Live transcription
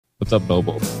What's up,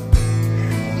 Noble?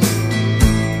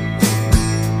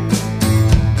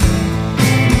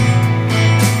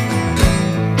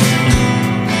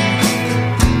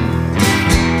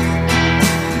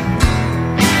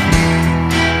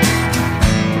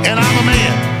 And I'm a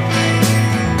man.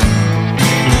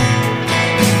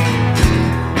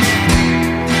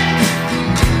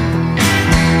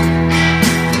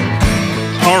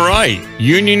 All right,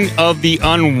 Union of the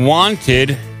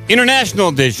Unwanted International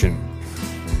Edition.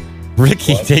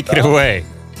 Ricky, take it away.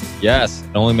 Yes,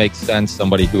 it only makes sense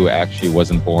somebody who actually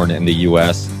wasn't born in the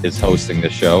U.S. is hosting the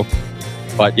show.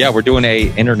 But yeah, we're doing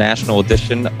a international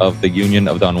edition of the Union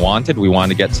of the Unwanted. We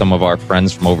want to get some of our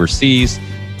friends from overseas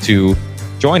to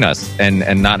join us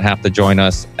and not have to join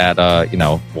us at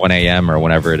 1 a.m. or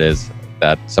whenever it is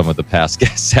that some of the past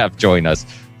guests have joined us.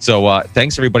 So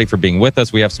thanks everybody for being with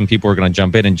us. We have some people who are going to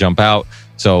jump in and jump out.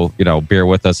 So, bear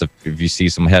with us if you see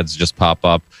some heads just pop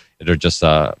up. They're just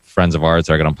friends of ours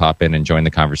that are going to pop in and join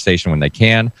the conversation when they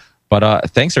can. But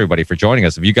thanks everybody for joining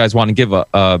us. If you guys want to give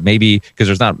maybe, because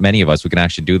there's not many of us who can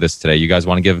actually do this today, you guys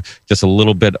want to give just a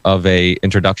little bit of a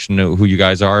introduction to who you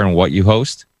guys are and what you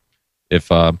host? If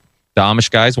the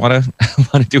Amish guys want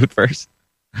to do it first.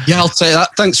 Yeah, I'll say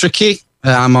that. Thanks, Ricky.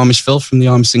 I'm Amish Phil from the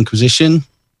Amish Inquisition,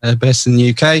 based in the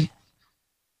UK.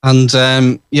 And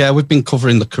we've been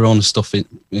covering the Corona stuff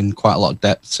in quite a lot of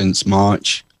depth since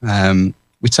March.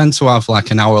 We tend to have like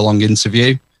an hour-long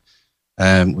interview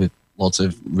with lots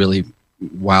of really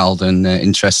wild and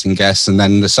interesting guests. And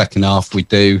then the second half, we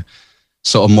do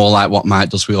sort of more like what Mike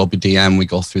does with OBDM. We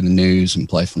go through the news and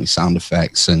play funny sound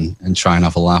effects and try and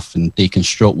have a laugh and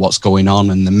deconstruct what's going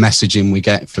on and the messaging we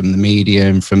get from the media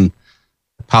and from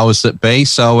the powers that be.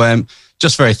 So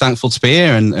just very thankful to be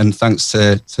here and thanks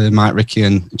to Mike, Ricky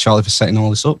and Charlie for setting all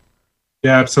this up.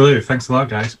 Yeah, absolutely. Thanks a lot,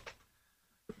 guys.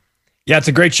 Yeah, it's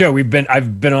a great show.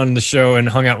 I've been on the show and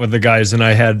hung out with the guys, and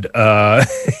I had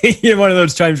one of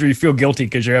those times where you feel guilty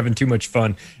because you're having too much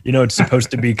fun. It's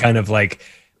supposed to be kind of like,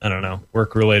 I don't know,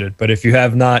 work related. But if you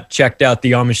have not checked out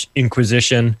the Amish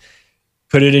Inquisition,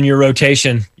 put it in your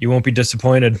rotation. You won't be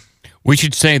disappointed. We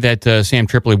should say that Sam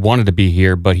Tripoli wanted to be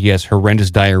here, but he has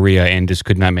horrendous diarrhea and just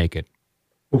could not make it.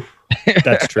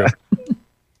 That's true.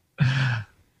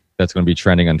 That's going to be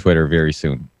trending on Twitter very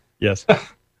soon. Yes.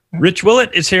 Rich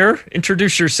Willett is here.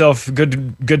 Introduce yourself,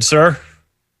 good sir.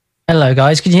 Hello,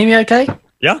 guys. Can you hear me okay?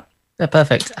 Yeah. Yeah,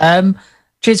 perfect.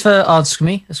 Cheers for asking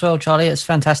me as well, Charlie. It's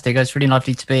fantastic. It's really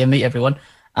lovely to be and meet everyone.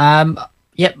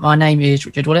 My name is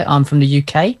Richard Willett. I'm from the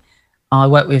UK. I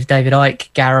work with David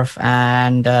Icke, Gareth,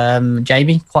 and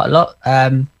Jamie quite a lot.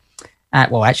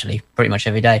 Actually, pretty much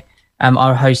every day.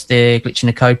 I host the Glitch in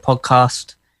the Code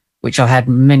podcast, which I've had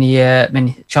many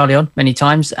Charlie on many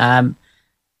times.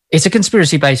 It's a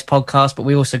conspiracy-based podcast, but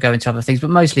we also go into other things. But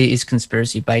mostly it is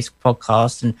conspiracy-based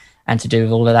podcast and to do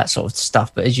with all of that sort of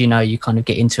stuff. But as you know, you kind of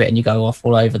get into it and you go off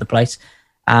all over the place.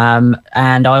 And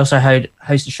I also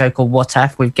host a show called What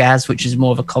Af with Gaz, which is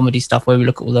more of a comedy stuff where we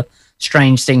look at all the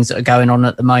strange things that are going on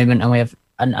at the moment, and we have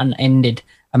an unended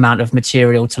amount of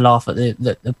material to laugh at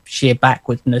the sheer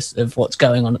backwardness of what's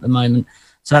going on at the moment.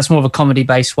 So that's more of a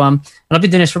comedy-based one. And I've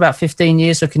been doing this for about 15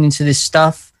 years, looking into this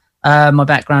stuff. My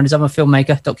background is I'm a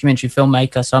filmmaker, documentary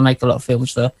filmmaker, so I make a lot of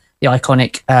films for the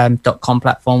iconic.com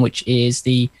platform, which is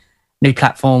the new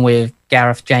platform with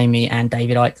Gareth, Jamie, and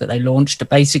David Icke that they launched.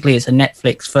 Basically, it's a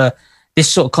Netflix for this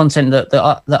sort of content that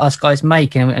us guys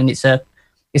make, and it's a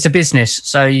business,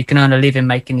 so you can earn a living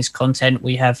making this content.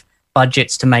 We have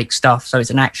budgets to make stuff, so it's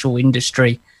an actual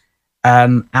industry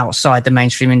outside the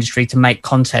mainstream industry to make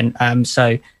content.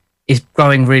 So it's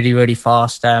growing really, really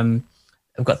fast.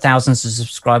 We've got thousands of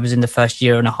subscribers in the first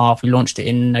year and a half. We launched it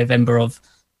in November of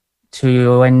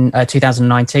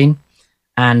 2019,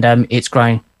 and it's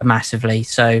growing massively.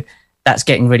 So that's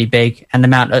getting really big. And the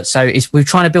amount we're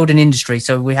trying to build an industry,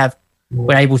 so we're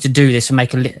able to do this and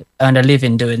earn a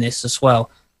living doing this as well.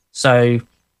 So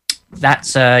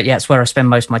that's it's where I spend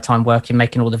most of my time working,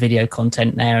 making all the video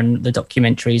content there and the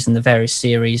documentaries and the various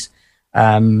series.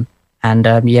 We're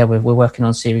working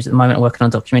on series at the moment. I'm working on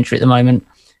a documentary at the moment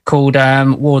called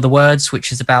War of the Words,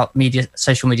 which is about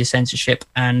social media censorship,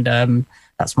 and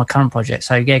that's my current project.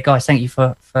 So yeah, guys, thank you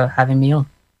for having me on.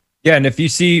 Yeah, and if you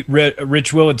see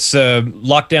Rich Willett's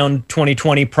Lockdown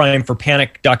 2020 Prime for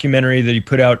Panic documentary that he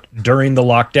put out during the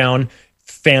lockdown,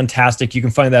 fantastic. You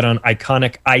can find that on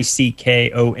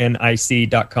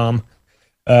iconic.com.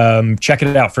 Check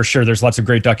it out for sure. There's lots of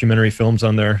great documentary films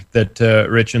on there that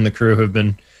Rich and the crew have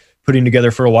been putting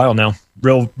together for a while now.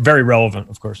 Very relevant,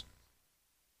 of course.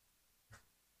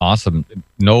 Awesome.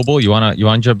 Noble, you wanna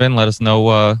jump in? Let us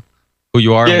know who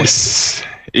you are. Yes.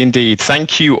 Indeed.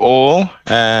 Thank you all.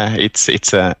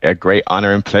 It's a great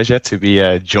honor and pleasure to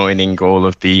be joining all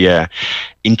of the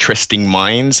interesting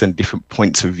minds and different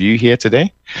points of view here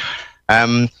today.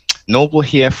 Noble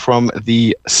here from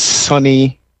the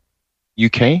sunny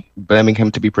UK,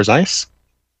 Birmingham to be precise.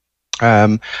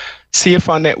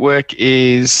 CFR Network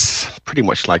is pretty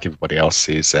much like everybody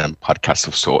else's podcast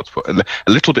of sorts, but a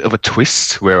little bit of a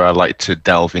twist where I like to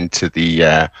delve into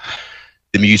the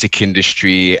music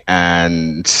industry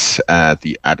and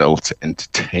the adult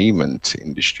entertainment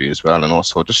industry as well, and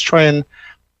also just try and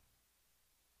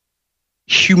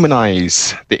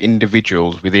humanize the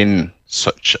individuals within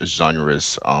such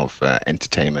genres of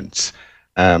entertainment.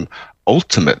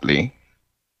 Ultimately,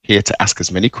 here to ask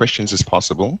as many questions as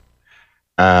possible,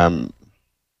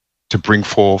 to bring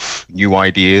forth new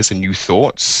ideas and new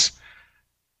thoughts.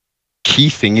 Key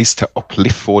thing is to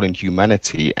uplift fallen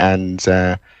humanity and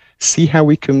see how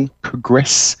we can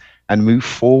progress and move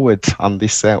forward on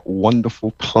this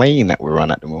wonderful plane that we're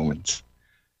on at the moment.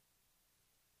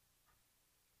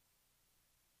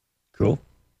 Cool.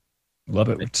 Love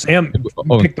it. Sam,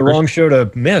 you picked the wrong show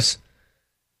to miss.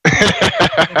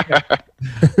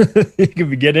 You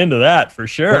could get into that for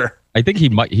sure. I think he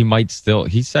might still.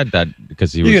 He said that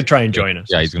because he was gonna try and join us.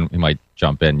 Yeah, he might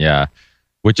jump in. Yeah,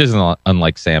 which isn't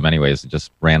unlike Sam, anyways.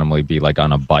 Just randomly be like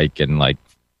on a bike and like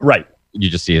right. You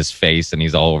just see his face and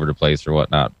he's all over the place or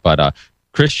whatnot. But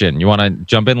Christian, you want to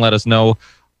jump in? Let us know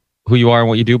who you are and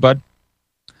what you do, bud.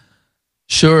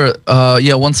 Sure.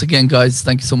 Yeah. Once again, guys,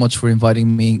 thank you so much for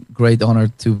inviting me. Great honor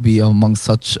to be among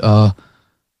such. I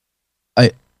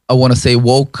want to say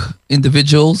woke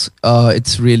individuals.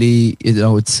 It's really,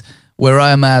 it's where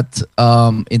I am at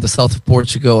in the south of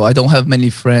Portugal. I don't have many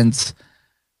friends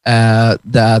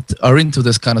that are into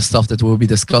this kind of stuff that we'll be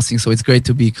discussing. So it's great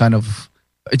to be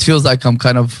it feels like I'm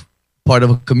kind of part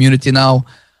of a community now.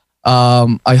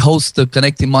 I host the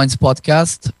Connecting Minds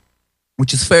podcast,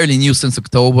 which is fairly new since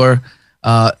October.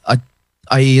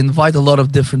 I invite a lot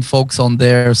of different folks on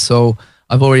there. So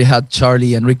I've already had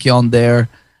Charlie and Ricky on there.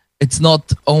 It's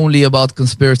not only about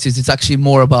conspiracies. It's actually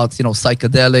more about,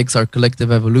 psychedelics, our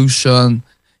collective evolution,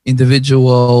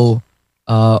 individual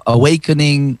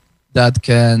awakening that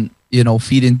can,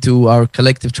 feed into our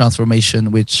collective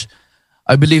transformation, which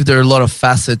I believe there are a lot of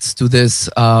facets to this.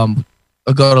 I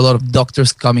got a lot of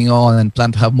doctors coming on and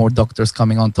plan to have more doctors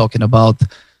coming on talking about,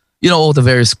 all the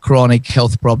various chronic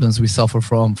health problems we suffer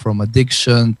from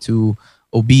addiction to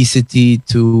obesity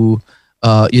to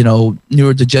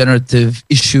neurodegenerative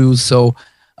issues. So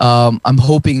I'm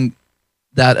hoping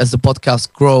that as the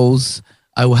podcast grows,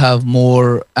 I will have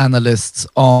more analysts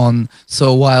on.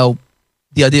 So while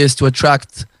the idea is to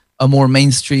attract a more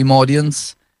mainstream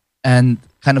audience and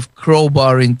kind of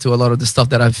crowbar into a lot of the stuff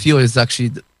that I feel is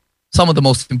actually some of the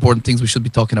most important things we should be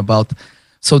talking about.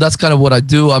 So that's kind of what I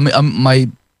do. On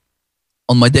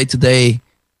my day-to-day,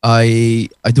 I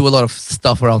do a lot of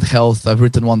stuff around health. I've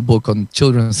written one book on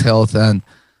children's health, and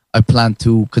I plan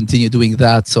to continue doing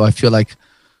that. So I feel like,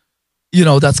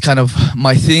 that's kind of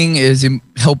my thing, is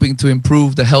helping to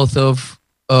improve the health of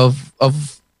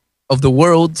the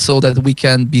world so that we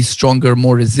can be stronger,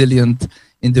 more resilient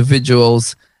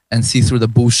individuals and see through the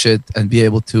bullshit and be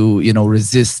able to,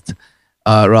 resist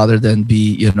rather than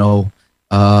be,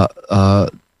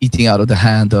 eating out of the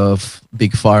hand of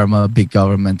big pharma, big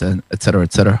government, and et cetera,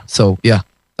 et cetera. So yeah,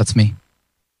 that's me.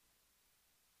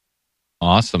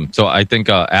 Awesome. So I think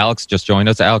Alex just joined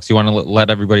us. Alex, you want to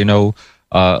let everybody know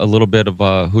a little bit of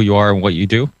who you are and what you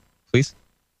do, please?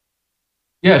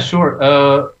 Yeah,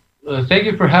 sure. Thank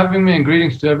you for having me, and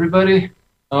greetings to everybody.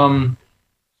 So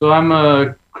I'm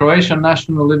a Croatian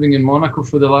national living in Monaco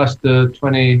for the last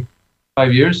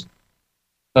 25 years.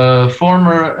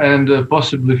 Former and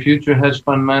possibly future hedge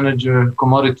fund manager,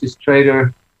 commodities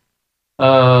trader,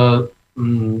 20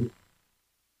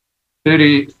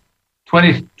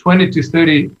 to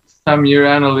 30 some year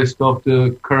analyst of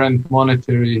the current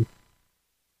monetary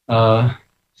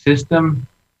system.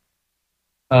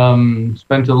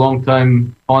 Spent a long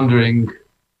time pondering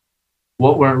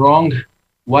what went wrong,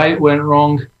 why it went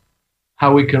wrong,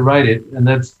 how we can right it. And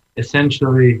that's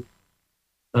essentially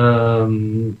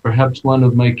perhaps one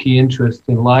of my key interests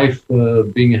in life.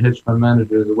 Being a hedge fund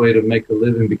manager is a way to make a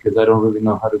living because I don't really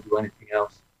know how to do anything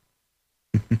else.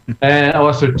 And I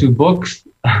also 2 books.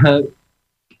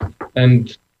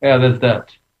 And yeah, that's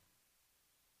that.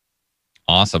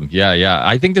 Awesome. Yeah.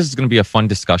 I think this is going to be a fun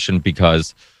discussion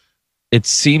because it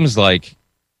seems like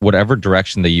whatever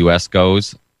direction the U.S.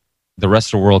 goes, the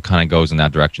rest of the world kind of goes in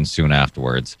that direction soon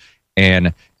afterwards.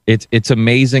 And it's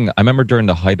amazing. I remember during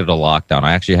the height of the lockdown,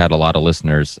 I actually had a lot of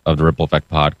listeners of the Ripple Effect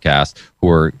podcast who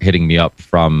were hitting me up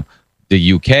from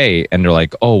the UK, and they're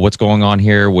like, oh, what's going on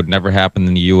here would never happen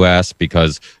in the US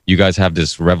because you guys have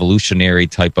this revolutionary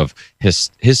type of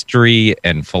history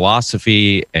and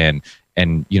philosophy, and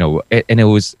you know, and it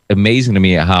was amazing to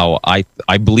me how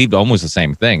I believed almost the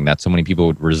same thing, that so many people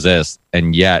would resist,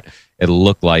 and yet it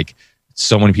looked like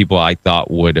so many people I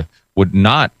thought would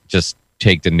not just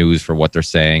take the news for what they're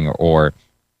saying or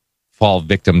fall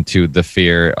victim to the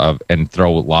fear of and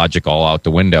throw logic all out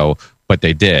the window, but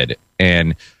they did.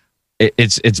 And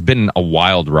it's been a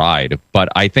wild ride, but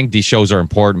I think these shows are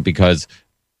important because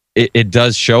it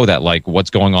does show that like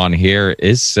what's going on here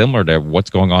is similar to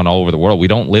what's going on all over the world. We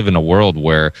don't live in a world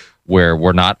where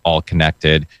we're not all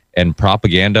connected, and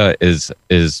propaganda is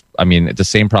I mean, the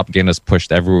same propaganda is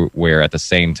pushed everywhere at the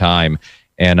same time.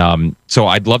 And so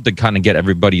I'd love to kind of get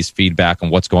everybody's feedback on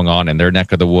what's going on in their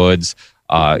neck of the woods.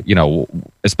 You know,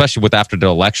 especially with after the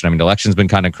election. I mean, the election's been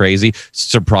kind of crazy.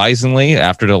 Surprisingly,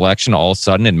 after the election, all of a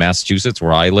sudden in Massachusetts,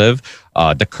 where I live,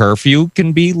 the curfew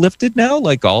can be lifted now.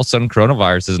 Like all of a sudden,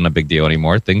 coronavirus isn't a big deal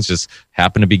anymore. Things just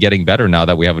happen to be getting better now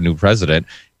that we have a new president.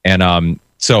 And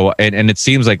so it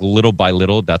seems like little by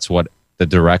little, that's what the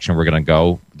direction we're going to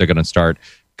go. They're going to start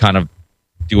kind of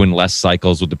doing less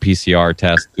cycles with the PCR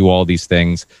test, do all these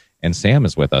things. And Sam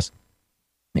is with us.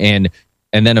 And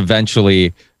then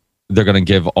eventually they're going to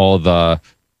give all the,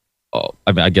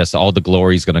 I mean, I guess all the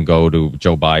glory is going to go to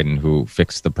Joe Biden, who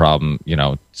fixed the problem, you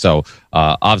know. So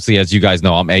obviously, as you guys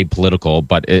know, I'm apolitical,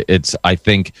 but it's, I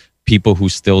think people who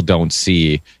still don't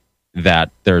see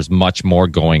that there's much more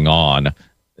going on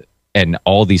and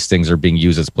all these things are being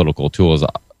used as political tools.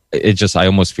 It just, I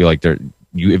almost feel like if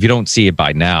you don't see it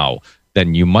by now,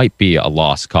 then you might be a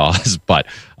lost cause. But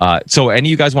so any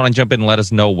of you guys want to jump in and let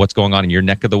us know what's going on in your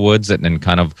neck of the woods, and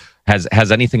kind of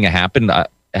has anything happened?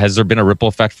 Has there been a ripple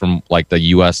effect from like the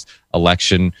U.S.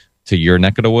 election to your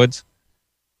neck of the woods?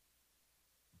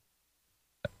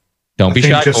 Don't be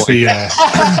shy.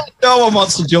 No one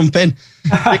wants to jump in.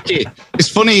 Ricky, it's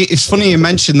funny you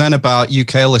mentioned then about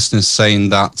UK listeners saying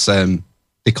that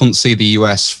they couldn't see the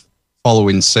US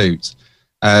following suit.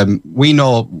 We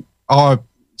know our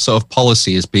sort of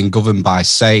policy is being governed by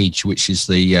SAGE, which is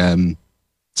the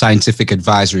Scientific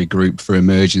Advisory Group for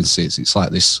Emergencies. It's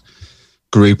like this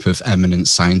group of eminent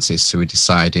scientists who are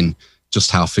deciding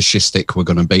just how fascistic we're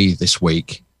going to be this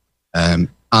week. And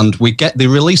they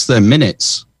release their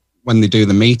minutes when they do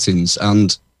the meetings.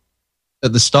 And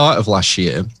at the start of last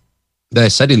year, they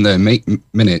said in their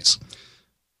minutes,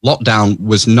 lockdown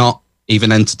was not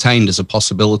even entertained as a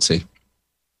possibility.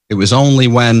 It was only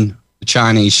when the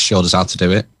Chinese showed us how to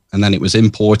do it, and then it was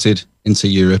imported into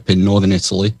Europe in northern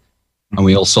Italy. And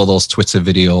we all saw those Twitter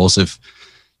videos of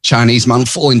Chinese man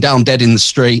falling down dead in the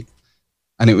street.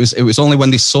 And it was only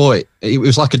when they saw it, it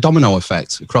was like a domino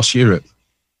effect across Europe.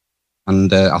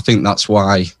 And I think that's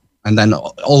why. And then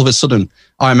all of a sudden,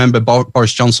 I remember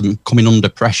Boris Johnson coming under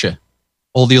pressure.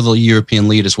 All the other European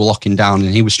leaders were locking down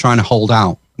and he was trying to hold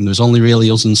out. And there was only really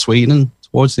us and Sweden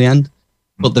towards the end.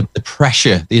 But the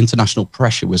pressure, the international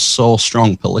pressure was so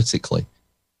strong politically.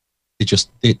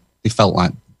 They felt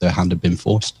like their hand had been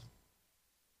forced.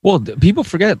 Well, people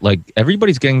forget, like,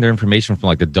 everybody's getting their information from,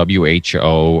 like, the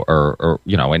WHO or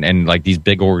you know, and like, these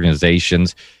big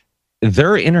organizations.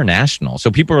 They're international.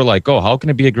 So people are like, oh, how can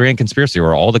it be a grand conspiracy?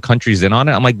 Or all the countries in on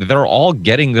it? I'm like, they're all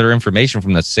getting their information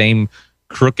from the same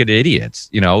crooked idiots,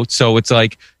 you know? So it's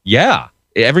like, yeah,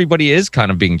 everybody is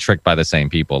kind of being tricked by the same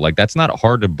people. Like, that's not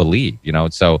hard to believe, you know?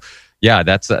 So, yeah,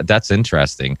 that's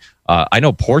interesting. I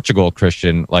know Portugal,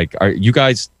 Christian, like, are you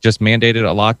guys just mandated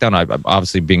a lockdown? I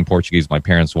obviously, being Portuguese, my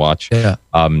parents watch, you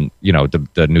know,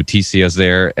 the Noticias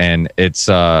there, and it's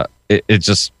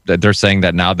just, they're saying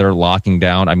that now they're locking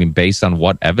down. I mean, based on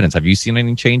what evidence? Have you seen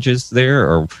any changes there?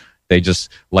 Or they just,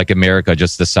 like America,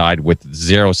 just decide with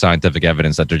zero scientific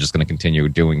evidence that they're just going to continue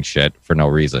doing shit for no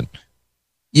reason?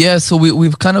 Yeah, so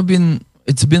we've kind of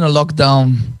it's been a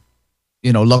lockdown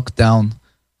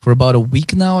for about a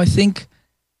week now, I think.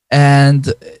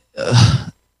 And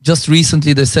just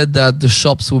recently they said that the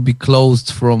shops will be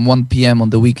closed from 1 p.m. on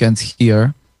the weekends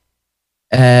here.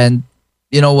 And,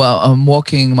 you know, I'm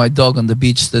walking my dog on the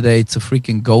beach today. It's a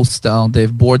freaking ghost town.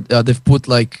 They've put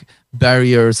like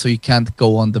barriers so you can't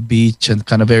go on the beach and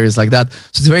kind of areas like that.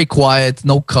 So it's very quiet,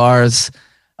 no cars,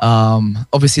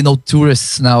 obviously no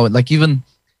tourists now. Like even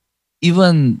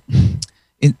in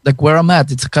like where I'm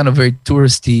at, it's a kind of very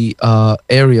touristy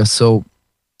area. So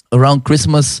around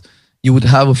Christmas, you would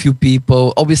have a few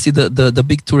people. Obviously, the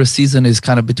big tourist season is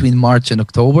kind of between March and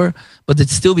October, but there'd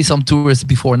still be some tourists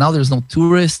before. Now there's no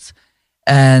tourists,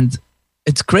 and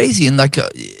it's crazy. And like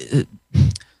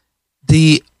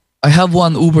I have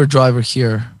one Uber driver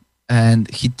here, and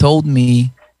he told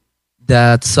me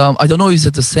that some, I don't know, is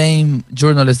it the same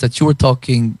journalist that you were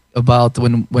talking about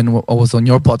when I was on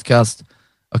your podcast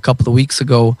a couple of weeks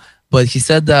ago, but he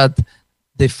said that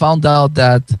they found out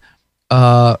that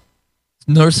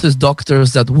nurses, doctors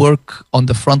that work on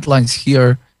the front lines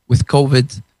here with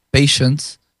COVID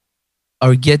patients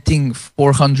are getting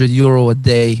 €400 a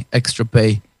day extra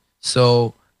pay.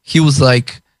 So he was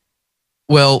like,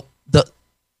 well,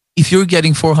 if you're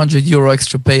getting €400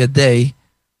 extra pay a day,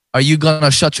 are you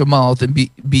gonna shut your mouth and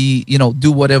be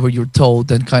do whatever you're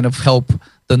told and kind of help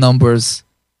the numbers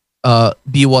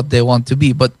be what they want to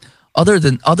be? But other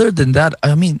than that,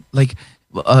 I mean, like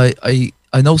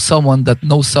I know someone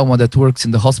that works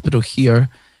in the hospital here,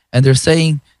 and they're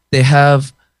saying the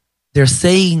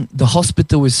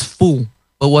hospital is full.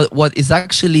 But what is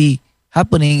actually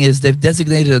happening is they've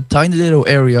designated a tiny little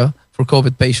area for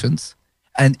COVID patients,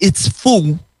 and it's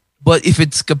full. But if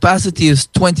its capacity is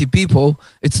 20 people,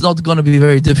 it's not going to be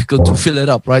very difficult to fill it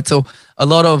up, right? So a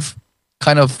lot of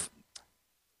kind of,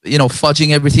 fudging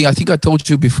everything. I think I told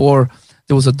you before,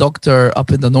 there was a doctor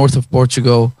up in the north of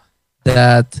Portugal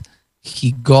that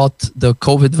he got the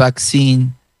COVID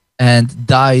vaccine and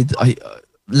died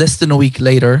less than a week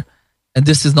later. And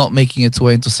this is not making its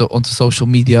way onto social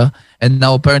media. And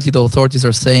now apparently the authorities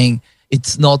are saying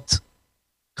it's not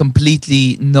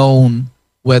completely known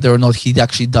whether or not he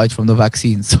actually died from the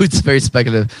vaccine. So it's very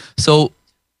speculative. So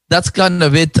that's kind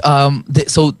of it.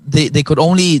 They could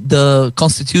only, the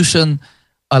Constitution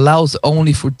allows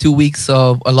only for 2 weeks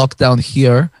of a lockdown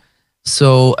here.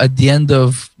 So at the end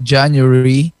of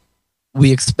January,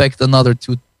 we expect another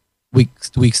 2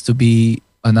 weeks to be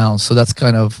announced. So that's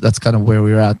kind of where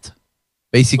we're at.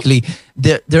 Basically,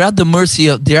 they're at the mercy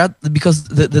of, because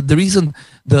the reason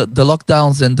the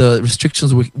lockdowns and the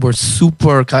restrictions were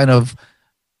super kind of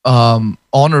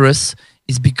onerous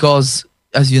is because,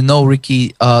 as you know,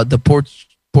 Ricky, the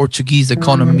Portuguese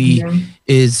economy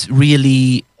is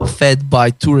really fed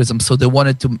by tourism. So they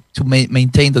wanted to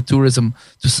maintain the tourism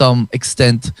to some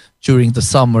extent during the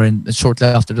summer and shortly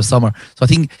after the summer. So I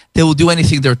think they will do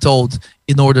anything they're told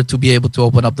in order to be able to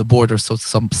open up the border, so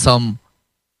some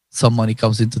money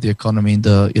comes into the economy in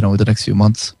the next few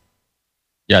months.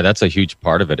 Yeah, that's a huge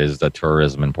part of it, is the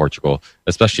tourism in Portugal,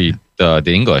 especially the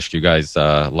English. You guys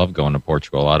love going to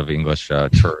Portugal. A lot of English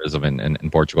tourism in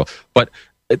Portugal. But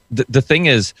the thing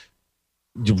is,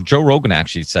 Joe Rogan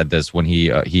actually said this when he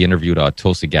interviewed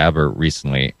Tulsi Gabbard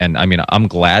recently. And I mean, I'm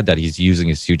glad that he's using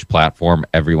his huge platform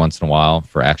every once in a while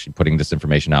for actually putting this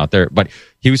information out there. But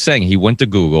he was saying he went to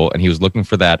Google and he was looking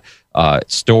for that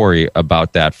story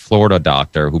about that Florida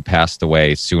doctor who passed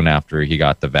away soon after he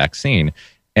got the vaccine.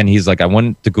 And he's like, I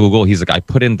went to Google. He's like, I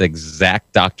put in the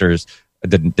exact doctor's,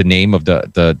 the name of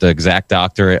the exact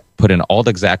doctor, put in all the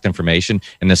exact information,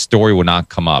 and the story would not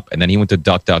come up. And then he went to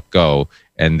DuckDuckGo,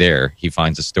 and there he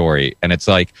finds a story. And it's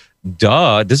like,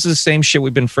 duh, this is the same shit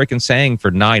we've been freaking saying for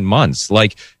 9 months.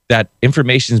 Like, that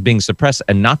information is being suppressed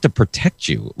and not to protect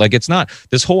you. Like, it's not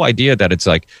this whole idea that it's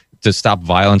like to stop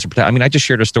violence or protect. I mean, I just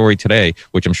shared a story today,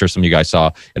 which I'm sure some of you guys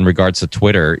saw, in regards to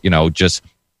Twitter, just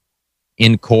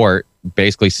in court,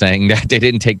 basically saying that they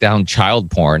didn't take down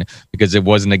child porn because it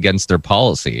wasn't against their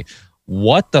policy.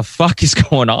 What the fuck is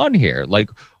going on here? Like,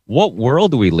 what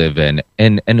world do we live in?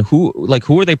 And who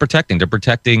are they protecting? They're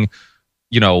protecting,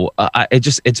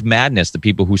 it's madness, the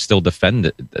people who still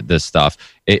defend this stuff.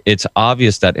 It's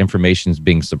obvious that information is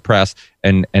being suppressed.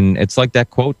 And it's like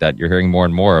that quote that you're hearing more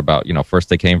and more about, first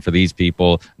they came for these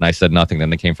people and I said nothing.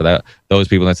 Then they came for those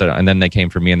people and then they came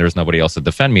for me and there's nobody else to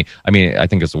defend me. I mean, I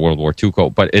think it's a World War II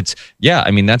quote, but that's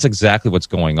exactly what's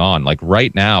going on. Like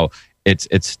right now, it's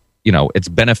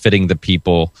benefiting the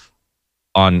people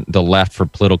on the left for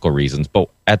political reasons. But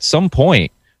at some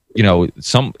point,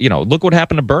 look what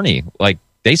happened to Bernie. Like,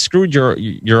 they screwed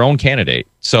your own candidate.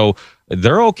 So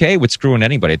they're okay with screwing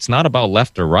anybody. It's not about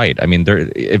left or right. I mean,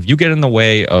 if you get in the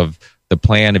way of the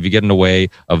plan, if you get in the way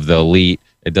of the elite,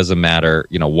 it doesn't matter,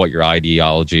 what your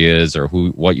ideology is or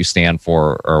what you stand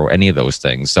for or any of those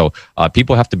things. So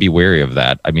people have to be wary of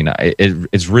that. I mean,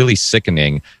 it's really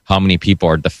sickening how many people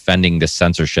are defending this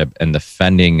censorship and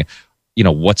defending,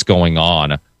 what's going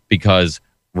on, because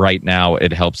right now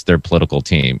it helps their political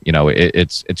team.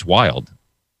 It's wild.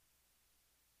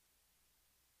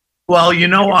 Well,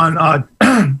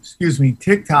 on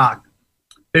TikTok,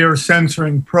 they were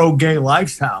censoring pro-gay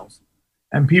lifestyles,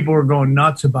 and people were going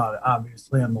nuts about it,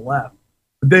 obviously, on the left.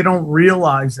 But they don't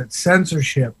realize that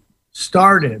censorship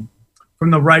started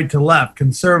from the right to left,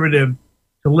 conservative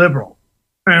to liberal.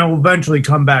 And it will eventually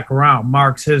come back around.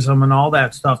 Marxism and all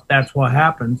that stuff, that's what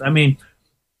happens. I mean,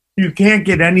 you can't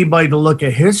get anybody to look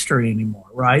at history anymore,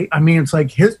 right? I mean, it's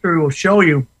like history will show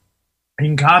you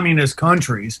in communist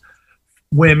countries,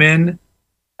 women,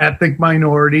 ethnic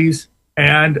minorities,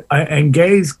 and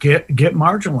gays get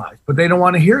marginalized, but they don't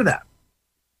want to hear that.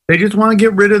 They just want to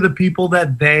get rid of the people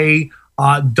that they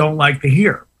don't like to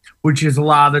hear, which is a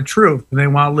lot of the truth. And they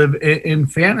want to live in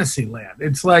fantasy land.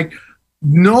 It's like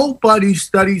nobody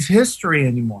studies history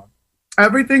anymore.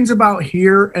 Everything's about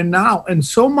here and now. And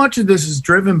so much of this is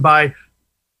driven by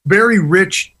very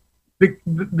rich,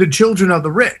 the children of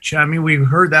the rich. I mean, we've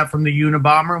heard that from the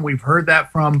Unabomber, and we've heard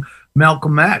that from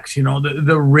Malcolm X. You know,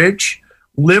 the rich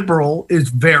liberal is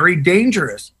very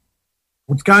dangerous.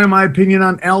 It's kind of my opinion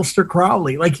on Aleister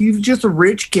Crowley. Like, he's just a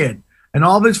rich kid, and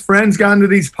all of his friends got into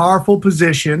these powerful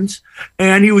positions,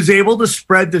 and he was able to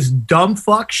spread this dumb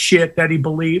fuck shit that he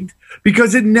believed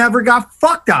because it never got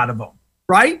fucked out of him,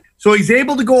 right? So he's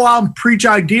able to go out and preach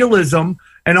idealism,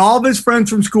 and all of his friends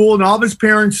from school and all of his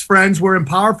parents' friends were in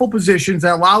powerful positions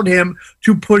that allowed him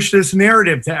to push this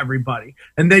narrative to everybody.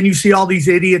 And then you see all these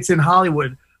idiots in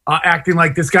Hollywood acting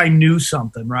like this guy knew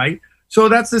something, right? So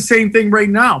that's the same thing right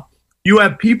now. You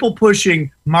have people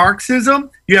pushing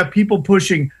Marxism. You have people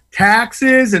pushing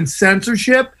taxes and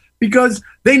censorship because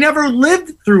they never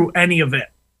lived through any of it.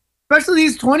 Especially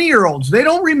these 20-year-olds. They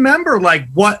don't remember like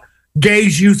what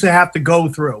gays used to have to go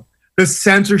through. The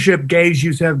censorship gays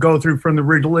used to have to go through from the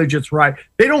religious right.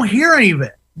 They don't hear any of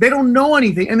it. They don't know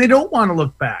anything, and they don't want to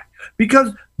look back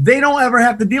because they don't ever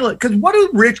have to deal with it. Because what do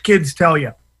rich kids tell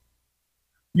you?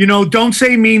 You know, don't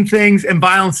say mean things, and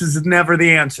violence is never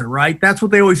the answer, right? That's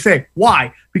what they always say.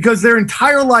 Why? Because their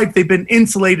entire life they've been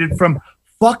insulated from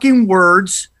fucking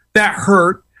words that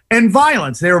hurt and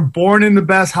violence. They were born in the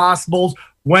best hospitals,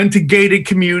 went to gated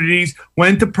communities,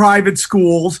 went to private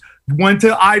schools, went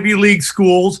to Ivy League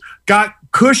schools, got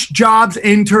cush jobs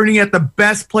interning at the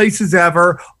best places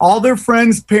ever. All their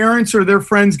friends' parents or their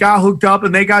friends got hooked up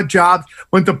and they got jobs,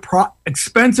 went to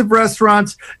expensive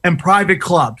restaurants and private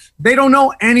clubs. They don't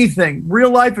know anything.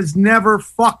 Real life has never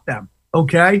fucked them,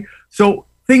 okay? So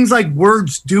things like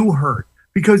words do hurt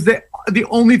because the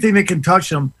only thing that can touch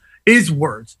them is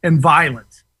words and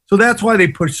violence. So that's why they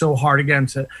push so hard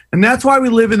against it. And that's why we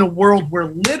live in a world where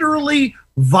literally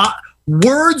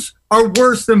words are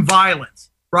worse than violence,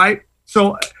 right?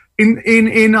 So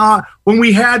when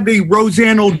we had the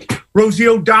Rosie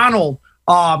O'Donnell,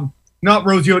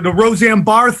 the Roseanne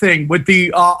Barr thing with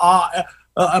the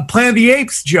Planet of the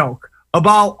Apes joke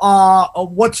about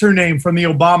what's her name from the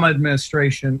Obama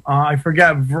administration? I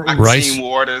forget. Maxine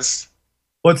Waters.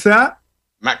 What's that?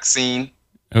 Maxine.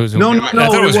 No. I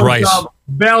thought it was Rice.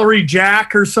 Valerie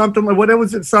Jack or something. What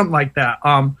was it? Something like that.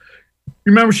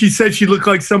 Remember she said she looked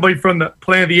like somebody from the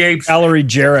Planet of the Apes. Valerie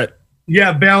Jarrett.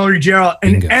 Yeah, Valerie Jarrett.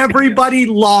 And everybody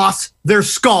lost their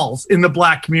skulls in the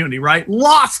black community, right?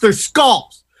 Lost their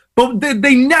skulls. But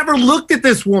they never looked at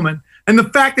this woman. And the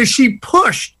fact that she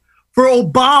pushed for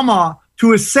Obama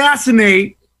to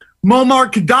assassinate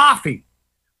Muammar Gaddafi,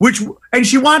 and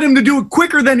she wanted him to do it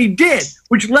quicker than he did,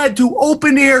 which led to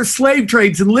open-air slave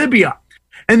trades in Libya.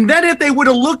 And then if they would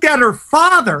have looked at her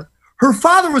father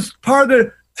was part of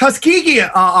the Tuskegee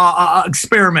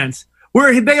experiments,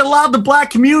 where they allowed the black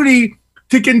community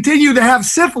to continue to have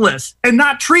syphilis and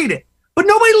not treat it. But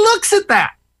nobody looks at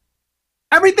that.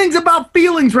 Everything's about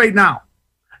feelings right now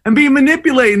and being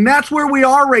manipulated. And that's where we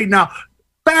are right now.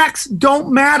 Facts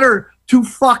don't matter to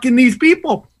fucking these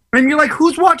people. And you're like,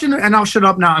 who's watching it? And I'll shut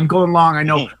up now. I'm going long, I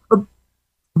know.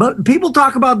 But people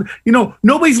talk about,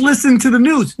 nobody's listening to the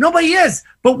news. Nobody is.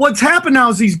 But what's happened now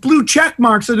is these blue check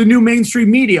marks are the new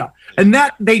mainstream media. And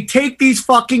that they take these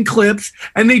fucking clips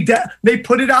and they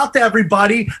put it out to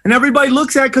everybody, and everybody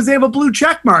looks at it because they have a blue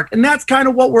check mark. And that's kind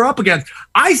of what we're up against.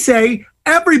 I say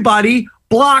everybody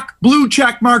block blue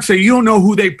check marks so you don't know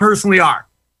who they personally are.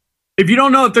 If you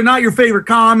don't know, if they're not your favorite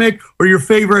comic or your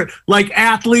favorite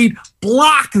athlete,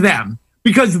 block them.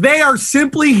 Because they are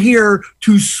simply here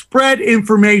to spread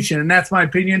information. And that's my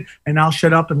opinion. And I'll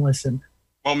shut up and listen.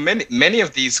 Well, many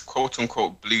of these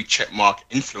quote-unquote blue checkmark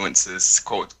influencers,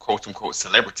 quote-unquote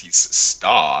celebrities,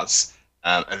 stars,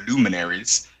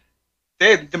 luminaries,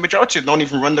 the majority don't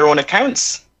even run their own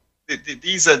accounts.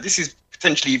 This is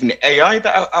potentially even the AI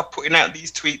that are putting out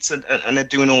these tweets and are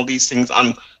doing all these things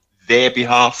on their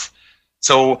behalf.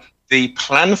 So the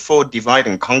plan for divide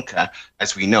and conquer,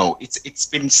 as we know, it's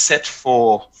been set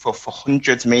for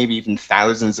hundreds, maybe even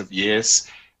thousands of years.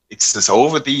 It's just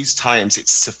over these times,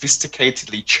 it's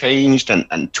sophisticatedly changed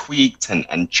and tweaked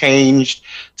and changed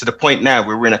to the point now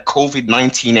where we're in a COVID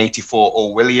 1984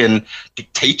 Orwellian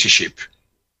dictatorship.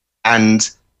 And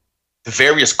the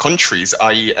various countries,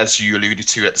 i.e., as you alluded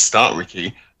to at the start,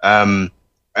 Ricky,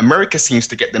 America seems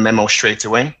to get the memo straight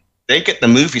away. They get the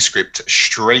movie script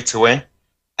straight away.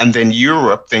 and then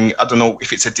Europe, then I don't know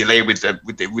if it's a delay with the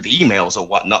emails or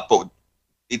whatnot, but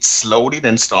it slowly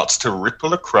then starts to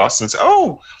ripple across and say,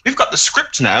 oh, we've got the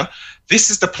script now. This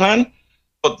is the plan.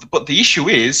 But the issue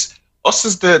is, us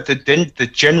as the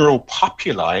general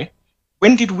populi,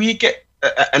 when did we get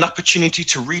an opportunity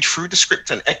to read through the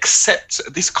script and accept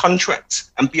this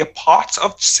contract and be a part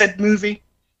of said movie?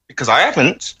 Because I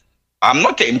haven't. I'm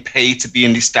not getting paid to be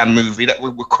in this damn movie that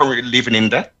we're currently living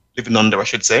under, I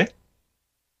should say.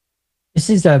 This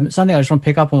is something I just want to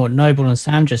pick up on what Noble and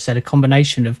Sam just said, a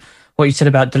combination of what you said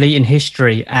about deleting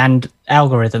history and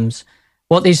algorithms.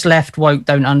 What these left woke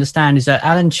don't understand is that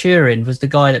Alan Turing was the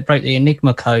guy that broke the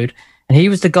Enigma code, and he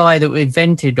was the guy that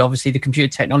invented, obviously, the computer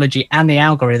technology and the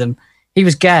algorithm. He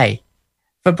was gay.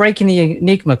 For breaking the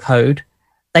Enigma code,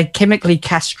 they chemically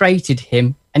castrated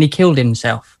him, and he killed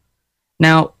himself.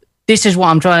 Now, this is what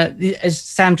I'm trying, as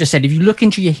Sam just said, if you look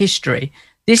into your history,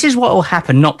 this is what will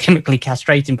happen, not chemically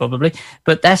castrating probably,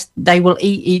 but they will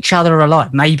eat each other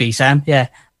alive. Maybe, Sam. Yeah,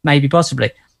 maybe,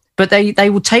 possibly. But they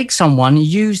will take someone,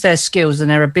 use their skills and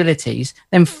their abilities,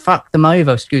 then fuck them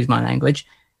over, excuse my language.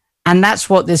 And that's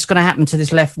what is going to happen to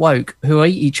this left woke who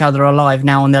eat each other alive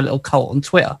now on their little cult on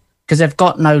Twitter, because they've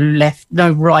got no left,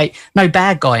 no right, no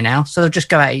bad guy now. So they'll just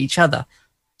go at each other.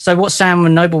 So what Sam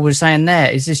and Noble were saying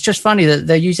there is it's just funny that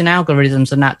they're using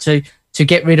algorithms and that to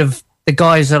get rid of the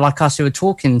guys that are like us who are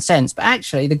talking sense. But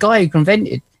actually, the guy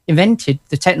who invented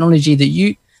the technology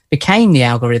that became the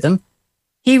algorithm,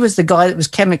 he was the guy that was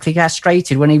chemically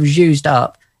castrated when he was used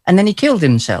up, and then he killed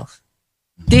himself.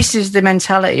 This is the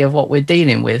mentality of what we're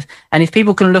dealing with. And if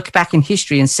people can look back in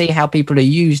history and see how people are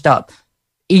used up,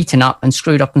 eaten up and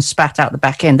screwed up and spat out the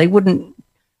back end, they wouldn't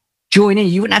join in.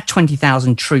 You wouldn't have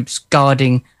 20,000 troops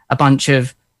guarding a bunch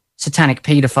of satanic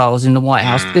paedophiles in the White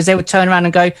House, because they would turn around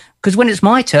and go, because when it's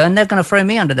my turn, they're going to throw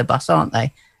me under the bus, aren't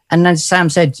they? And as Sam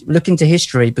said, look into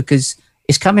history, because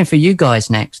it's coming for you guys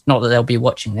next. Not that they'll be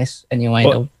watching this anyway.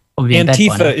 Well, they'll probably be in bed by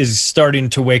now. Antifa is starting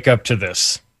to wake up to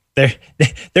this.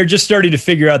 They're just starting to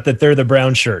figure out that they're the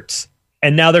brown shirts.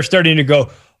 And now they're starting to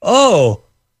go,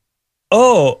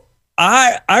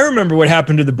 I remember what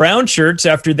happened to the brown shirts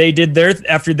after they did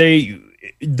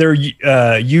their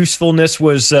usefulness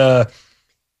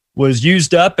was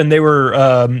used up and they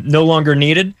were no longer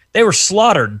needed. They were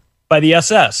slaughtered by the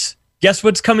SS. Guess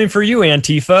what's coming for you,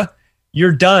 Antifa?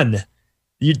 You're done.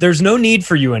 There's no need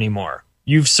for you anymore.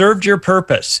 You've served your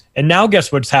purpose. And now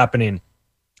guess what's happening?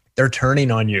 They're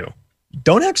turning on you.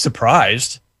 Don't act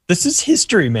surprised. This is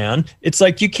history, man. It's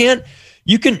like you can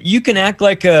act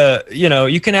like a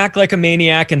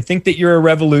maniac and think that you're a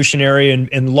revolutionary and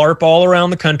LARP all around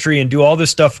the country and do all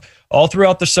this stuff all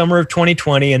throughout the summer of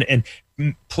 2020 and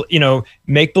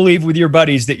make believe with your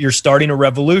buddies that you're starting a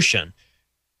revolution.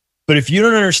 But if you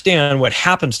don't understand what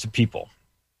happens to people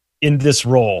in this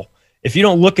role, if you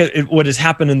don't look at what has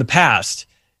happened in the past,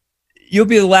 you'll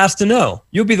be the last to know.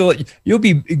 You'll be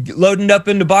loading up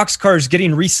into boxcars,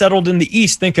 getting resettled in the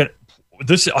East, thinking,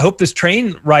 I hope this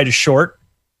train ride is short,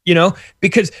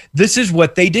 because this is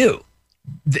what they do.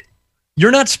 You're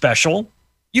not special.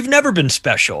 You've never been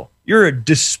special. You're a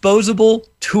disposable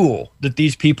tool that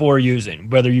these people are using,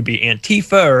 whether you be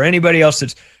Antifa or anybody else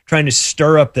that's trying to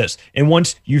stir up this. And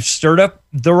once you've stirred up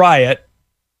the riot,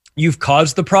 you've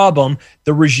caused the problem.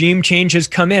 The regime change has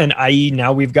come in, i.e.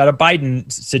 now we've got a Biden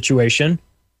situation.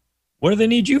 What do they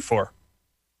need you for?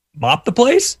 Mop the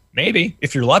place? Maybe,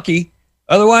 if you're lucky.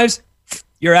 Otherwise,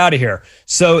 you're out of here.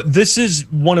 So this is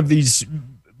one of these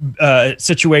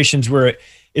situations where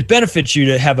it benefits you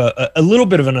to have a little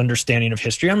bit of an understanding of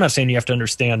history. I'm not saying you have to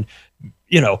understand,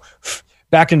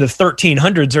 back into the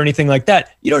 1300s or anything like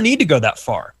that. You don't need to go that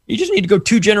far. You just need to go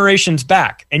 2 generations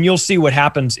back, and you'll see what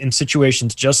happens in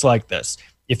situations just like this.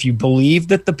 If you believe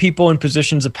that the people in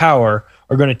positions of power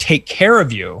are going to take care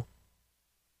of you,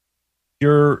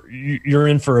 you're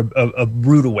in for a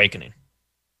rude awakening.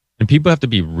 And people have to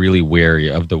be really wary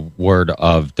of the word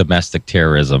of domestic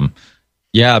terrorism.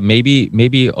 Yeah, maybe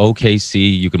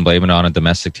OKC, you can blame it on a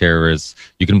domestic terrorist.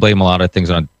 You can blame a lot of things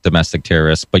on a domestic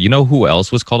terrorist. But you know who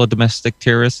else was called a domestic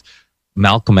terrorist?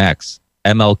 Malcolm X,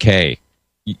 MLK.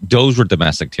 Those were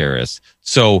domestic terrorists.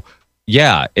 So,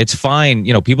 yeah, it's fine.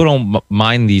 People don't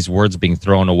mind these words being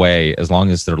thrown away as long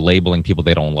as they're labeling people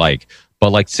they don't like.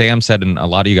 But like Sam said, and a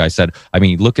lot of you guys said,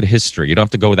 look at history. You don't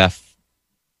have to go that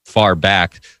far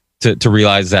back to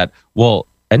realize that, well,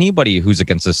 anybody who's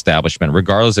against the establishment,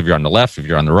 regardless if you're on the left, if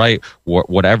you're on the right,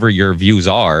 whatever your views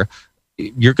are,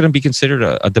 you're going to be considered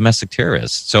a domestic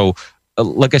terrorist. So,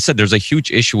 like I said, there's a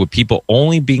huge issue with people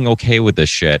only being okay with this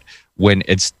shit when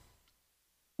it's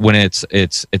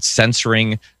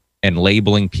censoring and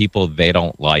labeling people they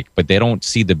don't like, but they don't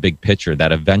see the big picture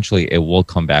that eventually it will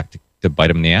come back to bite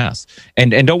them in the ass.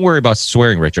 And don't worry about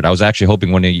swearing, Richard. I was actually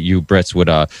hoping one of you Brits would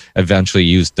eventually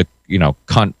use the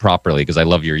cunt properly, because I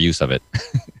love your use of it.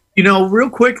 Real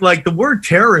quick, like the word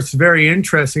terrorist is very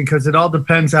interesting because it all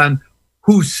depends on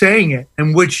who's saying it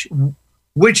and which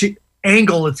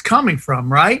angle it's coming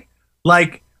from, right?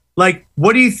 Like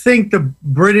what do you think the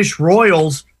British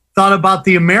royals thought about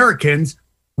the Americans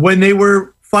when they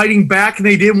were fighting back and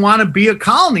they didn't want to be a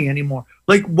colony anymore?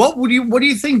 Like, what do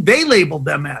you think they labeled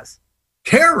them as?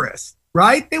 Terrorists,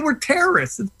 right? They were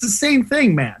terrorists. It's the same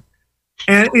thing, man.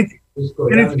 And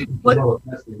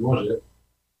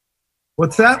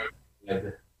what's that?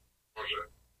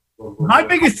 My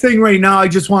biggest thing right now, I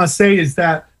just want to say, is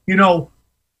that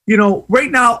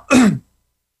right now,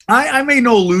 I made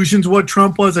no illusions what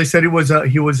Trump was. I said he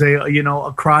was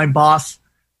a crime boss.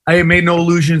 I made no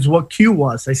illusions what Q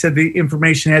was. I said the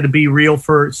information had to be real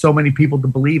for so many people to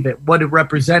believe it. What it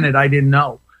represented, I didn't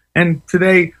know. And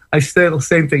today, I said the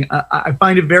same thing. I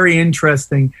find it very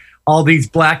interesting, all these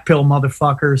black pill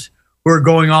motherfuckers who are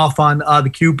going off on the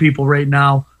Q people right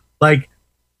now, like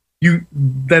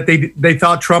they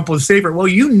thought Trump was safer. Well,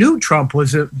 you knew Trump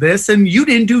was this, and you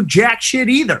didn't do jack shit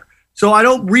either. So I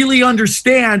don't really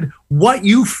understand what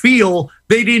you feel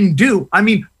they didn't do. I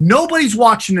mean, nobody's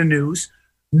watching the news.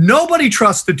 Nobody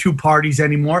trusts the two parties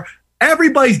anymore.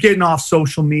 Everybody's getting off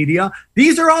social media.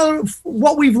 These are all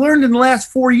what we've learned in the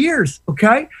last 4 years,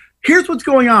 okay? Here's what's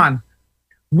going on.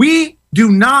 We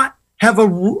do not have a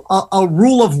rule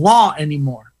of law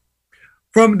anymore.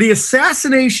 From the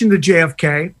assassination to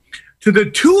JFK to the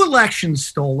 2 elections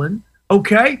stolen,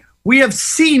 okay, we have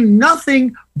seen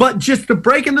nothing but just the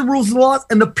breaking the rules of the laws,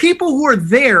 and the people who are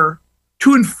there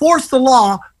to enforce the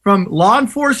law, from law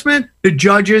enforcement, the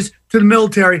judges, to the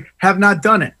military, have not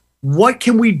done it. What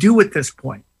can we do at this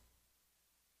point?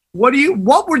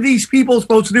 What were these people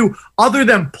supposed to do other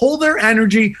than pull their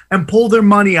energy and pull their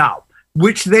money out,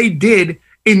 which they did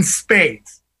in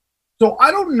spades? So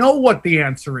I don't know what the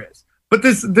answer is. But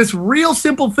this real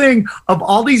simple thing of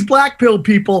all these black pill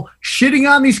people shitting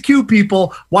on these Q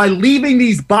people while leaving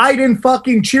these Biden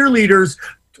fucking cheerleaders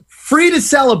free to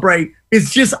celebrate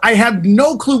is just, I have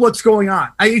no clue what's going on.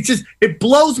 It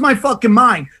blows my fucking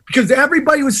mind, because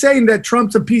everybody was saying that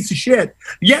Trump's a piece of shit,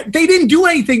 yet they didn't do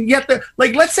anything. Yet,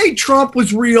 like, let's say Trump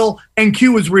was real and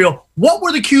Q was real. What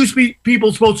were the Q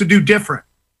people supposed to do different?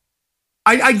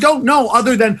 I don't know,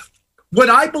 other than what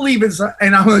I believe is,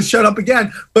 and I'm going to shut up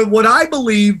again, but what I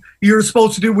believe you're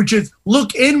supposed to do, which is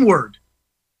look inward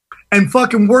and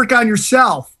fucking work on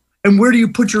yourself. And where do you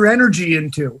put your energy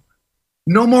into?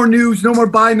 No more news, no more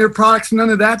buying their products, none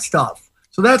of that stuff.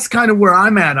 So that's kind of where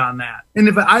I'm at on that. And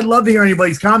I'd love to hear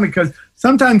anybody's comment, because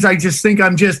sometimes I just think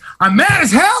I'm mad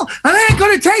as hell and I ain't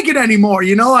going to take it anymore.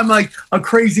 I'm like a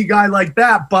crazy guy like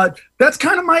that. But that's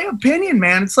kind of my opinion,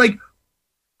 man. It's like,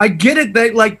 I get it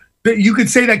that you could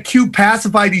say that Q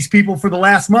pacified these people for the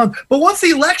last month, but once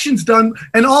the election's done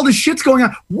and all the shit's going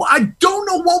on, I don't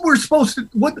know what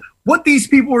these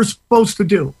people were supposed to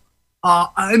do.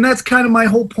 And that's kind of my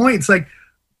whole point. It's like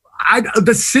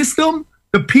the system,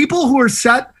 the people who are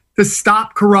set to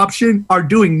stop corruption are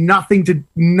doing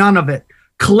none of it.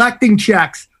 Collecting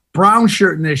checks, brown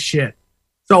shirting this shit.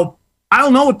 So I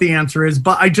don't know what the answer is,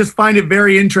 but I just find it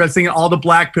very interesting. All the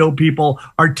black pill people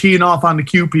are teeing off on the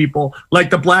Q people, like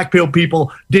the black pill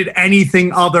people did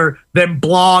anything other than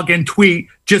blog and tweet,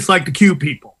 just like the Q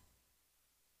people.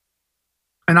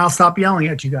 And I'll stop yelling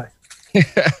at you guys.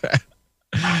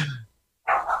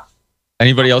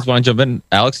 Anybody else want to jump in?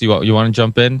 Alex, you want to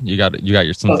jump in? You got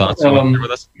some thoughts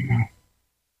with us?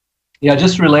 Yeah,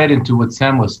 just related to what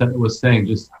Sam was saying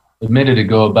just a minute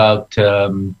ago about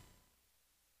the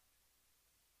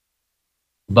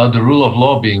rule of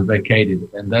law being vacated,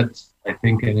 and that's, I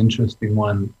think, an interesting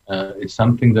one. It's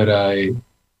something that I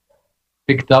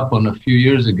picked up on a few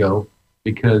years ago,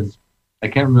 because I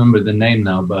can't remember the name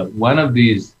now, but one of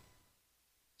these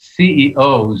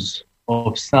CEOs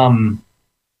of some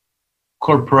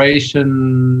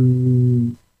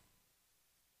corporation,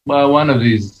 well, one of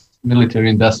these military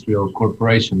industrial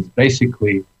corporations,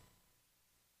 basically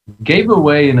gave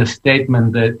away in a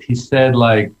statement that he said,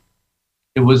 like,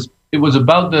 it was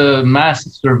about the mass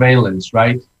surveillance,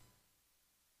 right?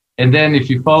 And then if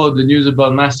you follow the news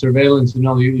about mass surveillance,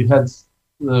 you had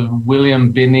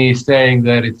William Binney saying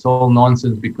that it's all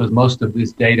nonsense because most of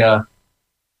this data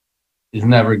is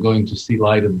never going to see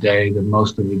light of day, that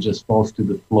most of it just falls to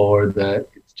the floor, that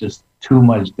it's just too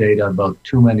much data about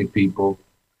too many people.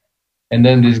 And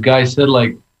then this guy said,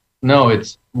 like, no,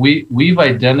 we've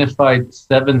identified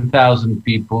 7,000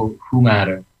 people who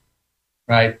matter,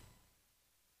 right?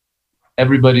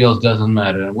 everybody else doesn't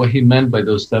matter. And what he meant by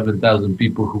those 7,000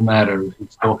 people who matter,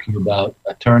 he's talking about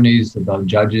attorneys, about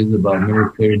judges, about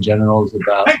military generals,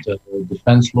 about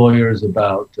defense lawyers,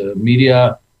 about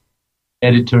media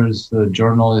editors,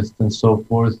 journalists, and so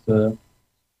forth.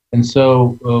 And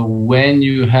so when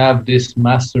you have this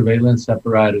mass surveillance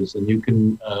apparatus and you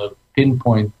can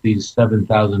pinpoint these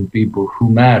 7,000 people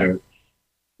who matter,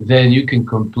 then you can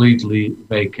completely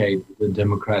vacate the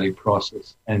democratic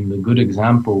process. And the good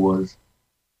example was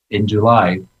in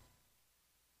July,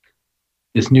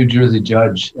 this New Jersey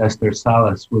judge, Esther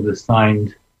Salas, was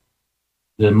assigned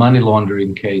the money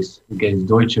laundering case against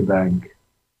Deutsche Bank.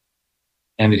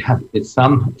 And it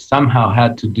somehow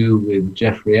had to do with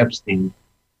Jeffrey Epstein.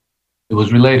 It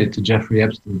was related to Jeffrey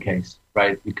Epstein case,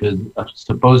 right? Because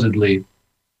supposedly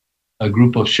a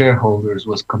group of shareholders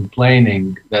was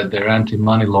complaining that their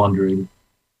anti-money laundering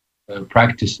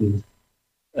practices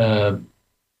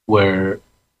were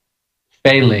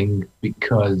failing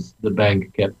because the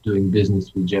bank kept doing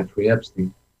business with Jeffrey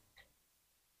Epstein.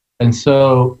 And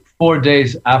so 4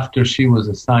 days after she was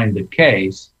assigned the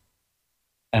case,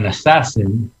 an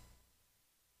assassin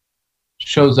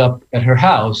shows up at her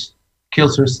house,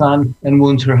 kills her son, and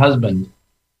wounds her husband.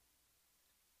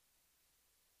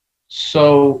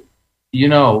 So,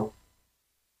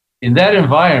 in that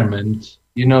environment,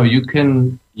 you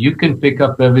can pick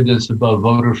up evidence about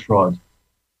voter fraud.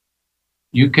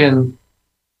 You can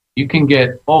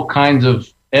get all kinds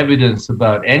of evidence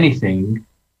about anything.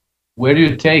 Where do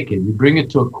you take it? You bring it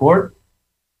to a court,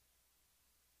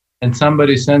 and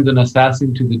somebody sends an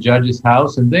assassin to the judge's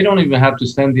house, and they don't even have to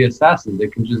send the assassin. They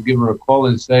can just give her a call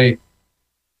and say,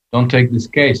 don't take this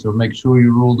case, or make sure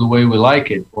you rule the way we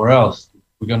like it, or else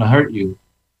we're going to hurt you.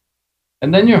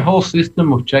 And then your whole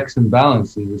system of checks and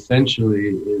balances essentially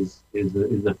is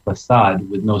a facade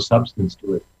with no substance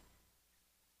to it.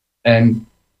 And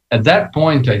at that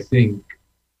point, I think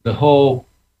the whole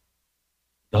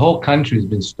country has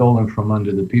been stolen from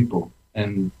under the people.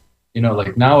 And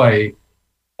like now I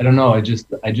don't know. I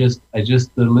just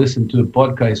listened to a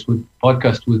podcast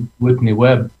with Whitney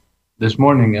Webb this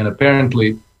morning, and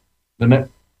apparently the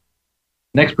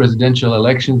next presidential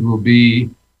elections will be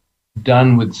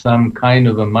done with some kind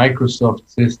of a Microsoft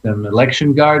system,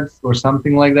 election guards or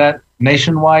something like that,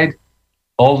 nationwide.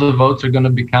 All the votes are going to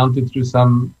be counted through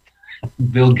some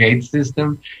Bill Gates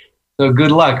system. So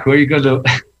good luck. Where are you going to?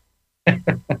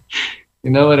 You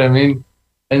know what I mean?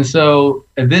 And so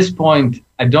at this point,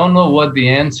 I don't know what the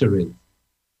answer is.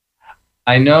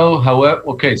 I know, however,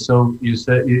 okay, so you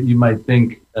said you might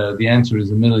think the answer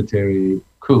is a military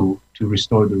coup to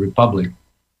restore the republic.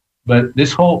 But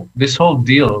this whole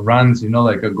deal runs,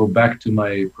 like I go back to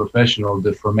my professional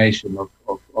deformation of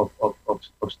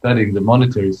studying the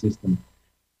monetary system.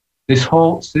 This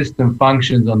whole system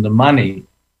functions on the money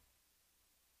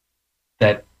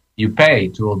that you pay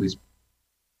to all these,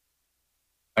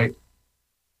 right?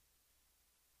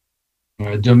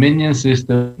 Dominion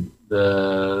system.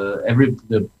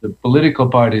 The political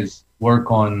parties work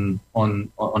on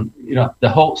the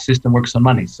whole system works on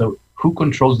money. So who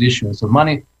controls the issuance of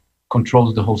money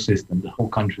controls the whole system, the whole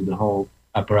country, the whole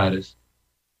apparatus.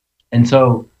 And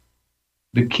so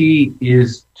the key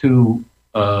is to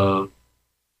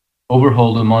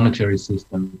overhaul the monetary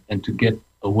system and to get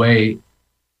away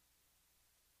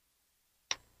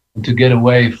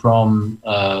from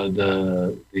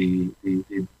the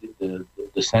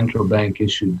central bank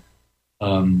issued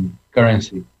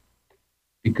currency,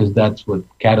 because that's what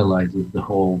catalyzes the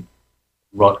whole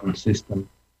rotten system.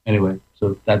 Anyway,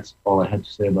 so that's all I had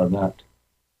to say about that.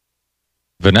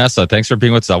 Vanessa, thanks for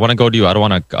being with us. I want to go to you. I don't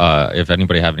want to, if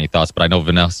anybody have any thoughts, but I know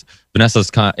Vanessa's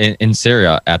in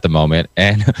Syria at the moment,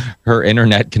 and her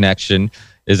internet connection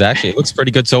is actually, it looks pretty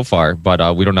good so far,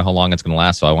 but we don't know how long it's going to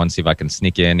last. So I want to see if I can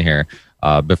sneak in here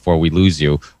before we lose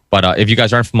you. But if you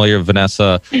guys aren't familiar,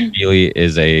 Vanessa Healy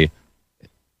is a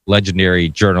legendary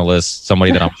journalist,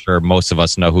 somebody that I'm sure most of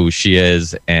us know who she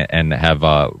is and have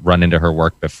run into her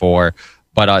work before.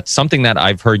 But it's something that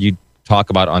I've heard you talk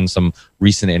about on some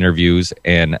recent interviews,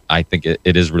 and I think it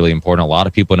is really important. A lot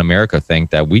of people in America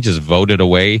think that we just voted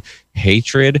away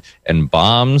hatred and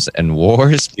bombs and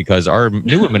wars because our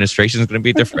new administration is going to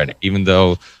be different, even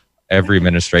though every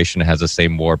administration has the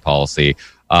same war policy.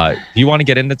 Do you want to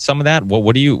get into some of that?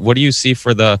 What do you see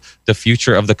for the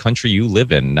future of the country you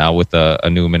live in now with a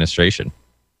new administration?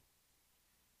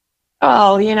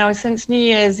 Well, since New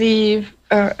Year's Eve,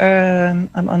 I'm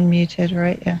unmuted,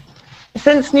 right? Yeah.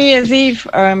 Since New Year's Eve,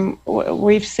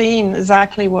 we've seen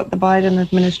exactly what the Biden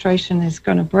administration is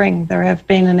going to bring. There have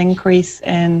been an increase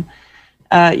in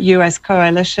U.S.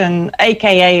 coalition,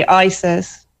 aka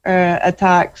ISIS,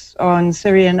 attacks on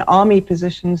Syrian army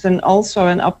positions and also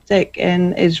an uptick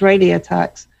in Israeli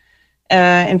attacks.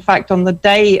 In fact, on the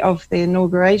day of the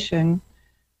inauguration,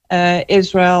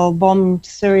 Israel bombed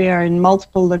Syria in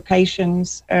multiple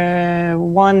locations.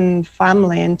 One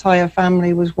entire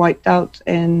family was wiped out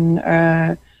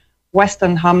in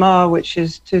western Hama, which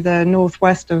is to the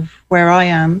northwest of where I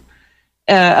am.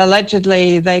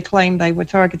 Allegedly, they claim they were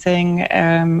targeting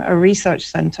a research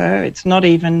center. It's not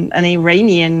even an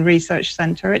Iranian research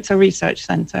center, it's a research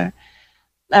center.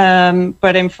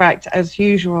 But in fact, as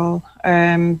usual,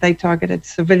 they targeted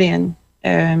civilian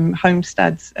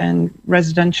homesteads and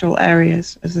residential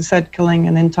areas, as I said, killing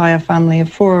an entire family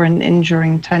of 4 and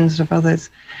injuring tens of others.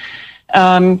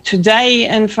 Today,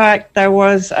 in fact, there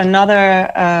was another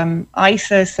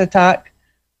ISIS attack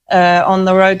on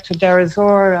the road to Deir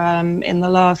ez-Zor in the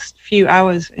last few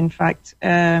hours, in fact.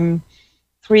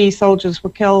 3 soldiers were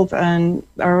killed and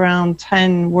around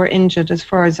 10 were injured, as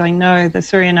far as I know. The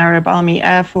Syrian Arab Army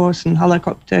Air Force and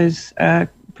helicopters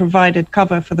provided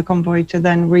cover for the convoy to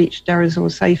then reach Deir ez-Zor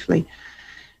safely.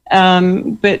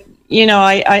 But, you know,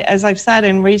 I as I've said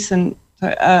in recent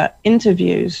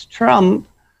interviews, Trump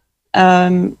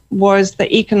was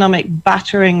the economic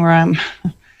battering ram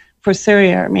for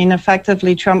Syria. I mean,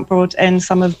 effectively, Trump brought in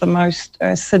some of the most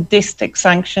sadistic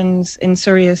sanctions in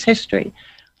Syria's history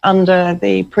under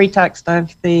the pretext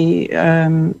of the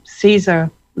Caesar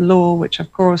law, which,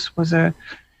 of course, was a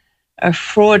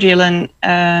fraudulent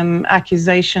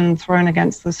accusation thrown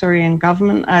against the Syrian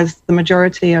government, as the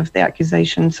majority of the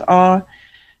accusations are.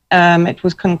 It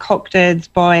was concocted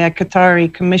by a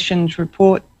Qatari commissioned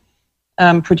report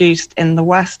produced in the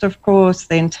West, of course.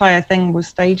 The entire thing was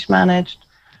stage managed.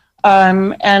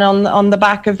 And on the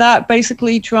back of that,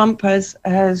 basically, Trump has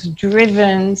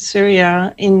driven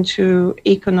Syria into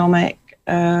economic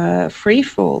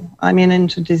freefall. I mean,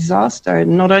 into disaster.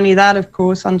 Not only that, of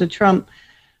course, under Trump,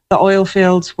 the oil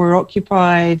fields were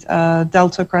occupied.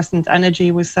 Delta Crescent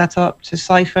Energy was set up to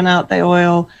siphon out the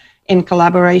oil in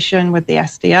collaboration with the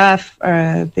SDF,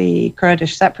 the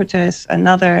Kurdish separatists,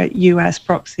 another U.S.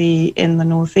 proxy in the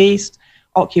northeast,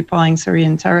 occupying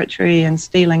Syrian territory and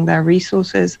stealing their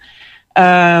resources.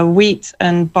 Wheat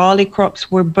and barley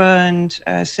crops were burned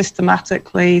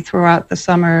systematically throughout the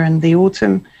summer and the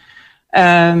autumn.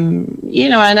 You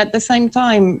know, and at the same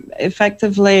time,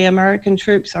 effectively, American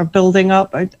troops are building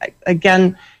up.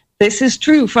 Again, this is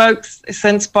true, folks.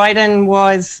 Since Biden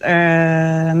was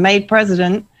made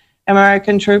president,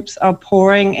 American troops are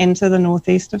pouring into the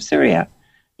northeast of Syria.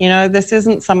 You know, this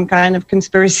isn't some kind of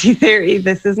conspiracy theory.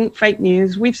 This isn't fake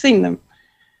news. We've seen them.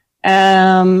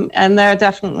 And they're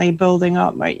definitely building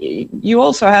up. You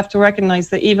also have to recognize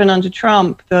that even under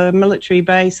Trump, the military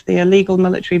base, the illegal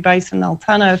military base in Al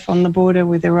Tanaf on the border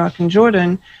with Iraq and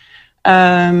Jordan,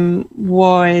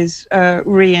 was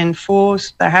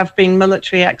reinforced. There have been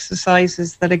military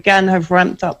exercises that again have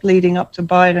ramped up leading up to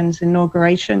Biden's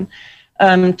inauguration.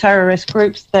 Terrorist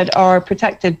groups that are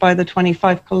protected by the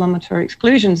 25-kilometer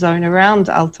exclusion zone around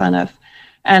Al Tanaf,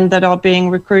 and that are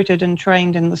being recruited and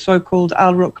trained in the so-called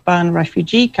Al Rukban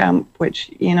refugee camp,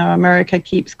 which, you know, America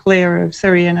keeps clear of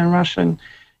Syrian and Russian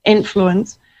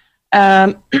influence.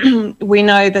 We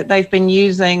know that they've been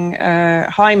using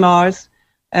HIMARS.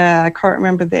 I can't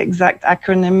remember the exact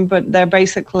acronym, but they're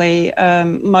basically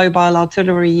mobile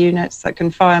artillery units that can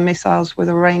fire missiles with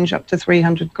a range up to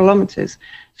 300 kilometers.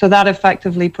 So that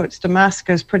effectively puts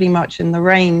Damascus pretty much in the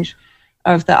range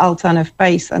of the Al Tanaf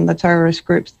base and the terrorist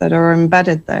groups that are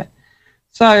embedded there.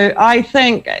 So I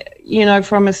think, you know,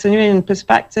 from a Syrian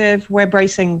perspective, we're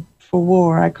bracing for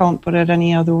war. I can't put it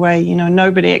any other way. You know,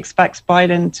 nobody expects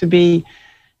Biden to be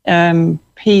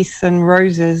peace and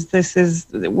roses.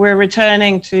 We're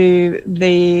returning to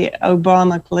the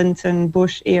Obama, Clinton,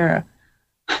 Bush era.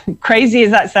 Crazy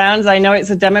as that sounds, I know it's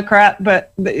a Democrat,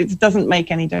 but it doesn't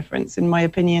make any difference, in my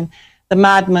opinion. The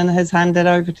madman has handed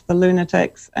over to the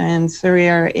lunatics, and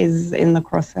Syria is in the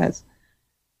crosshairs.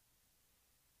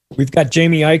 We've got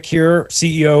Jamie Ike here,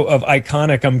 CEO of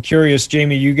Iconic. I'm curious,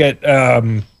 Jamie, you guys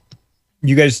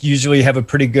usually have a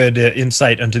pretty good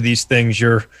insight into these things.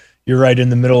 You're right in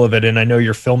the middle of it, and I know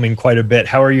you're filming quite a bit.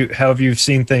 How have you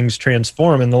seen things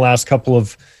transform in the last couple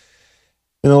of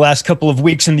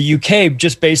weeks in the UK,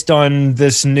 just based on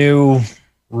this new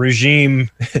regime,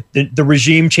 the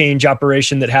regime change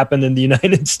operation that happened in the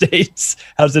United States?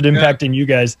 How's it impacting you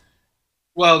guys?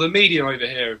 Well, the media over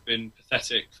here have been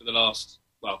pathetic for the last,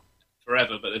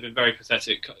 forever, but they've been very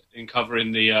pathetic in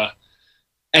covering the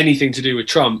anything to do with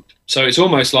Trump. So it's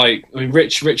almost like, I mean,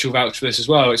 Rich will vouch for this as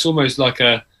well. It's almost like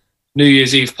a New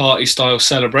Year's Eve party style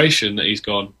celebration that he's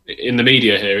gone in the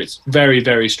media here. It's very,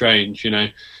 very strange. You know,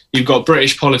 You've got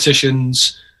British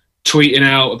politicians tweeting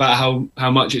out about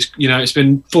how much it's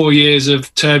been 4 years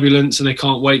of turbulence and they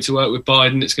can't wait to work with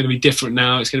Biden. It's going to be different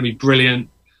now. It's going to be brilliant.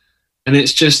 And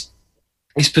it's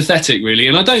pathetic, really.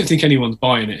 And I don't think anyone's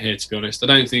buying it here, to be honest.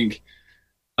 I think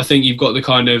you've got the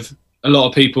kind of, a lot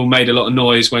of people made a lot of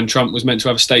noise when Trump was meant to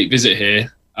have a state visit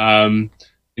here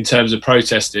in terms of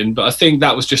protesting. But I think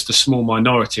that was just a small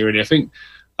minority, really. I think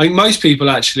most people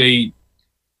actually,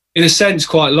 in a sense,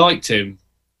 quite liked him.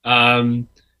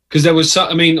 Because there was,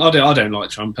 I don't like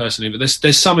Trump personally, but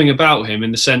there's something about him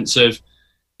in the sense of,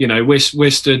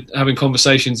 we're stood having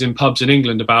conversations in pubs in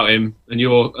England about him, and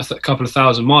you're a couple of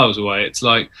thousand miles away. It's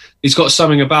like he's got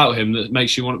something about him that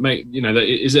makes you want to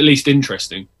that is at least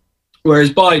interesting.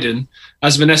 Whereas Biden,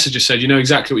 as Vanessa just said, you know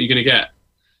exactly what you're going to get.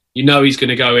 You know he's going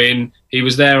to go in. He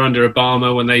was there under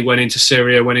Obama when they went into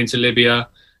Syria, went into Libya.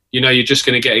 You're just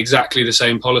going to get exactly the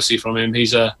same policy from him.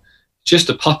 He's just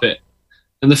a puppet.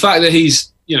 And the fact that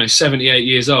he's 78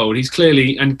 years old, he's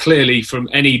clearly from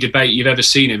any debate you've ever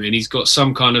seen him in, he's got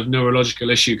some kind of neurological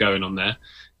issue going on there.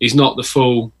 He's not the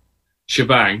full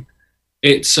shebang.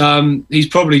 It's he's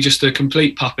probably just a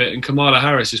complete puppet, and Kamala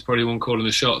Harris is probably one calling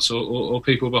the shots, or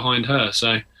people behind her.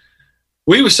 So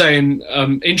we were saying,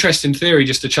 interesting theory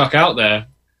just to chuck out there,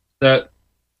 that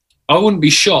I wouldn't be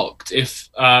shocked if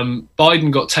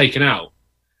Biden got taken out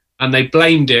and they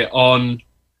blamed it on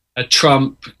a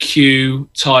Trump Q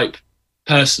type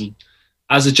person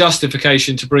as a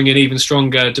justification to bring in even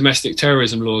stronger domestic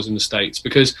terrorism laws in the States.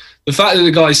 Because the fact that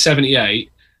the guy's 78,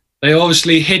 they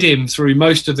obviously hid him through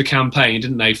most of the campaign,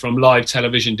 didn't they, from live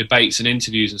television debates and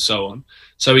interviews and so on,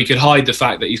 so he could hide the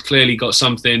fact that he's clearly got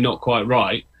something not quite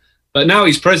right. But now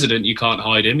he's president, you can't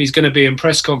hide him. He's going to be in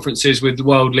press conferences with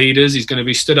world leaders. He's going to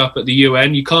be stood up at the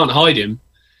UN. You can't hide him.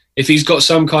 If he's got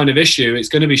some kind of issue, it's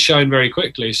going to be shown very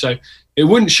quickly. So it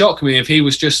wouldn't shock me if he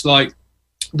was just like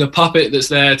the puppet that's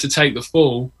there to take the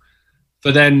fall,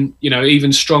 for then,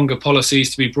 even stronger policies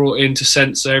to be brought in to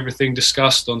censor everything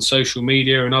discussed on social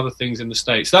media and other things in the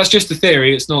States. That's just a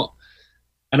theory. It's not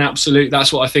an absolute,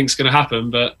 that's what I think is going to happen.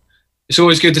 But it's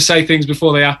always good to say things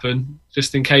before they happen,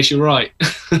 just in case you're right.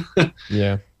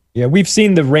 Yeah. We've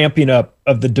seen the ramping up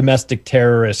of the domestic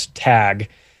terrorist tag.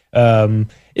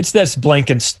 It's this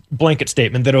blanket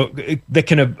statement that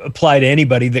can apply to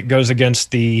anybody that goes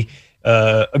against the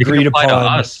agreed upon. To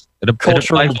us. It applies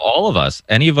to all of us.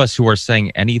 Any of us who are saying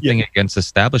anything against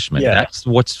establishment. Yeah. That's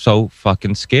what's so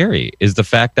fucking scary, is the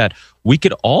fact that we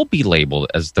could all be labeled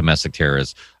as domestic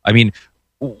terrorists. I mean,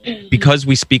 because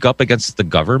we speak up against the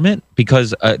government,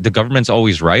 because the government's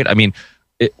always right. I mean,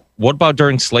 what about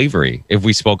during slavery? If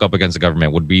we spoke up against the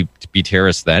government, would we be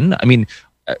terrorists then? I mean,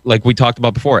 like we talked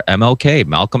about before, MLK,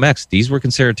 Malcolm X, these were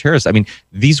considered terrorists. I mean,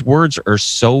 these words are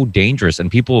so dangerous, and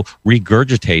people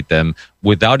regurgitate them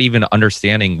without even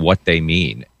understanding what they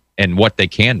mean and what they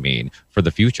can mean for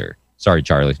the future. Sorry,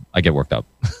 Charlie, I get worked up.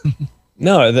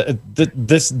 No,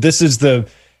 this is the,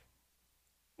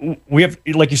 we have,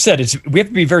 like you said, we have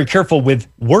to be very careful with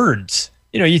words.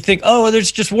 You think, oh,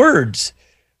 there's just words,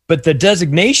 but the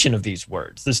designation of these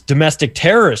words, this domestic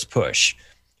terrorist push.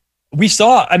 We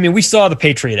saw the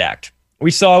Patriot Act.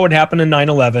 We saw what happened in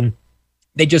 9/11.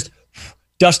 They just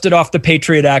dusted off the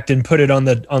Patriot Act and put it on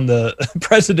the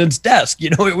president's desk.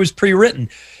 It was pre-written.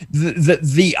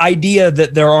 The idea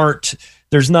that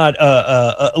there's not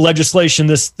a legislation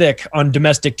this thick on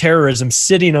domestic terrorism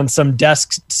sitting on some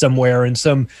desk somewhere in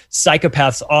some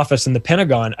psychopath's office in the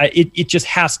Pentagon, it just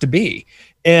has to be.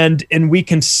 And we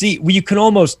can see, you can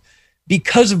almost,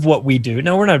 because of what we do.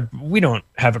 Now we don't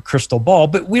have a crystal ball,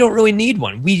 but we don't really need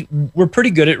one. We're pretty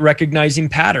good at recognizing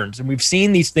patterns, and we've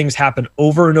seen these things happen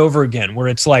over and over again, where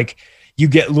it's like you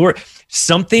get lured,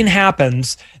 something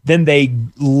happens, then they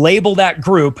label that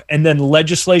group, and then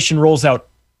legislation rolls out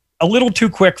a little too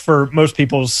quick for most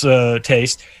people's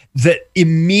taste, that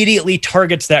immediately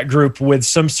targets that group with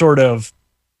some sort of,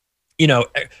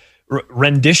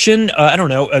 rendition.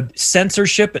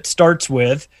 Censorship. It starts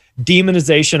with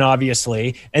demonization,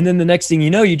 obviously, and then the next thing you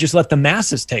know, you just let the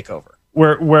masses take over,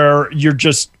 where you're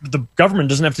just, the government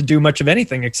doesn't have to do much of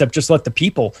anything except just let the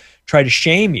people try to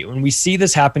shame you. And we see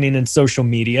this happening in social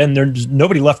media, and there's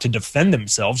nobody left to defend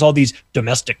themselves. All these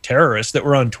domestic terrorists that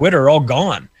were on Twitter are all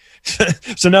gone.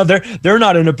 So now they're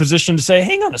not in a position to say,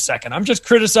 hang on a second, I'm just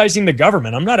criticizing the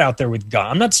government. I'm not out there with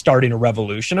guns. I'm not starting a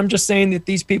revolution. I'm just saying that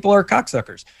these people are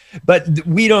cocksuckers. But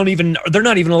they're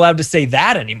not even allowed to say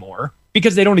that anymore,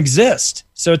 because they don't exist.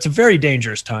 So it's a very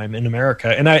dangerous time in America.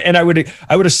 And I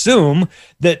would assume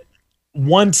that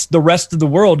once the rest of the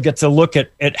world gets a look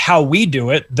at how we do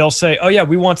it, they'll say, oh yeah,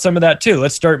 we want some of that too.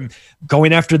 Let's start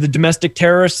going after the domestic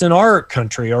terrorists in our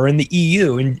country or in the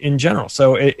EU in general.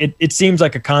 So it seems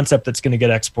like a concept that's going to get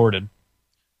exported.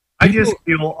 I just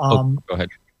feel, go ahead.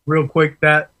 Real quick,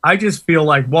 that I just feel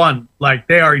like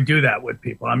they already do that with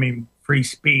people. I mean, free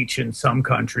speech in some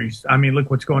countries. I mean, look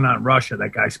what's going on in Russia.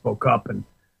 That guy spoke up and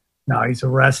now he's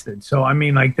arrested. So, I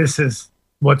mean, like, this is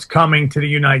what's coming to the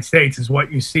United States is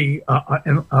what you see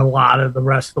in a lot of the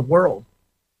rest of the world.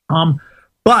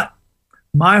 But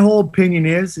my whole opinion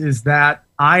is that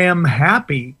I am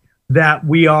happy that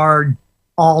we are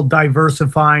all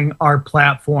diversifying our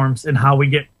platforms and how we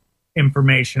get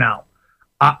information out.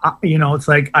 It's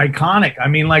like iconic. I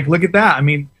mean, like, look at that. I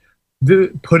mean,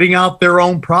 putting out their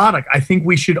own product. I think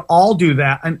we should all do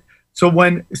that. And so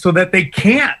that they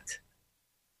can't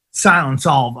silence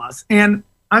all of us. And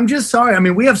I'm just sorry. I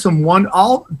mean, we have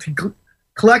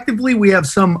collectively, we have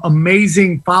some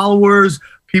amazing followers,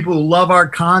 people who love our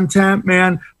content,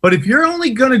 man. But if you're only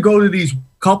going to go to these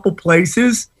couple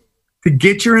places to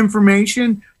get your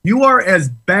information, you are as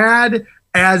bad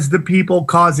as the people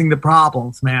causing the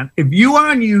problems, man. If you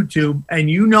are on YouTube and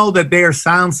you know that they are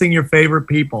silencing your favorite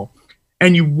people,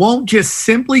 and you won't just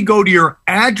simply go to your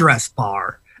address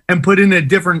bar and put in a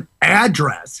different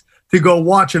address to go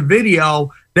watch a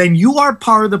video, then you are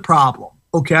part of the problem,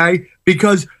 okay?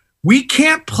 Because we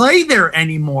can't play there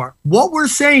anymore. What we're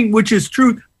saying, which is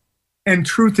truth, and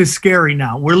truth is scary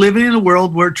now. We're living in a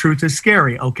world where truth is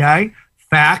scary, okay?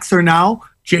 Facts are now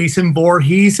Jason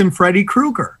Voorhees and Freddy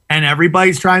Krueger, and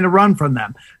everybody's trying to run from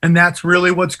them. And that's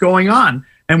really what's going on.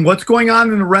 And what's going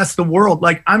on in the rest of the world,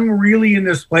 like, I'm really in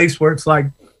this place where it's like,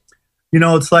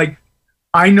 it's like,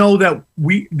 I know that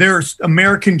there's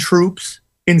American troops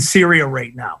in Syria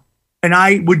right now, and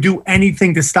I would do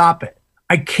anything to stop it.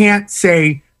 I can't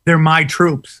say they're my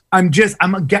troops. I've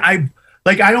done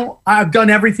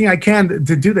everything I can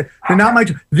to do that. They're not my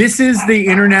troops. This is the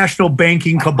international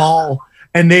banking cabal,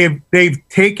 and they've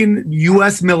taken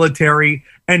U.S. military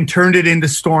and turned it into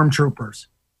stormtroopers.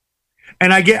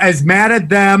 And I get as mad at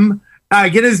them. I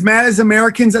get as mad as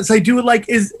Americans as I do like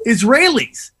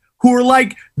Israelis, who are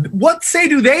like, what say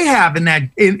do they have in that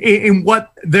in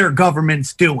what their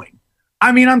government's doing?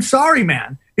 I mean, I'm sorry,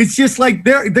 man. It's just like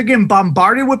they're getting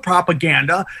bombarded with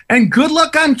propaganda, and good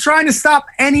luck on trying to stop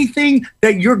anything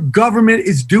that your government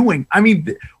is doing. I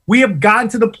mean, we have gotten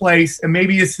to the place, and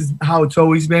maybe this is how it's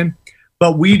always been,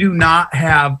 but we do not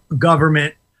have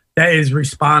government that is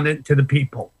respondent to the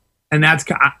people. And that's,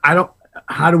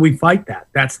 how do we fight that?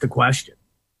 That's the question.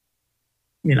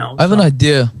 I have an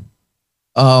idea.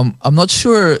 I'm not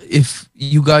sure if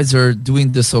you guys are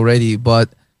doing this already, but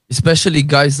especially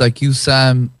guys like you,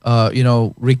 Sam,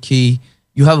 Ricky,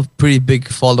 you have a pretty big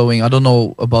following. I don't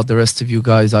know about the rest of you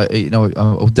guys.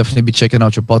 I'll definitely be checking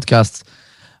out your podcasts.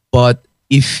 But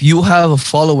if you have a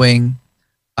following,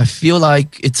 I feel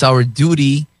like it's our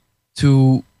duty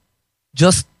to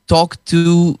just talk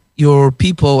to your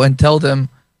people and tell them,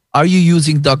 are you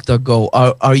using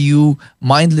DuckDuckGo? Are you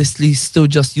mindlessly still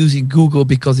just using Google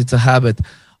because it's a habit?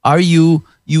 Are you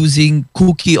using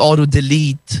cookie auto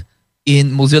delete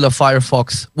in Mozilla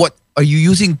Firefox? What, are you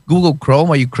using Google Chrome?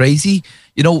 Are you crazy?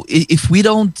 If we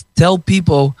don't tell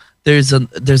people there's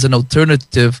an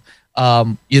alternative,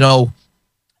 ad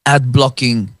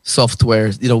blocking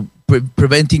software,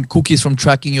 preventing cookies from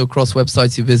tracking you across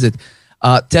websites you visit,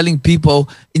 telling people,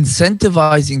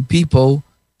 incentivizing people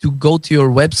to go to your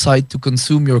website to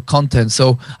consume your content.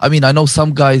 So, I mean, I know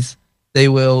some guys, they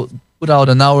will put out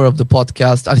an hour of the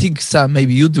podcast. I think, Sam,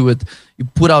 maybe you do it. You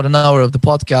put out an hour of the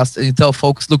podcast and you tell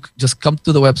folks, look, just come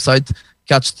to the website,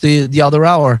 catch the other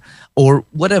hour or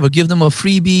whatever. Give them a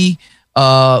freebie.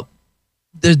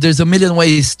 There's a million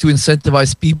ways to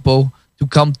incentivize people to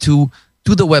come to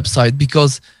the website,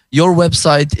 because your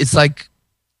website, it's like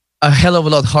a hell of a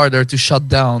lot harder to shut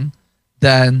down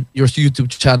than your YouTube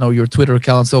channel, your Twitter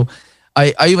account. So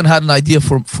I even had an idea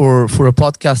for a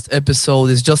podcast episode,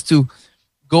 is just to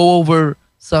go over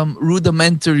some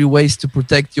rudimentary ways to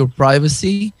protect your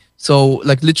privacy. So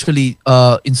like literally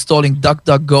installing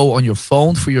DuckDuckGo on your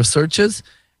phone for your searches,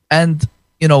 and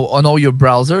on all your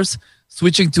browsers,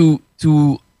 switching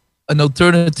to an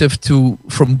alternative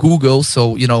from Google,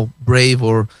 so Brave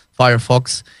or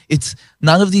Firefox. It's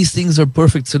none of these things are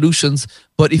perfect solutions,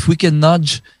 but if we can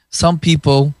nudge some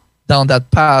people down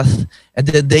that path, and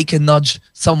then they can nudge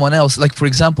someone else. Like, for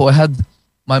example, I had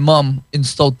my mom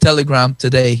install Telegram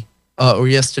today or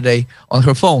yesterday on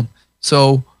her phone.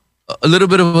 So a little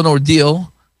bit of an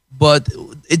ordeal, but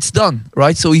it's done,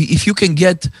 right? So if you can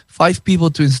get 5 people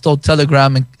to install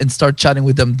Telegram and start chatting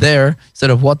with them there instead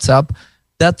of WhatsApp,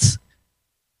 that's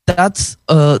that's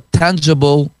a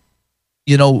tangible,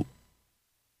 you know,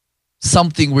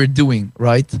 something we're doing,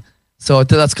 right? So I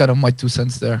think that's kind of my 2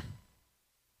 cents there.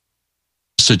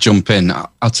 Just to jump in, I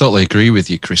totally agree with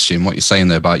you, Christian, what you're saying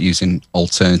there about using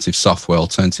alternative software,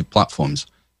 alternative platforms.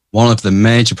 One of the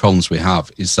major problems we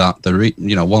have is that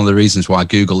one of the reasons why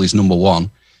Google is number one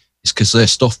is because their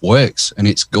stuff works and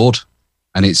it's good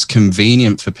and it's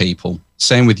convenient for people.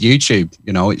 Same with YouTube.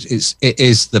 You know, it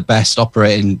is the best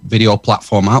operating video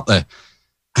platform out there,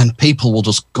 and people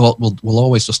will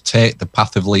always just take the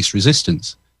path of least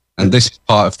resistance. And this is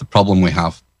part of the problem we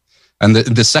have. And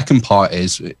the second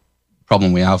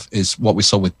problem we have is what we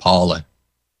saw with Parler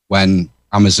when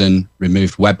Amazon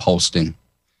removed web hosting.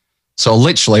 So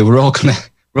literally, we're all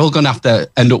gonna have to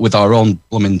end up with our own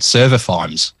blooming server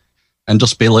farms and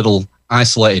just be little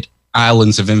isolated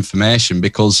islands of information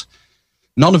because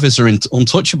none of us are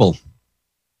untouchable.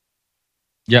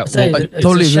 Yeah, it's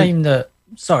a shame that.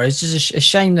 Sorry, it's just a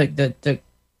shame that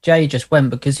Jay just went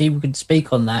because he could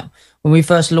speak on that. When we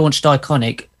first launched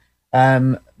Iconic,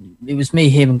 it was me,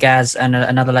 him, Gaz, and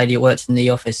another lady that worked in the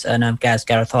office, and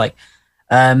Gareth Ike,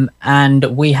 and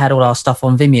we had all our stuff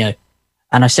on Vimeo.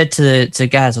 And I said to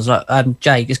Gaz, I was like,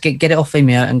 Jay, just get it off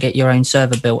Vimeo and get your own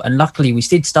server built. And luckily, we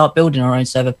did start building our own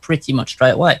server pretty much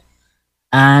straight away.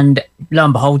 And lo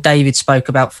and behold, David spoke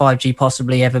about 5G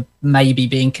possibly ever maybe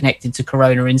being connected to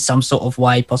Corona in some sort of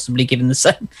way, possibly given the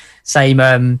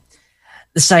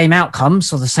same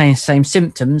outcomes or the same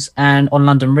symptoms, and on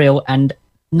London Real. And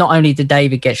not only did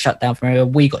David get shut down from Real,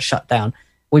 we got shut down.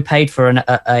 We paid for a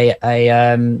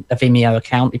Vimeo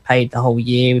account. We paid the whole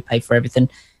year. We paid for everything.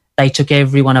 They took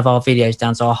every one of our videos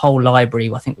down. So our whole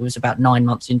library, I think it was about 9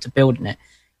 months into building it.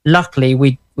 Luckily,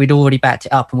 we'd already backed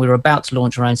it up and we were about to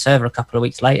launch our own server a couple of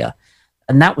weeks later.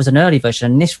 And that was an early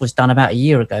version. And this was done about a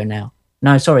year ago now.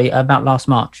 No, sorry, about last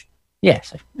March. Yeah,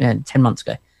 so 10 months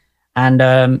ago.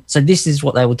 And so this is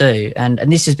what they will do. And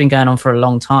this has been going on for a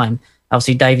long time.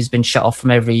 Obviously, David's been shut off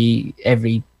from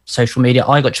every social media.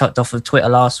 I got shut off of Twitter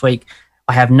last week.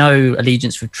 I have no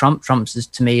allegiance with Trump. Trump's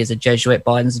to me is a Jesuit.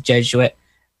 Biden's a Jesuit.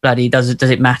 Bloody does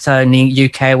it matter? In the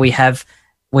UK, we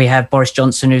have Boris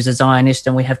Johnson, who's a Zionist,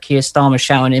 and we have Keir Starmer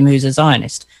shouting at him, who's a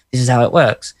Zionist. This is how it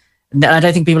works. And I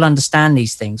don't think people understand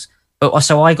these things. But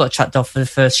so I got shut off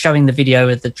for showing the video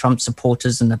of the Trump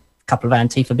supporters and a couple of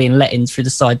Antifa being let in through the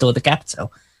side door of the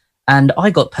Capitol. And I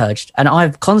got purged. And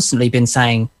I've constantly been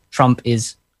saying Trump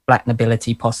is black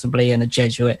nobility, possibly, and a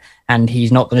Jesuit, and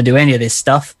he's not going to do any of this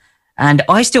stuff. And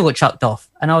I still got chucked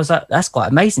off. And I was like, that's quite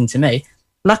amazing to me.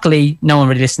 Luckily, no one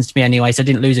really listens to me anyway, so I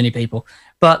didn't lose any people.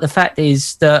 But the fact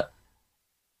is that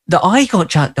I got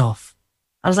chucked off.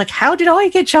 I was like, how did I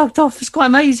get chucked off? It's quite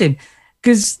amazing.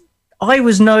 Because I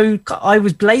was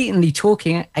blatantly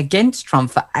talking against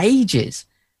Trump for ages,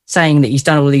 saying that he's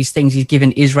done all these things. He's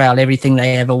given Israel everything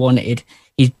they ever wanted.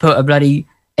 He's put a bloody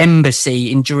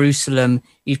embassy in Jerusalem.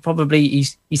 He's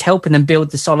helping them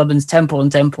build the Solomon's Temple on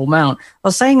Temple Mount. I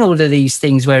was saying all of these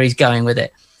things where he's going with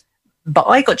it. But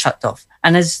I got chucked off.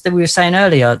 And as we were saying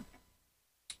earlier,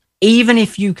 even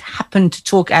if you happen to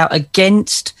talk out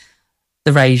against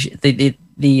the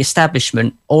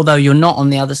establishment, although you're not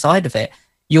on the other side of it,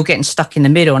 you're getting stuck in the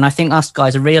middle. And I think us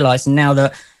guys are realizing now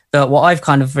that what I've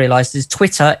kind of realized is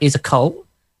Twitter is a cult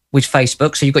with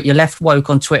Facebook. So you've got your left woke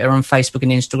on Twitter and Facebook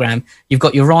and Instagram. You've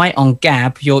got your right on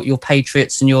Gab, your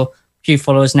patriots and your few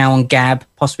followers now on Gab,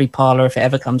 possibly Parler if it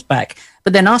ever comes back.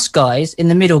 But then us guys in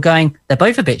the middle going, they're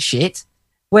both a bit shit.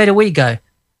 Where do we go?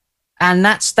 And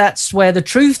that's where the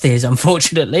truth is,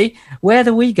 unfortunately. Where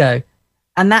do we go?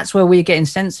 And that's where we're getting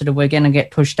censored and we're going to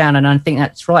get pushed down. And I think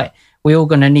that's right. We're all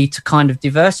going to need to kind of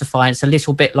diversify. It's a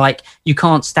little bit like you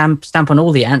can't stamp on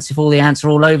all the ants if all the ants are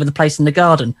all over the place in the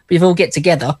garden. But if we all get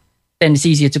together, then it's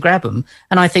easier to grab them.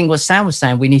 And I think what Sam was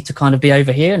saying, we need to kind of be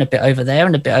over here and a bit over there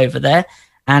and a bit over there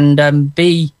and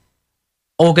be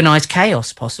organized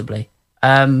chaos, possibly.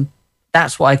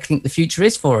 That's what I think the future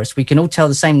is for us. We can all tell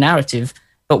the same narrative,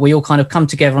 but we all kind of come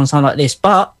together on something like this.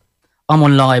 But I'm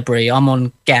on Library, I'm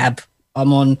on Gab,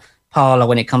 I'm on Parler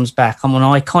when it comes back, I'm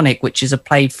on Iconic, which is a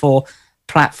paid for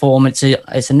platform. It's a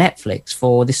Netflix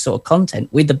for this sort of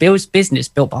content with the business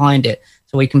built behind it,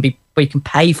 so we can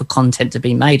pay for content to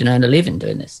be made and earn a living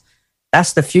doing this.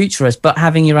 That's the future. But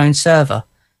having your own server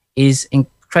is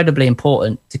incredibly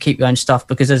important to keep your own stuff,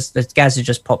 because as Gaz has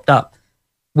just popped up,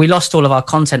 we lost all of our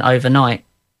content overnight,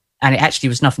 and it actually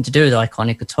was nothing to do with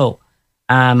Iconic at all.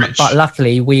 But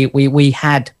luckily, we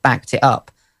had backed it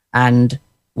up, and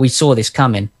we saw this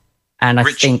coming. And I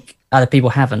think other people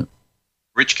haven't.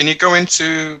 Rich, can you go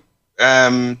into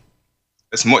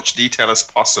as much detail as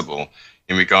possible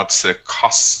in regards to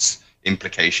cost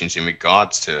implications, in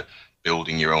regards to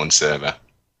building your own server?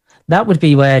 That would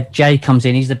be where Jay comes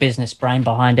in. He's the business brain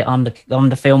behind it. I'm the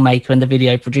filmmaker and the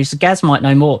video producer. Gaz might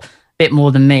know a bit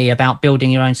more than me about building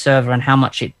your own server and how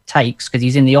much it takes, because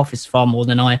he's in the office far more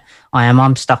than I am.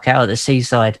 I'm stuck out at the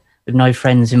seaside with no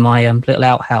friends in my little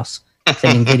outhouse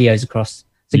sending videos across.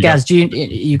 So Gaz, do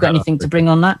you got anything to bring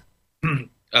on that?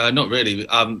 Not really.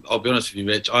 I'll be honest with you,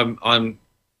 Rich.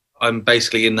 I'm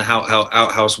basically in the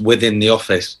outhouse within the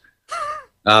office,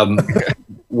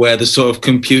 where the sort of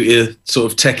computer sort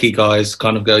of techie guys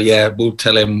kind of go, yeah, we'll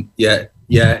tell him, yeah,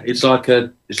 it's like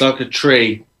a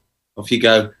tree. Off you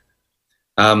go,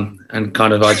 and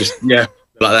kind of I just like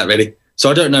that really. So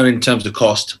I don't know in terms of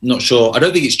cost. I'm not sure. I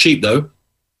don't think it's cheap though.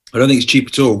 I don't think it's cheap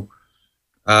at all.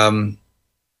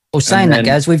 Well, saying that,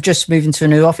 Gaz, we've just moved into a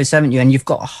new office, haven't you? And you've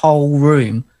got a whole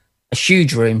room, a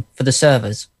huge room for the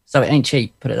servers. So it ain't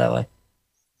cheap, put it that way.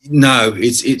 No,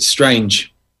 it's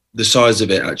strange. The size of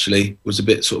it actually was a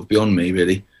bit sort of beyond me,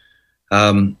 really.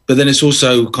 But then it's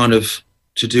also kind of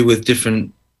to do with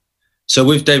different. So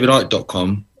with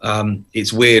davidike.com,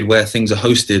 it's weird where things are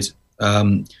hosted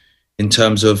in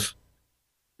terms of,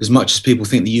 as much as people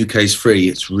think the UK is free,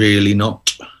 it's really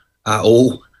not at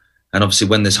all. And obviously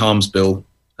when this harms bill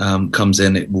comes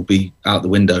in, it will be out the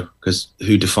window, because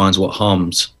who defines what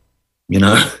harms,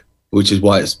 which is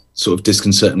why it's sort of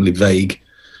disconcertingly vague.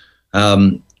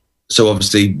 So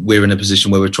obviously we're in a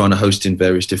position where we're trying to host in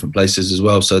various different places as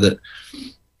well, so that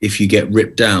if you get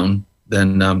ripped down,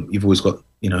 then you've always got,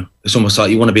 it's almost like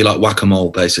you want to be like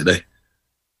whack-a-mole, basically.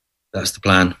 That's the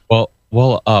plan.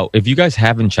 Well, if you guys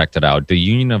haven't checked it out, the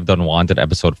Union of the Unwanted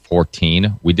episode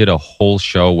 14, we did a whole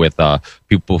show with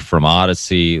people from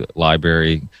Odyssey,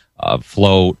 Library,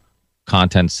 Float,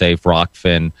 Content Safe,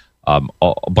 Rockfin, a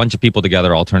bunch of people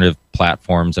together, alternative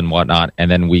platforms and whatnot,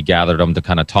 and then we gathered them to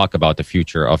kind of talk about the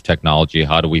future of technology.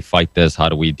 How do we fight this? How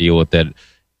do we deal with it?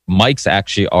 Mike's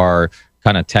actually our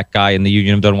kind of tech guy in the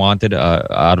Union of the Unwanted.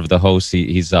 Out of the hosts,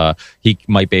 he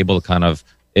might be able to kind of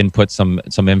input some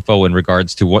info in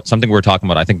regards to something we were talking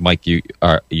about. I think, Mike, you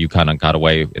kind of got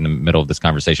away in the middle of this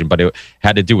conversation, but it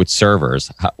had to do with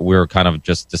servers. We were kind of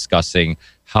just discussing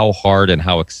how hard and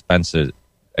how expensive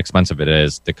it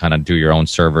is to kind of do your own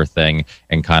server thing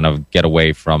and kind of get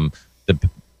away from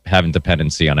having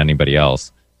dependency on anybody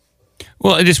else.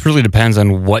 Well, it just really depends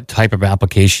on what type of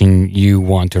application you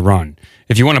want to run.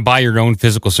 If you want to buy your own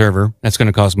physical server, that's going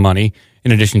to cost money,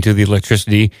 in addition to the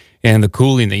electricity and the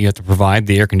cooling that you have to provide,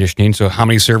 the air conditioning. So how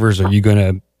many servers are you going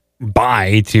to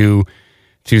buy to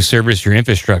service your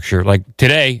infrastructure? Like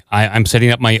today, I'm setting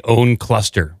up my own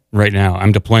cluster right now.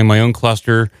 I'm deploying my own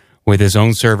cluster with its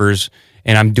own servers,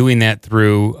 and I'm doing that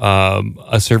through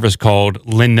a service called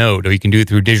Linode, or you can do it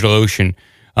through DigitalOcean,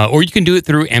 or you can do it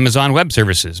through Amazon Web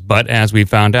Services. But as we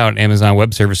found out, Amazon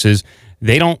Web Services,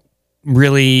 they don't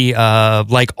really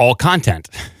like all content.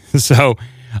 So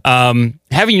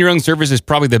having your own servers is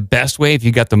probably the best way if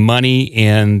you got the money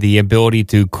and the ability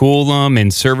to cool them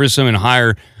and service them and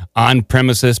hire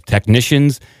on-premises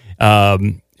technicians.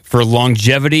 For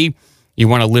longevity, you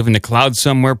want to live in the cloud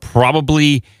somewhere,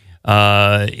 probably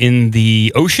in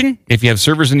the ocean, if you have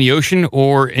servers in the ocean,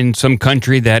 or in some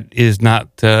country that is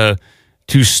not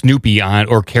too snoopy on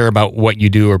or care about what you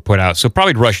do or put out. So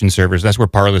probably Russian servers. That's where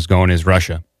Parler's going, is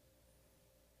Russia.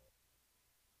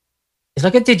 It's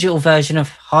like a digital version of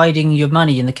hiding your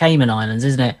money in the Cayman Islands,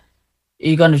 isn't it?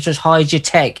 You're going to just hide your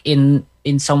tech in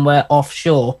somewhere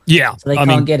offshore. Yeah. So they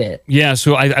can't get it. Yeah.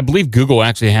 So I believe Google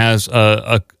actually has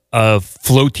a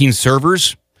floating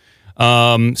servers.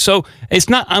 So it's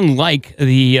not unlike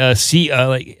the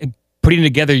like putting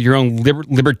together your own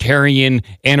libertarian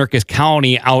anarchist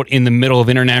colony out in the middle of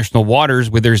international waters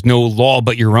where there's no law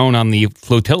but your own on the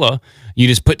flotilla. You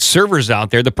just put servers out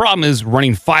there. The problem is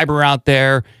running fiber out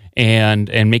there and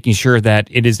making sure that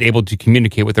it is able to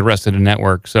communicate with the rest of the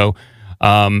network. So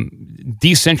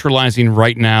decentralizing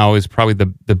right now is probably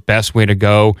the best way to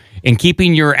go, and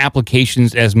keeping your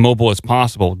applications as mobile as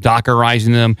possible,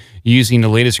 Dockerizing them, using the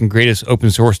latest and greatest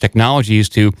open source technologies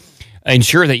to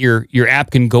ensure that your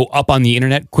app can go up on the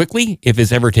internet quickly if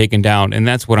it's ever taken down. And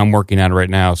that's what I'm working on right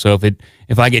now. So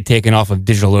if I get taken off of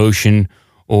DigitalOcean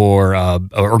or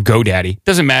GoDaddy,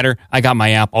 doesn't matter. I got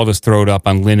my app. I'll just throw it up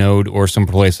on Linode or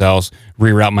someplace else,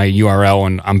 reroute my URL,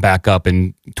 and I'm back up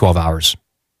in 12 hours.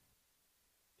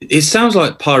 It sounds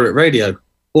like pirate radio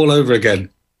all over again.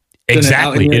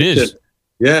 Exactly, it is.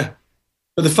 Yeah.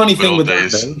 But the funny thing with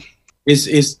that though,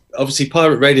 is obviously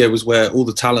pirate radio was where all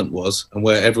the talent was and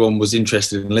where everyone was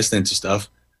interested in listening to stuff.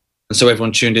 And so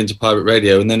everyone tuned into pirate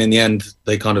radio. And then in the end,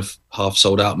 they kind of half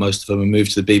sold out, most of them, and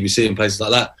moved to the BBC and places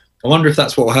like that. I wonder if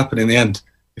that's what will happen in the end.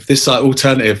 If this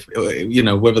alternative,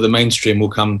 whether the mainstream will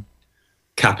come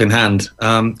cap in hand.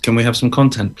 Can we have some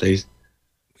content, please?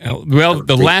 Well,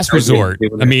 the last resort.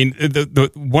 I mean,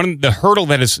 the hurdle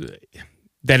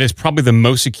that is probably the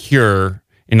most secure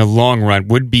in the long run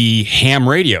would be ham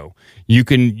radio. You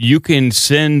can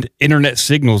send internet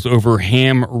signals over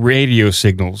ham radio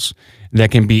signals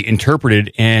that can be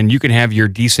interpreted, and you can have your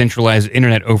decentralized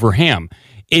internet over ham.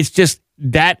 It's just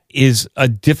that is a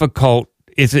difficult.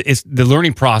 It's the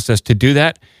learning process to do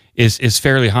that is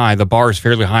fairly high. The bar is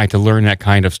fairly high to learn that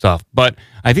kind of stuff. But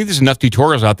I think there's enough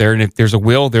tutorials out there, and if there's a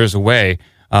will, there's a way.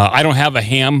 I don't have a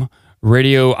ham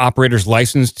radio operator's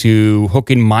license to hook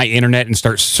in my internet and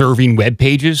start serving web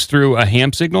pages through a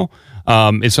ham signal.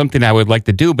 It's something I would like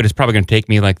to do, but it's probably going to take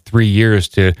me like 3 years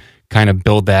to kind of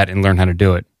build that and learn how to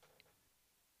do it.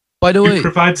 By the way, who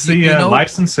provides the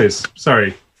licenses?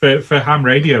 Sorry. For ham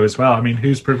radio as well. I mean,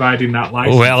 who's providing that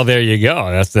license? Well, there you go.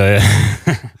 That's the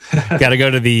got to go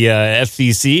to the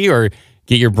FCC or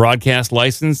get your broadcast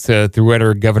license through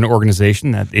whatever government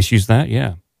organization that issues that.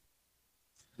 Yeah.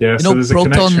 Yeah. So there's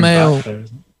Proton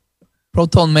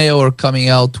Mail are coming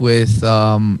out with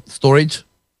storage,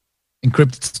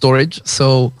 encrypted storage.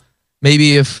 So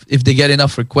maybe if they get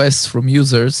enough requests from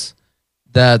users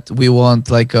that we want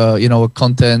like a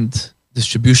content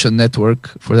distribution network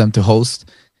for them to host,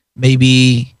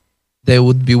 maybe they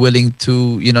would be willing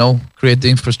to, create the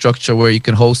infrastructure where you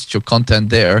can host your content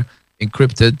there,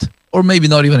 encrypted, or maybe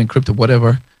not even encrypted,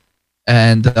 whatever,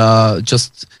 and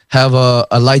just have a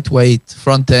lightweight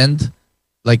front end.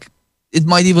 Like it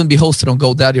might even be hosted on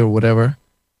GoDaddy or whatever,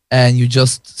 and you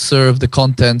just serve the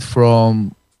content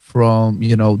from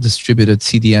distributed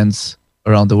CDNs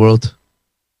around the world.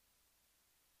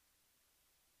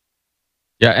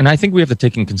 Yeah, and I think we have to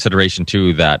take in consideration,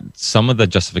 too, that some of the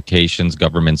justifications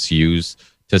governments use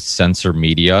to censor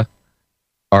media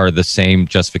are the same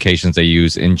justifications they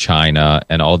use in China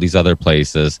and all these other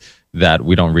places that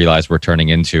we don't realize we're turning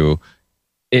into.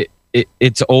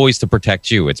 It's always to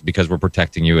protect you. It's because we're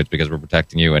protecting you. It's because we're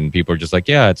protecting you. And people are just like,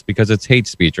 yeah, it's because it's hate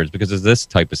speech, or it's because it's this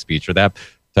type of speech or that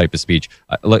type of speech.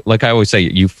 Like I always say,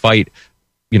 you fight,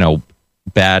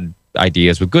 bad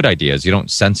ideas with good ideas. You don't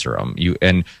censor them.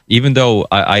 And even though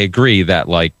I agree that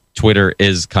like Twitter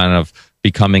is kind of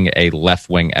becoming a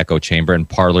left-wing echo chamber, and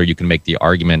Parler you can make the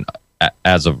argument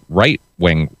as a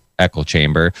right-wing echo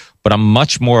chamber, but I'm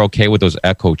much more okay with those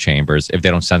echo chambers if they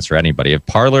don't censor anybody. If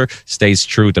Parler stays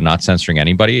true to not censoring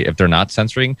anybody, if they're not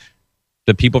censoring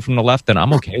the people from the left, then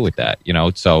I'm okay with that.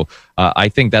 So I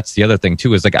think that's the other thing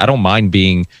too, is like I don't mind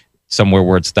being somewhere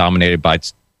where it's dominated by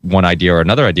one idea or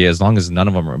another idea, as long as none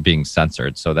of them are being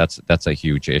censored. So that's a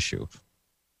huge issue.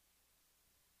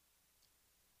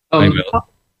 Sorry,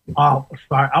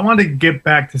 I want to get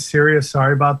back to Syria.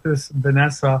 Sorry about this,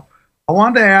 Vanessa. I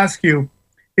wanted to ask you,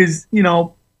 is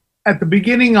at the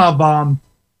beginning of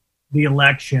the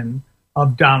election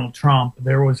of Donald Trump,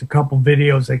 there was a couple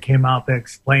videos that came out that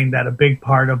explained that a big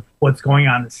part of what's going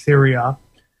on in Syria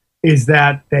is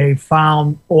that they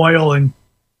found oil in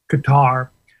Qatar,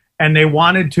 and they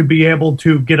wanted to be able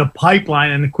to get a pipeline,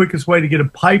 and the quickest way to get a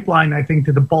pipeline, I think,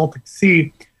 to the Baltic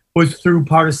Sea was through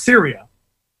part of Syria.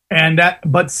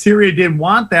 But Syria didn't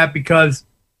want that because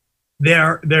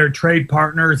they're trade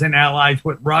partners and allies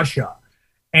with Russia.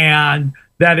 And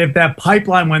that if that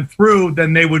pipeline went through,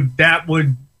 then that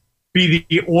would be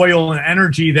the oil and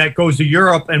energy that goes to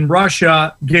Europe, and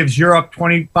Russia gives Europe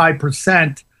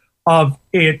 25% of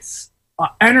its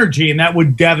energy, and that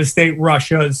would devastate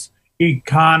Russia's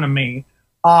economy.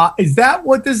 Is that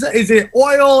what this is? It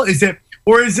oil?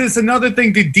 Or is this another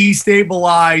thing to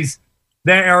destabilize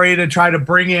that area, to try to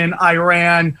bring in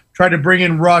Iran, try to bring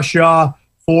in Russia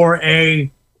for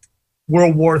a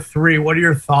World War III? What are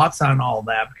your thoughts on all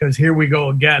that? Because here we go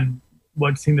again,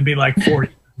 what seemed to be like 40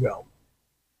 years ago.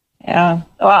 Yeah,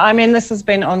 well, I mean, this has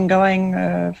been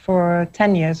ongoing for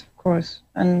 10 years, of course,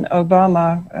 and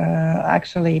Obama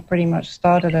actually pretty much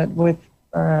started it with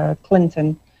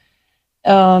Clinton.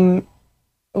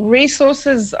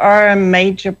 Resources are a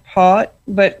major part,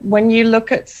 but when you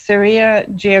look at Syria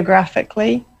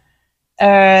geographically,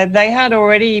 they had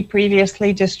already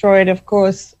previously destroyed, of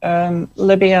course,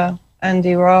 Libya and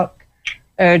Iraq.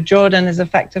 Jordan is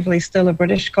effectively still a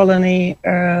British colony.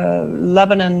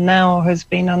 Lebanon now has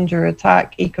been under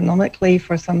attack economically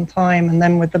for some time, and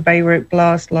then with the Beirut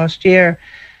blast last year,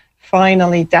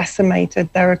 finally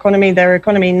decimated their economy. Their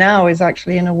economy now is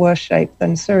actually in a worse shape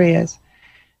than Syria's.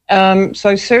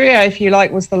 So Syria, if you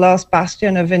like, was the last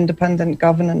bastion of independent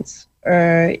governance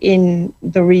in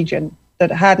the region that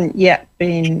hadn't yet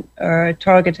been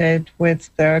targeted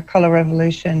with the color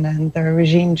revolution and the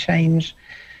regime change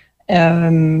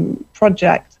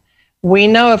project. We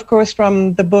know, of course,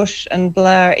 from the Bush and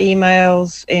Blair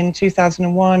emails in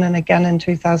 2001 and again in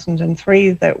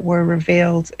 2003 that were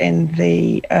revealed in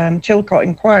the Chilcot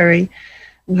inquiry,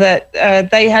 that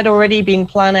they had already been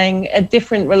planning a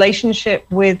different relationship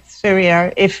with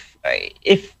Syria if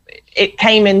it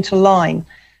came into line.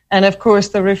 And of course,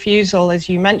 the refusal, as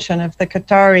you mentioned, of the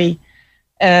Qatari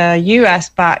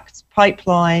US-backed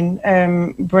pipeline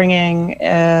bringing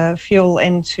fuel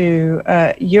into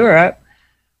Europe,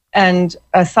 and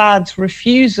Assad's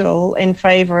refusal in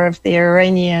favor of the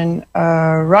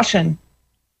Iranian-Russian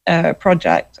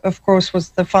project, of course, was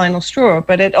the final straw.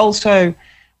 But it also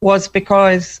was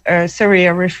because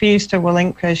Syria refused to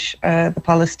relinquish the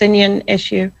Palestinian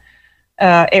issue.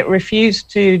 It refused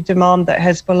to demand that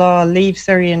Hezbollah leave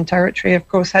Syrian territory. Of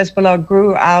course, Hezbollah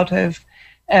grew out of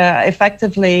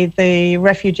effectively the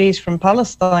refugees from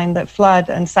Palestine that fled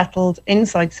and settled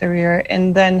inside Syria,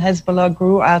 and then Hezbollah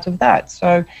grew out of that.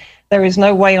 So there is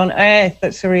no way on earth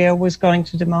that Syria was going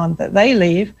to demand that they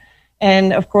leave.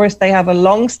 And of course, they have a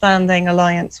long-standing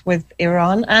alliance with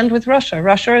Iran and with Russia.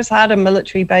 Russia has had a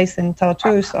military base in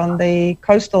Tartus on the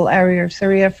coastal area of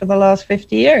Syria for the last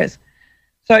 50 years.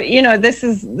 So, you know, this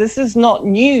is not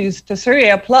news to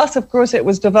Syria. Plus, of course, it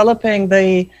was developing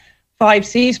the 5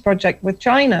 Seas project with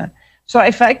China. So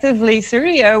effectively,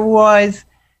 Syria was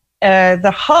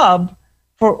the hub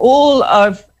for all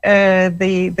of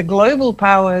the global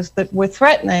powers that were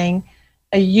threatening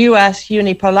a U.S.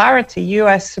 unipolarity,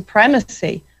 U.S.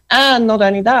 supremacy, and not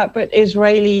only that, but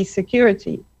Israeli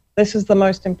security. This is the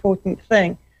most important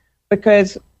thing,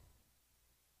 because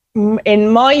in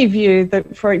my view,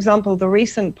 that, for example, the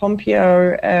recent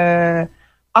Pompeo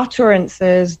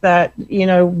utterances that, you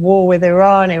know, war with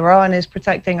Iran is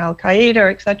protecting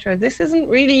Al-Qaeda, etc. This isn't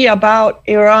really about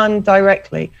Iran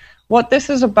directly. What this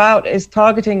is about is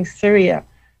targeting Syria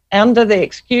under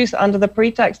the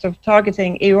pretext of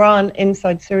targeting Iran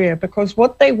inside Syria, because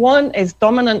what they want is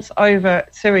dominance over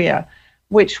Syria,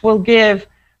 which will give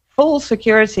full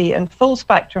security and full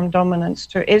spectrum dominance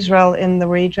to Israel in the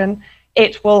region.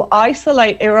 It will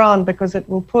isolate Iran because it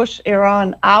will push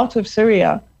Iran out of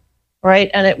Syria, right?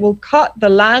 And it will cut the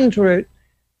land route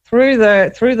through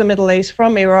the Middle East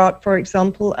from Iraq, for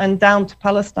example, and down to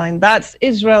Palestine. That's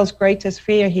Israel's greatest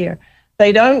fear here.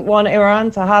 They don't want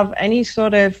Iran to have any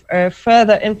sort of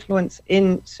further influence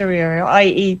in Syria,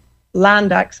 i.e.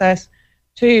 land access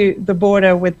to the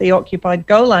border with the occupied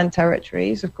Golan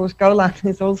territories. Of course, Golan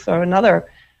is also another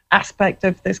aspect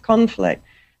of this conflict.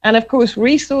 And of course,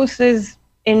 resources,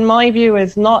 in my view,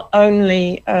 is not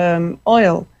only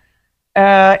oil.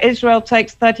 Israel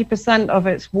takes 30% of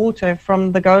its water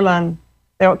from the Golan,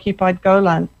 the occupied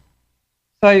Golan.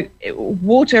 So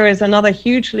water is another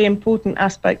hugely important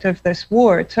aspect of this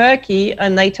war. Turkey, a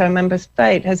NATO member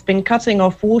state, has been cutting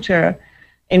off water.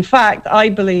 In fact, I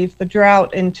believe the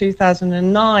drought in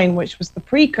 2009, which was the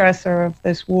precursor of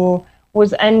this war,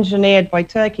 was engineered by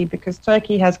Turkey, because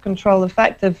Turkey has control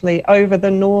effectively over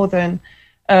the northern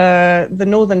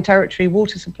territory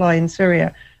water supply in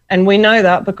Syria. And we know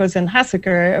that because in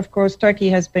Hasakah, of course, Turkey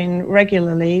has been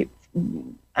regularly,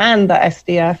 and the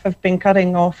SDF have been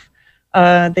cutting off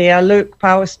the Aluk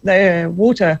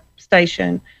water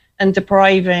station and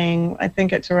depriving, I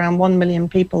think it's around 1 million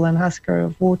people in Hasakah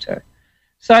of water.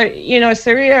 So, you know,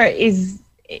 Syria is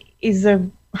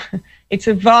it's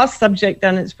a vast subject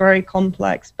and it's very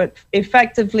complex, but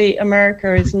effectively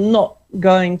America is not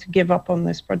going to give up on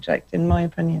this project, in my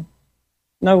opinion.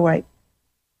 No way.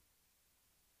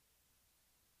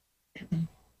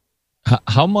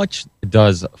 How much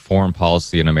does foreign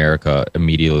policy in America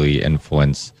immediately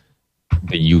influence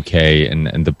the UK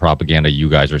and the propaganda you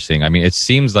guys are seeing? I mean, it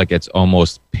seems like it's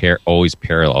almost always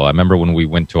parallel. I remember when we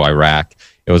went to Iraq,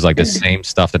 it was like the same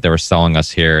stuff that they were selling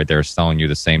us here. They're selling you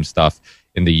the same stuff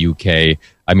in the UK.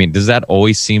 I mean, does that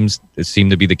always seem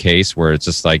to be the case, where it's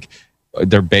just like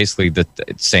they're basically the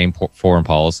same foreign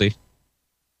policy?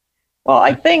 Well,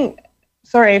 I think,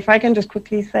 sorry, if I can just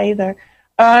quickly say there,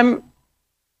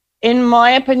 in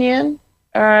my opinion,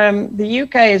 the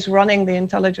UK is running the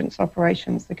intelligence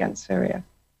operations against Syria,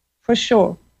 for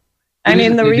sure. I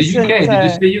mean, the recent... UK,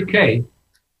 did you say UK?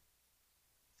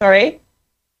 Sorry?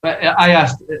 I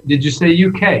asked, did you say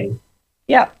UK?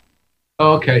 Yeah.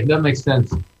 Oh, okay, that makes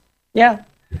sense. Yeah,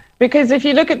 because if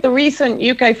you look at the recent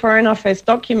UK Foreign Office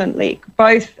document leak,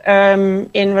 both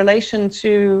in relation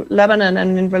to Lebanon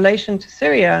and in relation to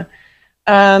Syria,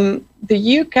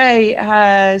 the UK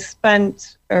has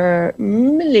spent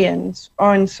millions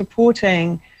on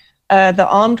supporting the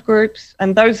armed groups,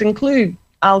 and those include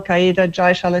Al-Qaeda,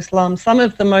 Jaish al-Islam. Some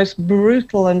of the most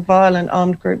brutal and violent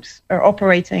armed groups are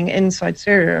operating inside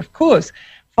Syria. Of course,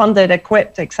 funded,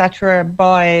 equipped, etc.,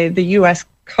 by the US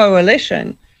coalition.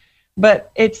 But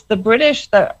it's the British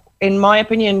that, in my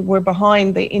opinion, were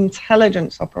behind the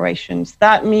intelligence operations.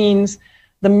 That means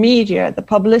the media, the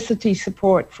publicity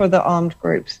support for the armed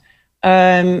groups,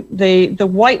 the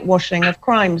whitewashing of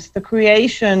crimes, the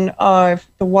creation of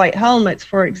the white helmets,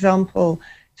 for example,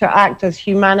 to act as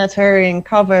humanitarian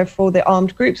cover for the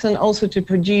armed groups, and also to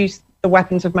produce the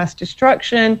weapons of mass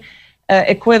destruction,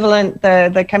 equivalent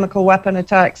the chemical weapon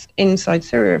attacks inside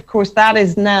Syria. Of course, that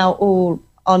is now all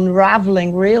unraveling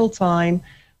real time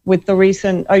with the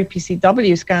recent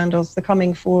OPCW scandals, the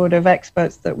coming forward of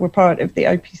experts that were part of the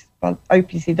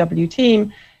OPCW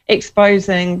team,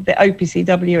 exposing the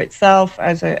OPCW itself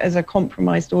as a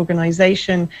compromised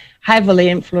organization, heavily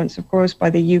influenced, of course, by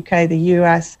the UK, the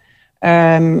US,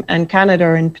 and Canada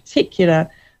in particular,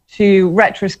 to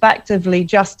retrospectively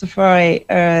justify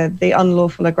the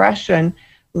unlawful aggression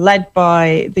led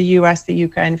by the US, the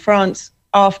UK, and France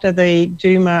after the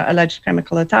Duma alleged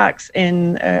chemical attacks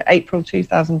in April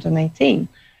 2018.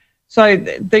 So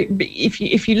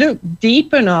if you look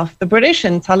deep enough, the British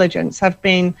intelligence have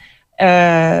been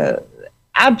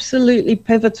absolutely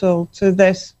pivotal to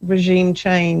this regime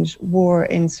change war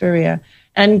in Syria.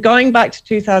 And going back to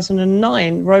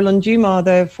 2009, Roland Dumas,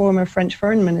 the former French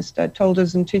foreign minister, told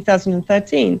us in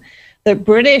 2013 that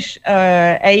British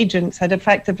agents had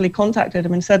effectively contacted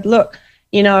him and said, look,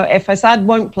 you know, if Assad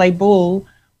won't play ball,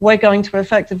 we're going to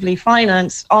effectively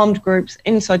finance armed groups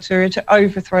inside Syria to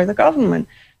overthrow the government.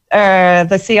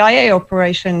 The CIA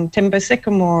operation, Timber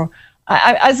Sycamore.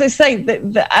 As I say,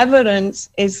 the evidence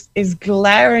is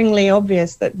glaringly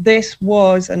obvious that this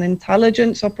was an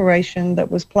intelligence operation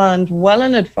that was planned well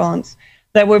in advance.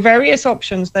 There were various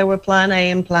options. There were Plan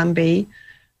A and Plan B.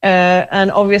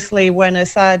 And obviously, when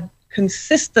Assad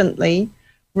consistently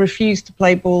refused to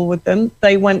play ball with them,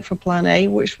 they went for Plan A,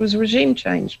 which was regime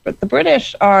change. But the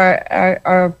British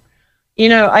are you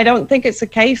know, I don't think it's a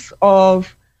case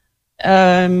of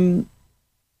the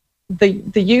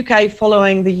UK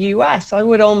following the US. I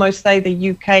would almost say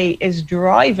the UK is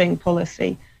driving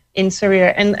policy in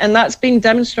Syria. And that's been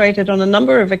demonstrated on a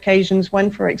number of occasions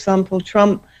when, for example,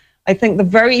 Trump, I think the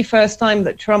very first time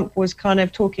that Trump was kind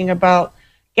of talking about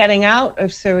getting out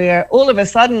of Syria, all of a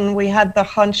sudden we had the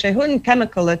Khan Shaykhun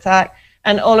chemical attack,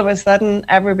 and all of a sudden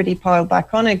everybody piled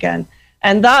back on again.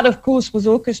 And that, of course, was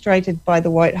orchestrated by the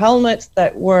White Helmets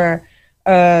that were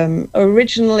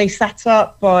originally set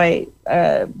up by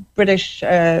British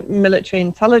military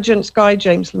intelligence guy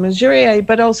James Le Mesurier,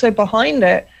 but also behind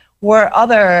it were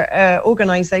other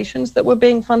organizations that were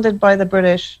being funded by the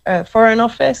British Foreign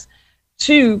Office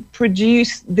to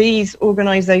produce these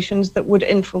organizations that would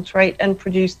infiltrate and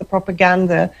produce the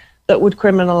propaganda that would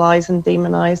criminalize and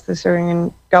demonize the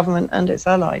Syrian government and its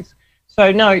allies.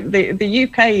 So no, the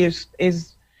UK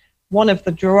is one of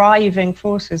the driving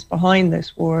forces behind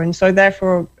this war. And so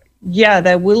therefore, yeah,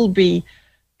 there will be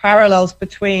parallels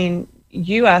between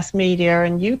US media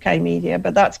and UK media,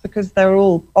 but that's because they're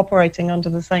all operating under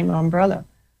the same umbrella.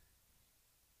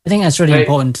 I think that's really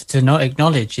important to not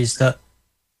acknowledge is that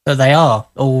they are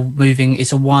all moving.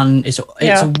 It's a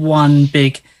one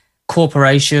big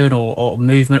corporation or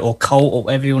movement or cult or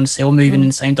whatever you want to say, all moving in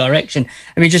the same direction.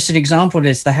 I mean, just an example of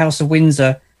this, the House of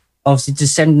Windsor, obviously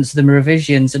descendants of the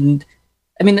Merovingians, and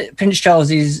I mean, Prince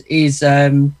Charles is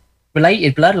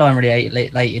bloodline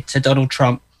related to Donald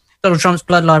Trump. Donald Trump's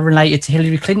bloodline related to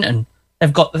Hillary Clinton.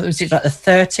 They've got like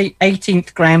the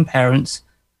 18th grandparents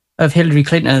of Hillary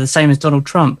Clinton are the same as Donald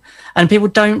Trump. And people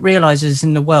don't realize this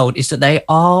in the world is that they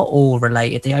are all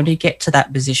related. They only get to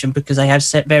that position because they have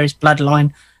set various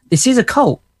bloodline. This is a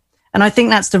cult. And I think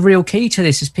that's the real key to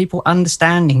this is people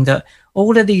understanding that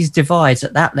all of these divides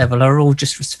at that level are all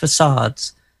just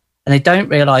facades. And they don't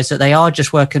realize that they are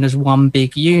just working as one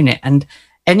big unit. And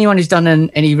anyone who's done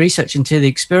any research into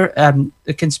the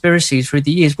conspiracies through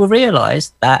the years will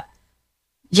realize that,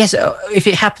 yes, if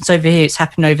it happens over here, it's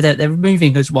happening over there. They're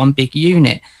moving as one big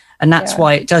unit. And that's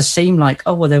why it does seem like,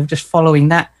 oh, well, they're just following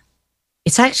that.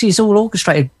 It's all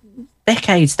orchestrated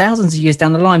decades, thousands of years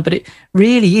down the line. But it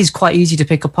really is quite easy to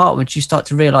pick apart once you start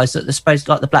to realize that they're supposed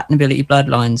to, like the Black Nobility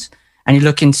bloodlines, and you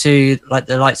look into like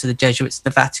the likes of the Jesuits, the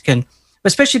Vatican,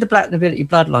 but especially the Black Nobility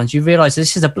bloodlines, you realize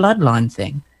this is a bloodline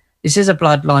thing. This is a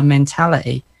bloodline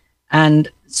mentality.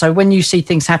 And so when you see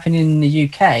things happening in the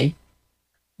UK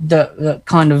that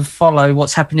kind of follow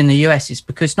what's happening in the US, is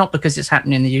because not because it's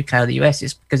happening in the UK or the US,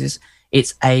 it's because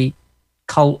it's a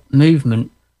cult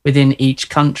movement within each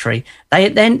country.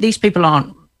 Then these people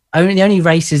aren't the only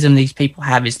racism these people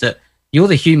have is that you're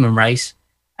the human race,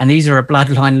 and these are a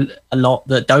bloodline a lot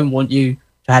that don't want you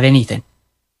to have anything,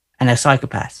 and they're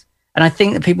psychopaths. And I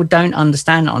think that people don't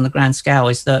understand it on the grand scale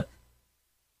is that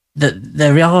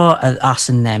there are us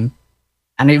and them.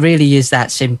 And it really is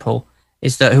that simple,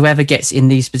 is that whoever gets in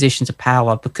these positions of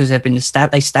power, because they've been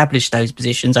they established those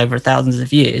positions over thousands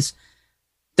of years,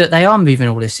 that they are moving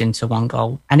all this into one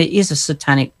goal. And it is a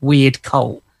satanic, weird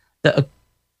cult that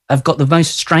have got the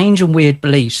most strange and weird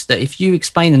beliefs that if you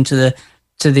explain them to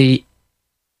the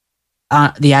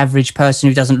average person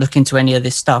who doesn't look into any of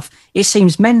this stuff, it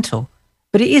seems mental,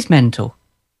 but it is mental.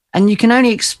 And you can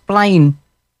only explain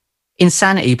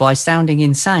insanity by sounding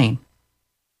insane.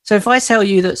 So if I tell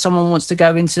you that someone wants to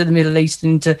go into the Middle East,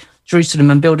 into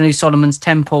Jerusalem and build a new Solomon's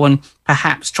temple and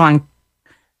perhaps try and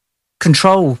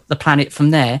control the planet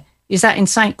from there, is that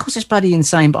insane? Of course it's bloody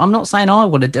insane, but I'm not saying I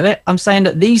want to do it. I'm saying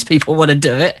that these people want to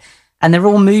do it, and they're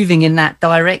all moving in that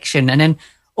direction. And then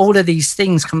all of these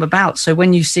things come about. So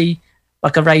when you see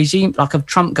like a regime, like a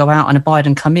Trump go out and a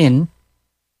Biden come in,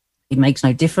 it makes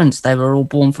no difference. They were all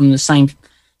born from the same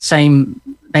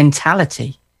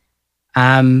mentality.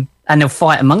 And they'll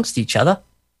fight amongst each other,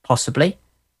 possibly.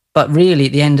 But really,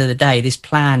 at the end of the day, this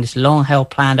plan, this long-held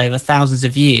plan over thousands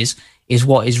of years, is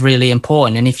what is really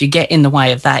important. And if you get in the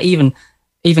way of that, even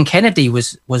Kennedy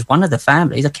was one of the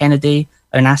families. Kennedy,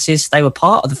 Onassis, they were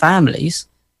part of the families.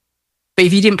 But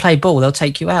if you didn't play ball, they'll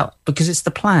take you out because it's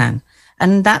the plan.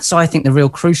 And that's, I think, the real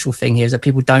crucial thing here is that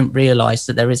people don't realise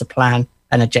that there is a plan,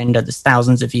 an agenda that's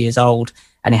thousands of years old,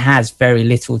 and it has very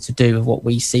little to do with what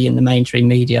we see in the mainstream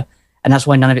media. And that's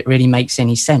why none of it really makes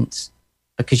any sense,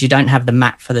 because you don't have the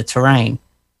map for the terrain.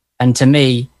 And to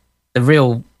me, the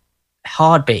real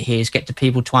hard bit here is get the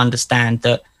people to understand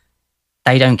that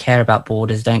they don't care about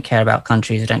borders, don't care about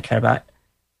countries, they don't care about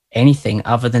anything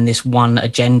other than this one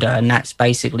agenda, and that's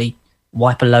basically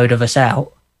wipe a load of us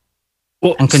out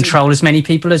and control as many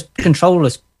people as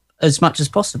much as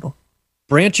possible.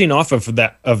 Branching off of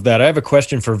that, I have a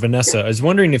question for Vanessa. I was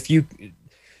wondering if you,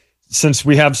 since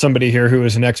we have somebody here who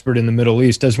is an expert in the Middle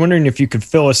East, I was wondering if you could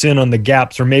fill us in on the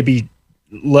gaps, or maybe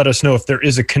let us know if there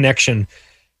is a connection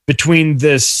between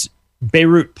this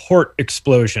Beirut port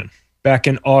explosion back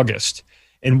in August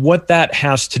and what that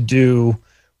has to do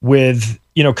with,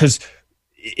 because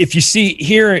if you see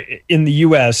here in the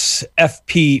U.S.,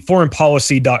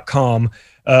 foreignpolicy.com,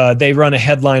 they run a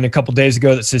headline a couple days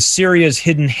ago that says Syria's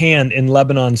hidden hand in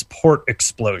Lebanon's port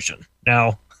explosion.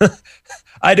 Now,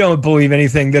 I don't believe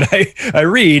anything that I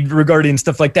read regarding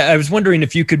stuff like that. I was wondering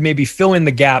if you could maybe fill in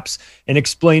the gaps and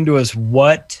explain to us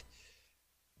what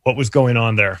was going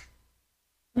on there.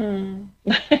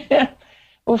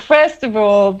 Well, first of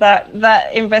all,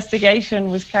 that investigation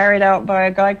was carried out by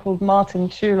a guy called Martin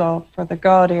Chulov for The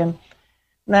Guardian.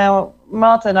 Now,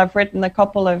 Martin, I've written a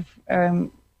couple of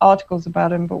articles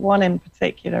about him, but one in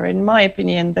particular. In my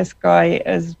opinion, this guy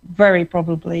is very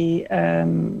probably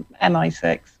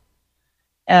MI6.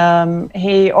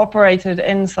 He operated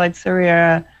inside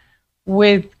Syria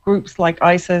with groups like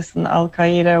ISIS and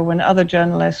Al-Qaeda when other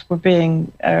journalists were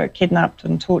being kidnapped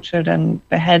and tortured and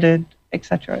beheaded,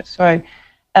 etc. So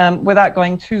without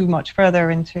going too much further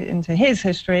into his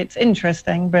history, it's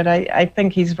interesting, but I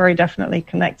think he's very definitely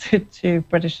connected to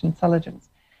British intelligence.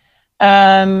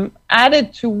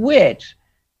 Added to which,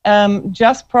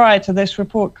 just prior to this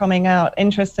report coming out,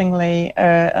 interestingly,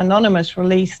 Anonymous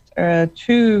released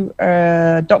 2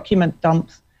 document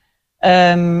dumps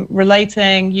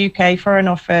relating UK Foreign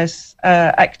Office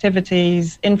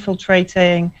activities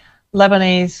infiltrating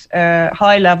Lebanese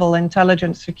high-level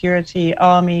intelligence, security,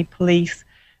 army, police,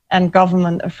 and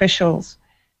government officials.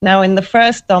 Now, in the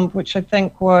first dump, which I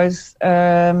think was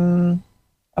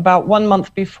about 1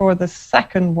 month before the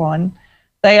second one,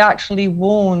 they actually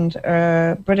warned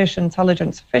British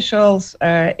intelligence officials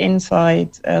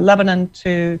inside Lebanon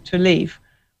to leave,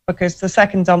 because the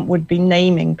second dump would be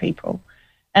naming people.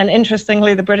 And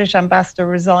interestingly, the British ambassador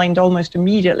resigned almost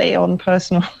immediately on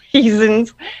personal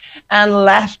reasons and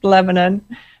left Lebanon,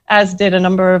 as did a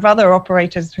number of other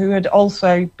operators who had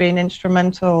also been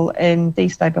instrumental in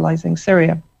destabilizing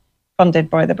Syria, funded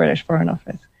by the British Foreign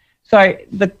Office. So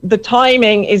the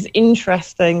timing is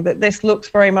interesting, that this looks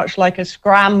very much like a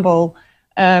scramble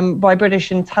by British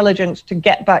intelligence to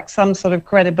get back some sort of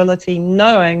credibility,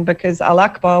 knowing, because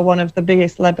Al-Akbar, one of the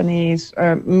biggest Lebanese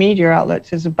media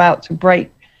outlets, is about to break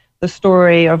the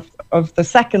story of the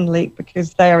second leak,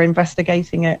 because they are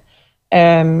investigating it,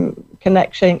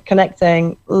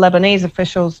 connecting Lebanese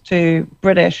officials to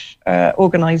British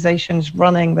organizations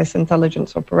running this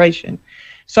intelligence operation.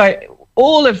 So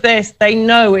all of this, they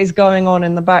know, is going on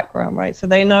in the background, right? So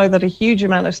they know that a huge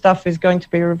amount of stuff is going to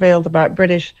be revealed about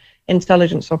British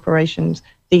intelligence operations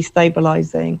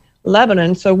destabilizing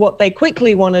Lebanon. So what they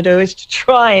quickly want to do is to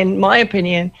try, in my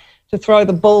opinion, to throw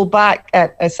the ball back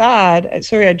at Assad, at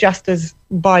Syria, just as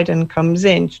Biden comes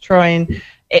in to try and...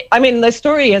 I mean, the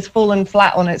story has fallen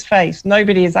flat on its face.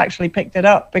 Nobody has actually picked it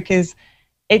up because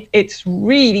it's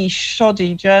really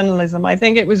shoddy journalism. I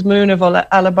think it was Moon of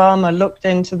Alabama looked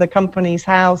into the Company's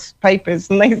House papers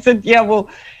and they said, yeah, well,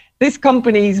 this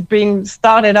company's been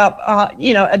started up,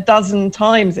 a dozen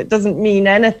times. It doesn't mean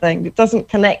anything. It doesn't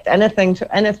connect anything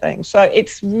to anything. So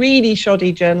it's really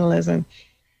shoddy journalism.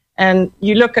 And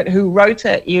you look at who wrote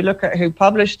it, you look at who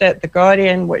published it, The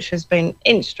Guardian, which has been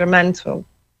instrumental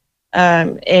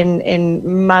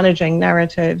in managing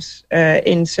narratives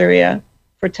in Syria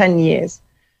for 10 years.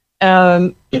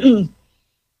 And the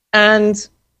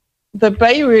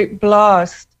Beirut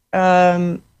blast,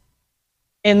 in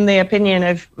the opinion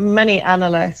of many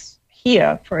analysts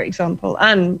here, for example,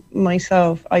 and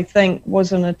myself, I think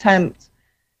was an attempt,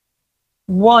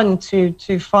 one,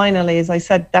 to finally, as I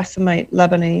said, decimate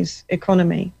Lebanese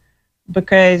economy,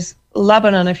 because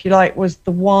Lebanon, if you like, was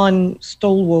the one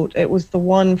stalwart, it was the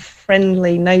one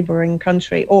friendly neighboring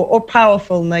country or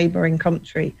powerful neighboring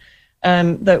country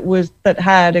that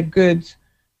had a good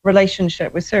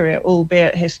relationship with Syria,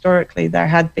 albeit historically there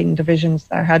had been divisions,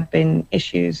 there had been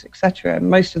issues, etc.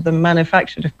 Most of them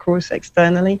manufactured, of course,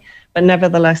 externally, but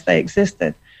nevertheless they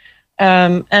existed.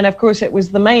 And of course it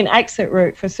was the main exit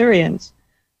route for Syrians.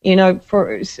 You know,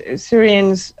 for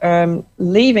Syrians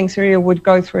leaving Syria would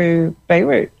go through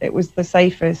Beirut. It was the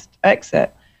safest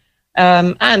exit.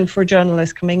 And for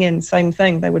journalists coming in, same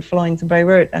thing. They would fly into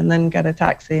Beirut and then get a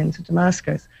taxi into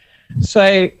Damascus.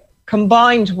 So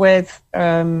combined with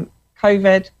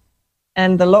COVID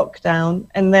and the lockdown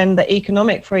and then the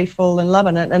economic freefall in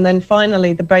Lebanon and then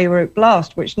finally the Beirut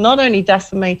blast, which not only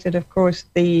decimated, of course,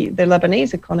 the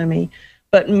Lebanese economy,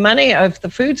 but many of the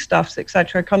foodstuffs,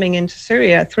 etc., coming into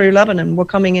Syria through Lebanon were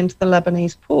coming into the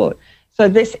Lebanese port. So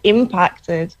this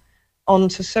impacted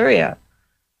onto Syria.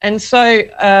 And so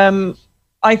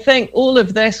I think all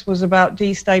of this was about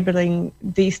destabilizing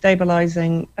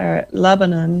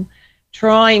Lebanon,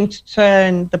 trying to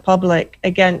turn the public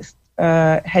against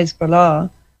Hezbollah.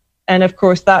 And of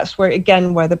course, that's where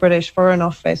the British Foreign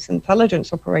Office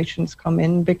intelligence operations come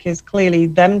in, because clearly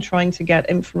them trying to get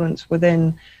influence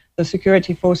within the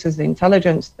security forces, the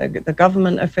intelligence, the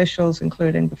government officials,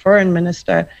 including the foreign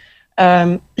minister,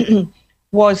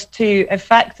 was to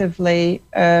effectively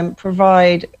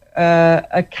provide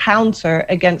a counter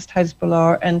against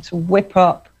Hezbollah and to whip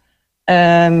up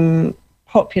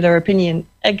popular opinion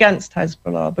against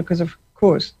Hezbollah, because of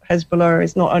course Hezbollah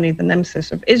is not only the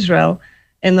nemesis of Israel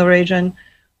in the region,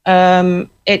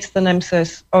 it's the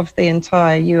nemesis of the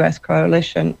entire US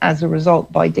coalition as a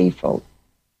result by default.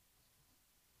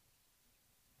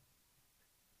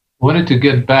 I wanted to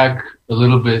get back a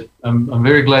little bit. I'm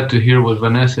very glad to hear what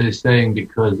Vanessa is saying,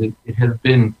 because it has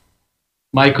been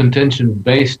my contention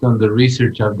based on the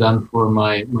research I've done for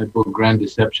my book Grand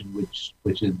Deception,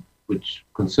 which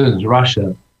concerns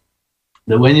Russia,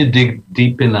 that when you dig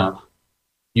deep enough,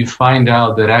 you find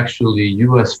out that actually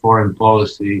US foreign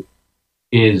policy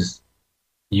is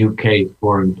UK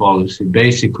foreign policy.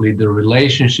 Basically, the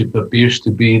relationship appears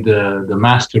to be the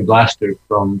master blaster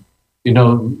from, you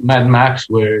know, Mad Max,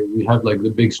 where you have like the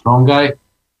big strong guy,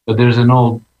 but there's an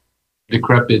old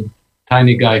decrepit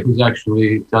tiny guy who's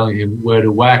actually telling him where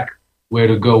to whack, where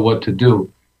to go, what to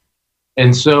do.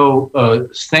 And so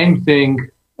same thing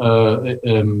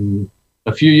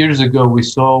a few years ago we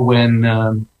saw when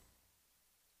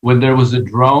there was a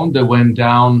drone that went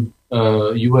down,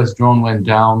 US drone went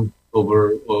down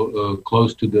over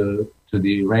close to the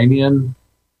Iranian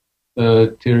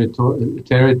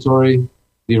territory.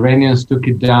 The Iranians took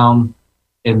it down,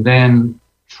 and then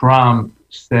Trump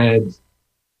said,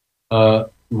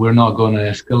 we're not going to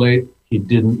escalate. He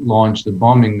didn't launch the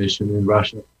bombing mission in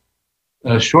Russia.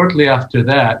 Shortly after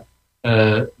that,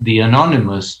 the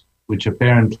Anonymous, which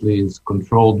apparently is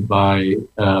controlled by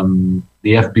the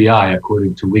FBI,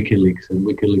 according to WikiLeaks, and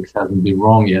WikiLeaks hasn't been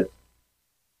wrong yet.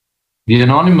 The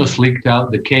Anonymous leaked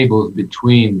out the cables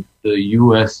between the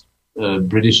U.S.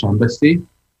 British Embassy.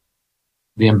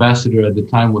 The ambassador at the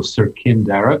time was Sir Kim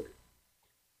Darroch,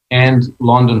 and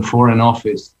London Foreign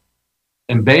Office.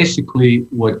 And basically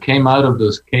what came out of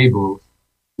those cables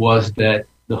was that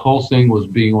the whole thing was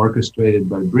being orchestrated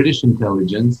by British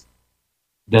intelligence,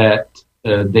 that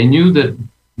they knew that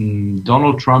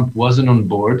Donald Trump wasn't on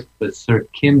board, but Sir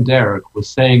Kim Darroch was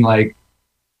saying, like,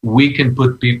 we can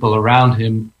put people around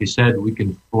him. He said, we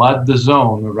can flood the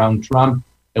zone around Trump,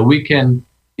 and we can,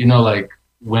 you know, like,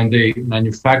 when they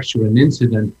manufacture an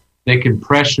incident, they can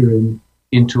pressure him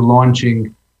into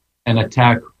launching an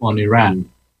attack on Iran.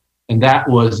 And that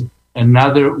was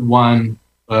another one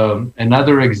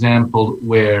another example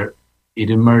where it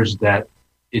emerged that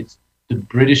it's the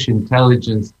British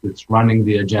intelligence that's running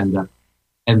the agenda.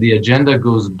 And the agenda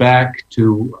goes back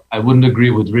to, I wouldn't agree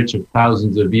with Richard,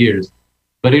 thousands of years,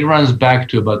 but it runs back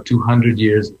to about 200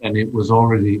 years. And it was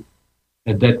already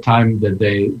at that time that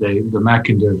the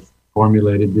Mackinder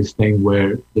formulated this thing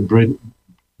where the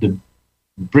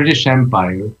British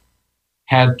Empire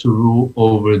had to rule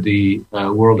over the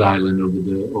world island,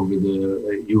 over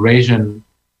the Eurasian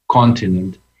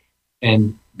continent.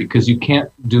 And because you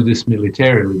can't do this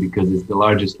militarily, because it's the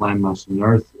largest landmass on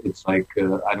Earth. It's like,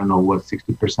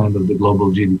 60% of the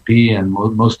global GDP and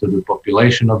most of the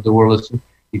population of the world.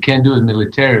 You can't do it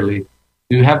militarily.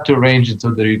 You have to arrange it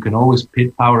so that you can always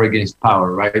pit power against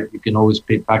power, right? You can always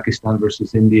pit Pakistan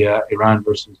versus India, Iran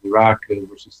versus Iraq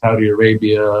versus Saudi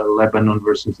Arabia, Lebanon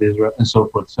versus Israel, and so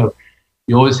forth. So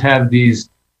you always have these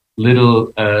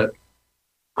little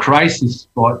crisis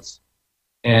spots.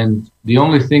 And the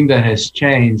only thing that has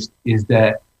changed is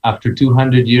that after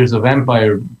 200 years of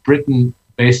empire, Britain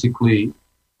basically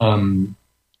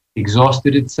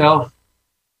exhausted itself.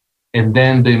 And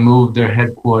then they moved their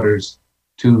headquarters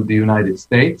to the United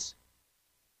States,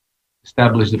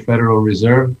 established the Federal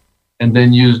Reserve, and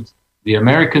then used the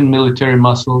American military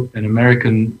muscle and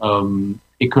American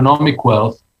economic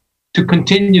wealth to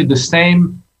continue the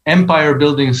same empire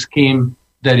building scheme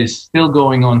that is still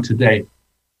going on today.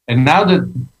 And now that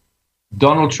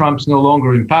Donald Trump's no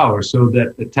longer in power, so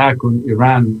that attack on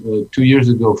Iran 2 years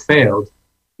ago failed,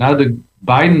 now that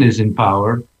Biden is in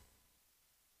power,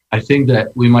 I think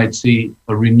that we might see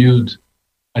a renewed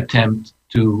attempt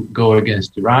to go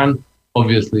against Iran,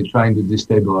 obviously trying to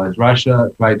destabilize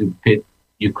Russia, try to pit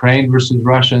Ukraine versus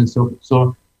Russia, and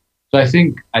so I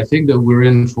think that we're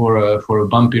in for a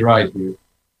bumpy ride here.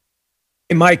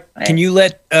 Hey, Mike, can you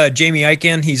let Jamie Ike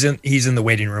in? He's in the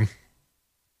waiting room.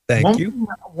 Thank you.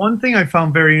 One thing I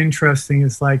found very interesting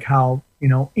is like how,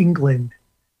 England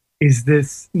is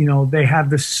this, they have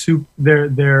the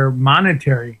their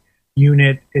monetary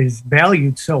unit is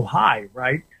valued so high,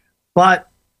 right? But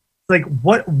like,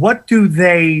 what do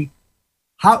they,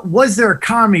 how was their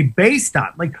economy based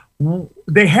on? Like,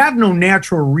 they have no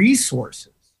natural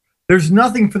resources. There's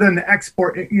nothing for them to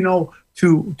export,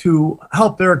 to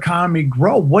help their economy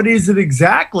grow. What is it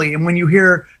exactly? And when you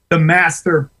hear the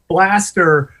Master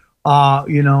Blaster,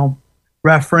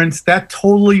 reference, that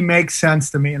totally makes sense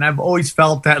to me. And I've always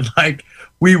felt that like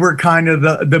we were kind of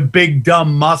the big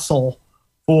dumb muscle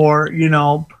for,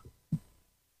 the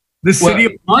city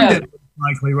of London,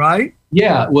 likely, right?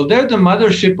 Yeah, well, they're the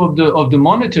mothership of the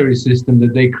monetary system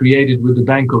that they created with the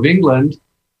Bank of England,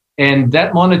 and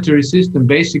that monetary system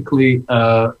basically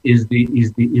is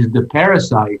the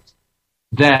parasite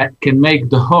that can make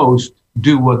the host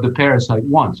do what the parasite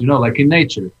wants. Like in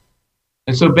nature.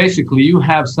 And so basically you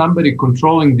have somebody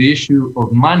controlling the issue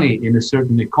of money in a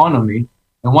certain economy.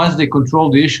 And once they control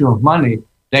the issue of money,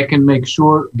 they can make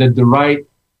sure that the right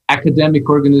academic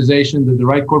organization, that the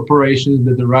right corporations,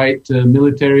 that the right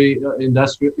military,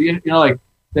 industrial,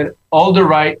 that all the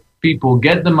right people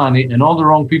get the money and all the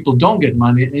wrong people don't get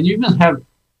money. And you even have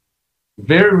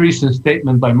very recent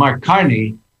statement by Mark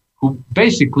Carney, who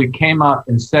basically came out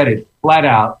and said it flat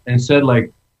out and said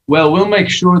like, well, we'll make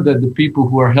sure that the people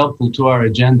who are helpful to our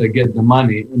agenda get the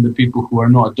money and the people who are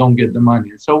not don't get the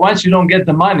money. So once you don't get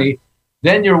the money,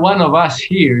 then you're one of us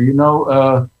here,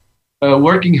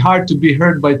 working hard to be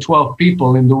heard by 12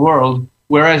 people in the world,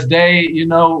 whereas they,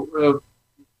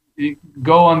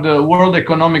 go on the World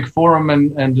Economic Forum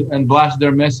and blast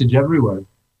their message everywhere.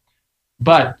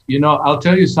 But, I'll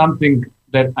tell you something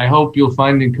that I hope you'll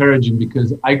find encouraging,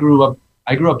 because I grew up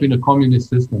in a communist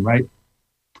system, right?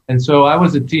 And so I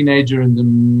was a teenager in the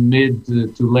mid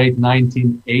to late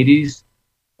 1980s.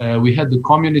 We had the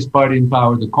Communist Party in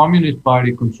power. The Communist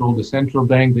Party controlled the central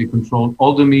bank. They controlled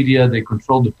all the media. They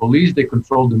controlled the police. They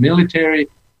controlled the military,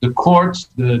 the courts,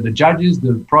 the judges,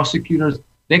 the prosecutors.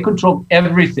 They controlled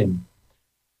everything.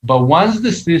 But once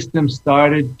the system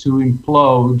started to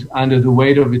implode under the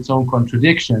weight of its own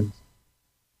contradictions,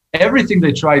 everything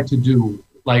they tried to do,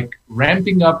 like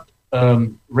ramping up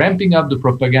the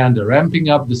propaganda, ramping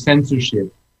up the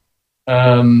censorship.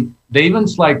 They even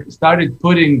started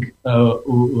putting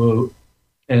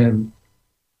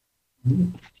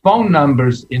phone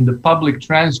numbers in the public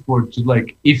transport to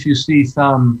if you see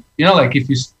if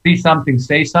you see something,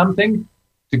 say something,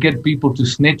 to get people to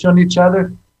snitch on each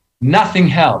other. Nothing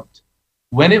helped.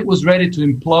 When it was ready to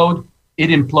implode, it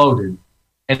imploded.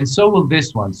 And so will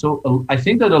this one. So I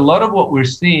think that a lot of what we're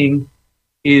seeing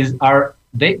is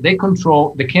they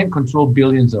can't control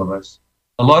billions of us.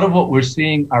 A lot of what we're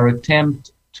seeing are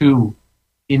attempts to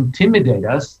intimidate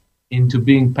us into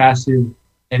being passive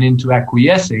and into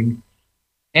acquiescing,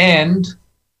 and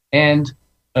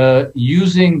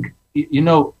using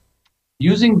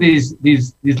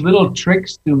these little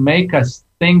tricks to make us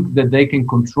think that they can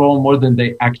control more than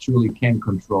they actually can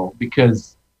control,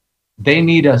 because they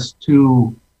need us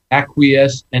to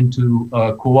acquiesce and to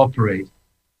cooperate.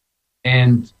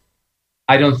 And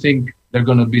I don't think they're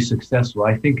going to be successful.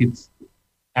 I think it's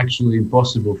actually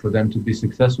impossible for them to be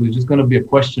successful. It's just going to be a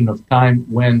question of time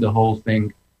when the whole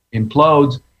thing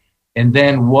implodes, and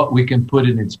then what we can put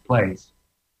in its place.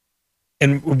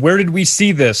 And where did we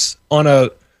see this on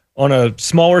a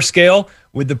smaller scale?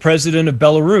 With the president of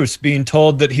Belarus being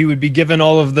told that he would be given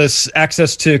all of this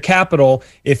access to capital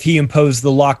if he imposed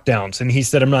the lockdowns, and he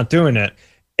said, "I'm not doing it,"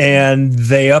 and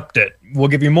they upped it. We'll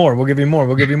give you more. We'll give you more.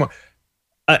 We'll give you more.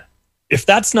 If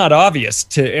that's not obvious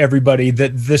to everybody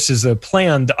that this is a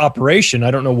planned operation,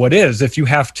 I don't know what is. If you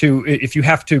have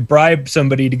to bribe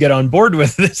somebody to get on board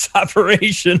with this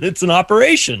operation, it's an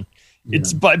operation. Yeah.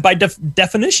 It's by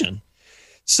definition.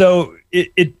 So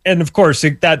and of course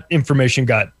that information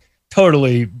got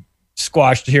totally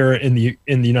squashed here in the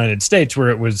United States, where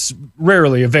it was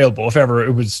rarely available, if ever.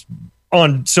 It was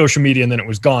on social media and then it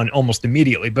was gone almost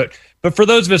immediately. But for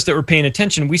those of us that were paying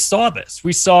attention, we saw this.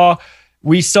 We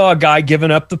saw a guy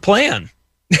giving up the plan.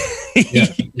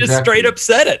 He just straight up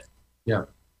said it. Yeah.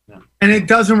 And it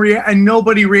doesn't and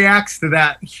nobody reacts to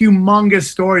that humongous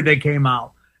story that came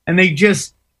out. And they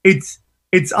just, it's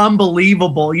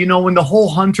unbelievable. You know, when the whole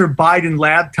Hunter Biden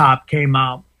laptop came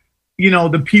out, you know,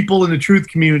 the people in the truth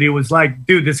community was like,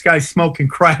 dude, this guy's smoking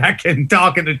crack and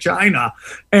talking to China.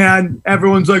 And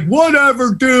everyone's like,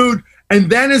 whatever, dude.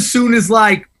 And then as soon as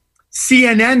like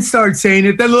CNN starts saying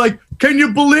it, then they're like, can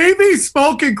you believe he's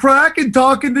smoking crack and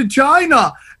talking to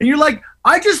China? And you're like,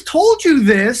 I just told you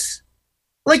this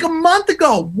like a month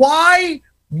ago. Why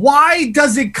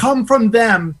does it come from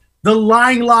them, the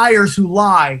lying liars who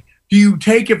lie? Do you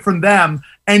take it from them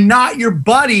and not your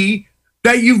buddy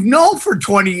that you've known for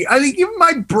 20? I think even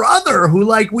my brother, who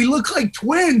like we look like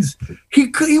twins,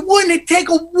 he wouldn't take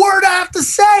a word I have to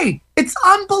say. It's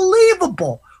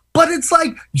unbelievable. But it's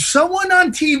like someone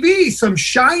on TV, some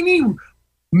shiny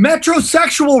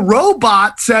metrosexual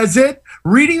robot says it,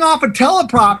 reading off a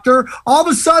teleprompter. All of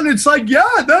a sudden, it's like,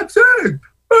 yeah, that's it.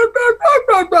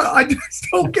 I just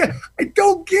don't get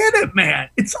it, man.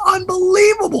 It's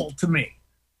unbelievable to me.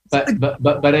 But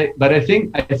I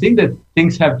think that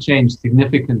things have changed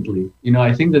significantly. You know,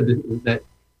 I think that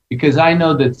because I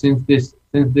know that since the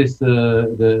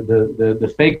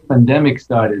fake pandemic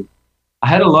started, I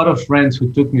had a lot of friends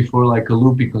who took me for like a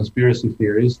loopy conspiracy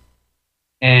theorist,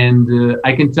 and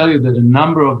I can tell you that a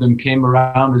number of them came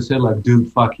around and said like,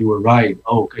 "Dude, fuck, you were right.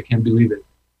 Oh, I can't believe it."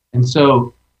 And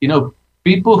so, you know,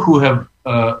 people who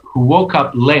woke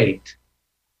up late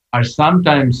are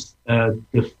sometimes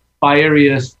the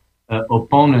fieriest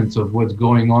opponents of what's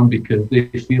going on because they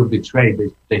feel betrayed.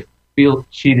 They feel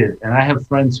cheated. And I have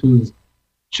friends whose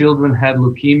children had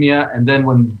leukemia, and then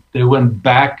when they went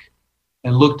back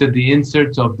and looked at the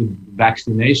inserts of the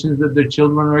vaccinations that their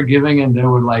children were giving, and they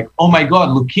were like, "Oh my God,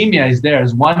 leukemia is there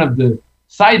as one of the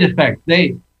side effects.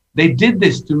 They did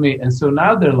this to me." And so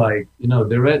now they're like, you know,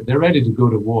 they're ready to go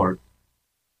to war.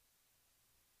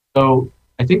 So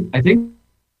I think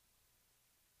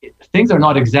things are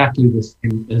not exactly the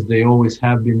same as they always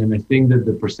have been, and I think that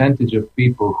the percentage of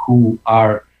people who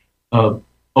are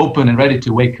open and ready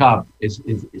to wake up is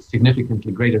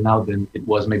significantly greater now than it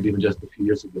was maybe even just a few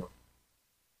years ago.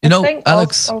 You know,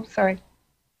 Alex. Sorry,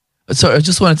 I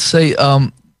just wanted to say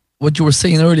what you were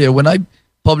saying earlier. When I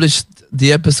published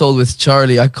the episode with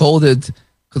Charlie, I called it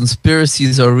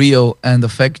 "Conspiracies Are Real and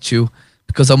Affect You,"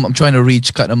 because I'm trying to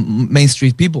reach kind of Main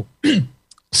Street people.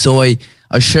 So I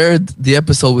shared the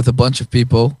episode with a bunch of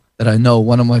people that I know.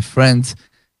 One of my friends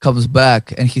comes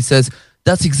back and he says,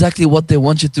 "That's exactly what they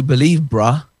want you to believe,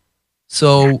 brah."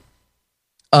 So,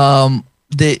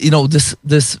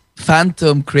 this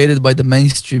phantom created by the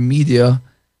mainstream media,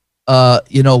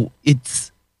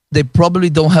 they probably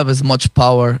don't have as much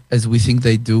power as we think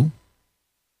they do.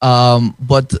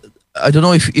 But I don't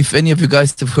know if any of you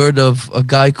guys have heard of a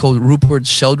guy called Rupert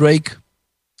Sheldrake.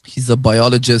 He's a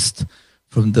biologist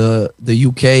from the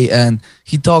UK, and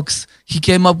he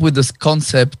came up with this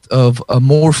concept of a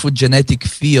morphogenetic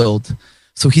field.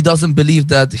 So he doesn't believe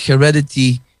that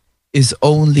heredity is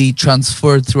only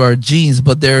transferred through our genes,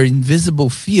 but there are invisible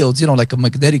fields, like a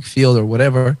magnetic field or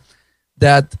whatever,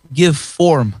 that give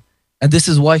form. And this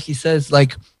is why he says,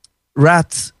 like,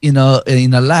 rats in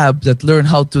a lab that learn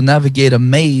how to navigate a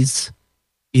maze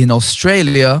in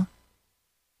Australia,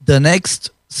 the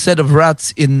next set of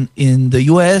rats in the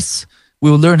US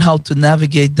we'll learn how to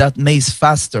navigate that maze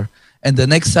faster. And the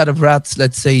next set of rats,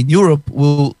 let's say in Europe,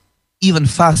 will even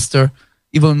faster,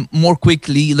 even more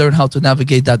quickly learn how to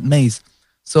navigate that maze.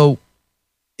 So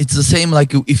it's the same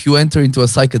like if you enter into a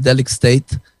psychedelic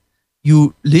state,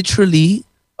 you literally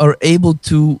are able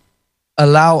to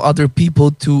allow other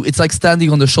people to, it's like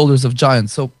standing on the shoulders of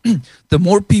giants. So the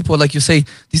more people, like you say,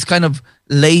 these kind of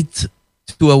late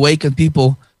to awaken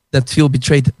people that feel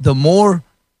betrayed, the more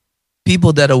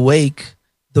people that awake,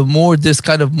 the more this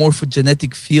kind of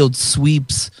morphogenetic field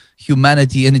sweeps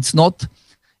humanity. And it's not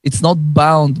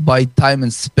bound by time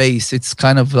and space. It's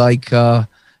kind of like,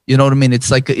 you know what I mean? It's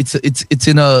like, it's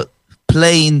in a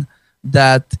plane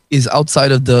that is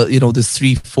outside of the, this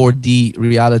 3-4D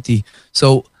reality.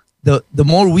 So the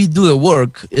more we do the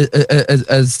work,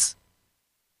 as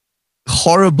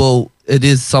horrible it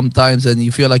is sometimes, and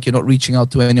you feel like you're not reaching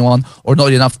out to anyone or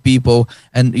not enough people,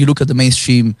 and you look at the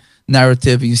mainstream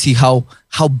narrative and you see how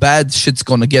bad shit's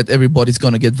gonna get. Everybody's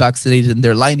gonna get vaccinated and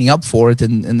they're lining up for it,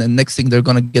 and the next thing they're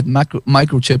gonna get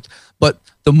microchipped. But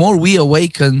the more we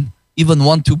awaken, even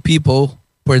 1-2 people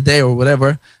per day or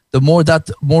whatever, the more that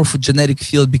morphogenetic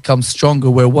field becomes stronger,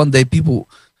 where one day people,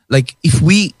 like if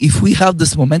we have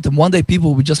this momentum, one day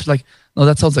people will just be like, no,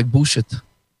 that sounds like bullshit,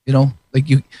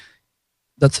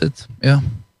 that's it. Yeah.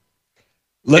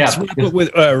 Let's wrap it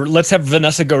with. Let's have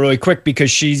Vanessa go really quick because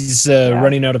she's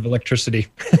running out of electricity.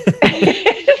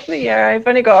 Yeah, I've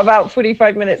only got about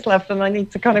 45 minutes left, and I need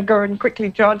to kind of go and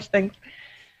quickly charge things.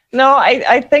 No,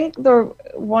 I think the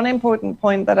one important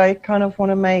point that I kind of want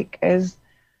to make is,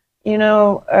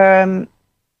 the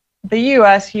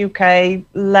US UK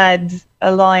led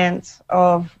alliance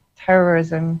of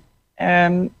terrorism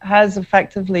has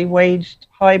effectively waged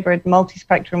hybrid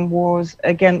multi-spectrum wars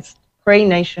against prey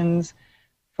nations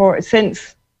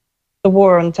since the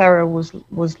war on terror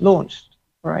was launched,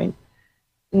 right?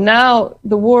 Now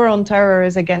the war on terror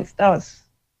is against us.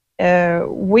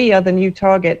 We are the new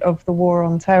target of the war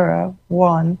on terror,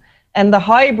 one. And the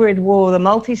hybrid war, the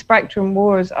multi-spectrum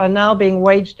wars are now being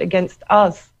waged against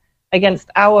us, against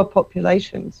our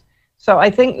populations. So I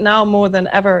think now more than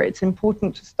ever, it's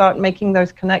important to start making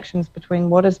those connections between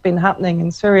what has been happening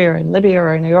in Syria, in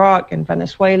Libya, in Iraq, in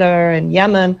Venezuela, in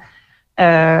Yemen,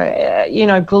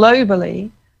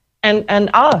 globally, and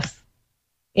us.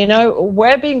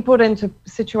 We're being put into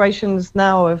situations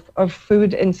now of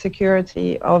food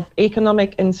insecurity, of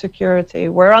economic insecurity.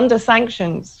 We're under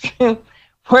sanctions.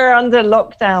 We're under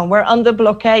lockdown. We're under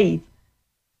blockade.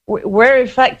 We're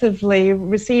effectively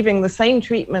receiving the same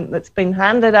treatment that's been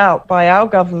handed out by our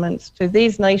governments to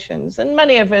these nations. And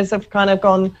many of us have kind of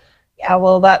gone, yeah,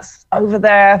 well, that's over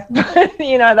there.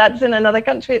 That's in another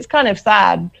country. It's kind of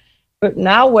sad. But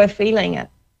now we're feeling it.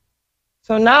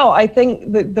 So now I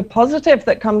think the positive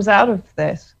that comes out of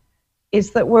this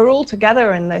is that we're all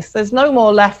together in this. There's no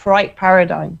more left-right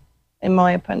paradigm, in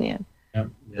my opinion. Yeah.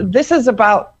 This is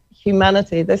about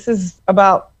humanity. This is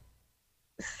about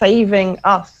saving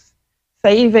us,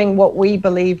 saving what we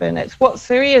believe in. It's what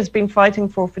Syria has been fighting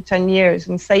for 10 years,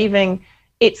 and saving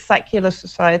its secular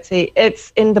society,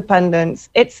 its independence,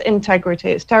 its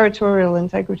integrity, its territorial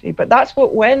integrity. But that's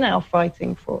what we're now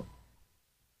fighting for.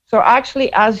 So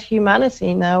actually, as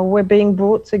humanity now, we're being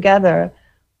brought together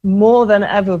more than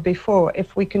ever before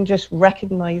if we can just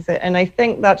recognize it. And I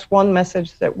think that's one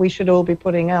message that we should all be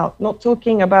putting out. Not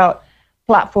talking about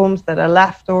platforms that are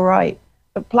left or right,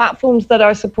 but platforms that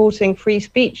are supporting free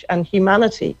speech and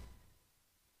humanity,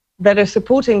 that are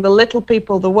supporting the little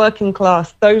people, the working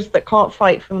class, those that can't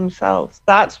fight for themselves.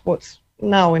 That's what's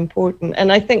now important.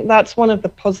 And I think that's one of the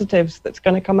positives that's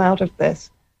going to come out of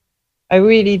this. I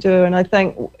really do. And I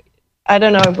think, I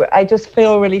don't know, but I just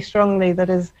feel really strongly that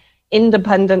as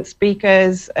independent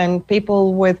speakers and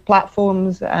people with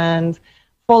platforms and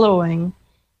following,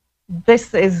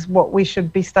 this is what we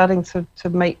should be starting to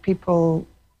make people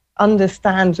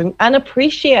understand and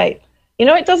appreciate.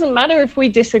 It doesn't matter if we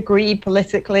disagree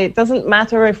politically. It doesn't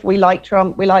matter if we like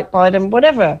Trump, we like Biden,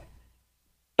 whatever.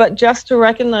 But just to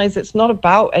recognize it's not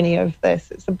about any of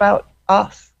this. It's about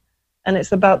us. And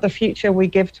it's about the future we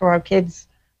give to our kids,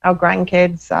 our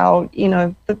grandkids,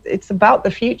 it's about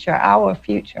the future, our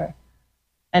future.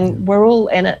 And we're all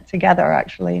in it together,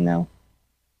 actually, now.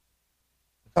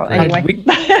 So anyway.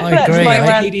 I agree.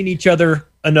 Hating each other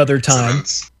another time.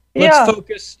 Let's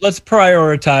focus. Let's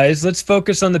prioritize. Let's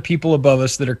focus on the people above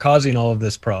us that are causing all of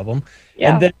this problem.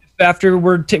 Yeah. And then after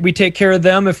we take care of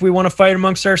them, if we want to fight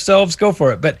amongst ourselves, go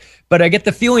for it. But I get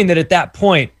the feeling that at that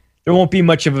point, there won't be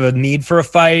much of a need for a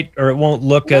fight, or it won't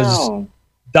look as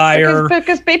dire.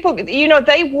 Because people,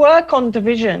 they work on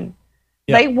division.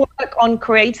 Yeah. They work on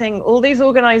creating all these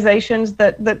organizations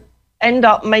that end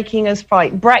up making us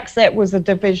fight. Brexit was a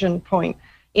division point.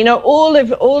 You know, all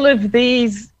of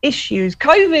these issues,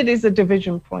 COVID is a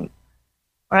division point,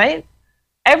 right?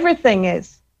 Everything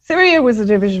is. Syria was a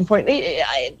division point.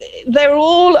 They're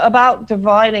all about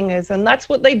dividing us, and that's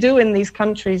what they do in these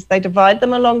countries. They divide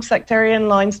them along sectarian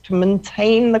lines to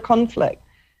maintain the conflict.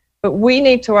 But we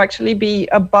need to actually be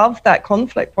above that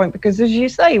conflict point, because as you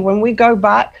say, when we go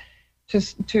back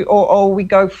or we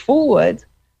go forward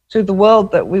to the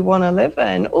world that we want to live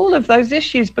in, all of those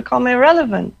issues become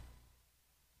irrelevant,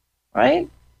 right?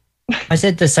 I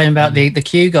said the same about the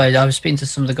Q guys. I was speaking to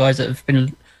some of the guys that have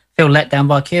feel let down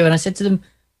by Q, and I said to them,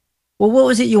 well, what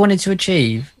was it you wanted to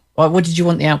achieve? Like, what did you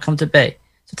want the outcome to be?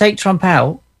 So take Trump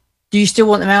out. Do you still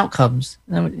want them outcomes?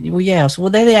 And I went, well, yeah. So,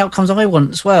 well, they're the outcomes I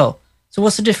want as well. So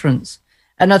what's the difference?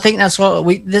 And I think that's what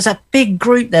there's a big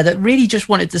group there that really just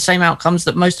wanted the same outcomes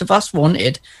that most of us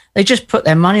wanted. They just put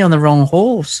their money on the wrong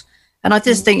horse. And I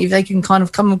just think if they can kind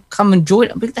of come and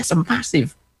join, I mean, that's a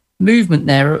massive movement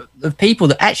there of people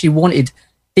that actually wanted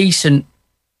decent,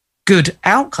 good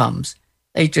outcomes.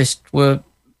 They just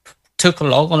took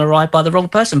along on a ride by the wrong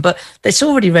person, but it's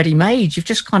already ready made. You've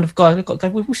just kind of got to go,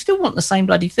 we still want the same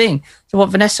bloody thing. So what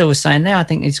Vanessa was saying there, I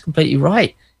think is completely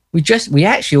right. We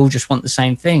actually all just want the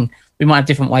same thing. We might have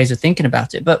different ways of thinking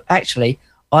about it, but actually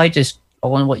I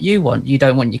want what you want. You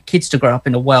don't want your kids to grow up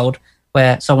in a world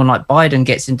where someone like Biden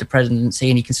gets into presidency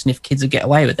and he can sniff kids and get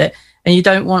away with it. And you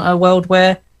don't want a world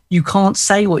where you can't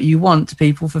say what you want to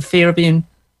people for fear of being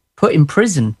put in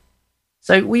prison.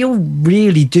 So we all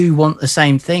really do want the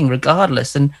same thing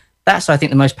regardless. And that's, I think,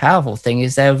 the most powerful thing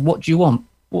is there. What do you want?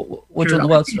 What do you want the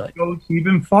world to it goes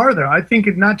even farther. I think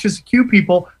it's not just the Q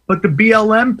people, but the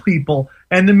BLM people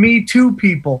and the Me Too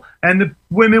people and the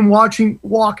women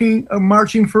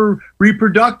marching for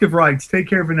reproductive rights. Take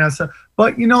care, Vanessa.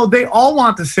 But, you know, they all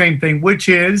want the same thing, which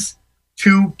is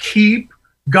to keep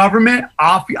government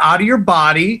out of your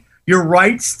body, your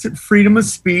rights to freedom of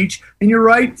speech, and your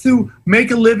right to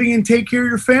make a living and take care of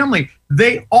your family.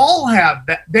 They all have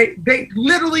that. They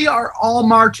literally are all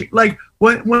marching. Like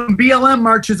when BLM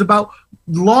marches about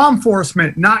law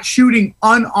enforcement not shooting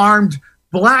unarmed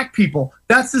black people,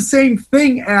 that's the same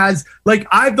thing as, like,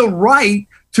 I have the right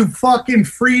to fucking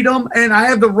freedom, and I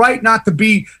have the right not to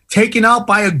be taken out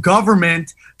by a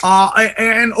government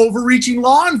and overreaching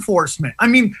law enforcement. I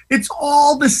mean, it's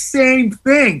all the same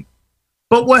thing.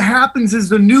 But what happens is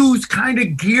the news kind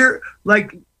of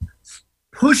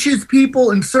pushes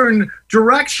people in certain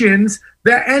directions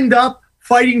that end up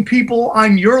fighting people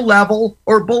on your level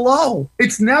or below.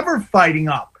 It's never fighting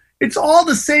up. It's all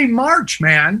the same march,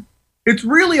 man. It's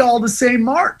really all the same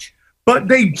march. But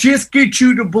they just get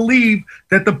you to believe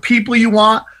that the people you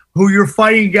want, who you're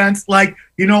fighting against, like,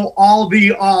 you know, all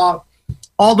the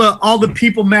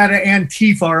people mad at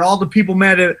Antifa or all the people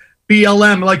mad at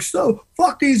BLM, like, so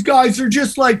fuck these guys, they're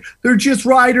just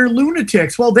rider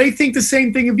lunatics. Well, they think the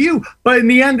same thing of you, but in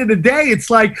the end of the day, it's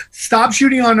like, stop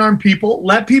shooting unarmed people,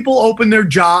 let people open their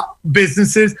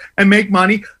businesses and make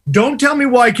money. Don't tell me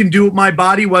what I can do with my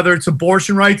body, whether it's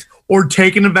abortion rights or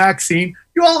taking a vaccine.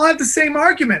 You all have the same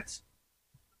arguments,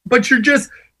 but you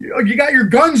got your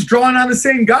guns drawn on the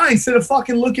same guy instead of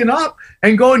fucking looking up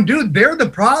and going, dude, they're the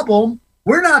problem.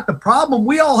 We're not the problem.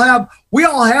 We all have we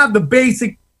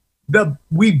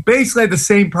basically have the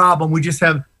same problem. We just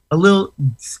have a little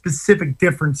specific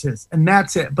differences, and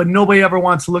that's it. But nobody ever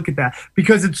wants to look at that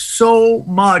because it's so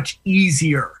much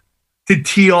easier to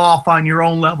tee off on your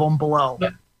own level and below.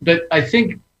 But I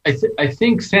think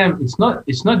Sam, it's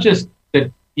not just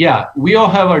that. Yeah, we all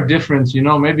have our difference. You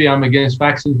know, maybe I'm against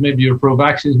vaccines, maybe you're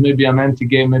pro-vaccines, maybe I'm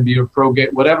anti-gay, maybe you're pro-gay,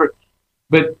 whatever.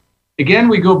 But again,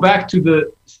 we go back to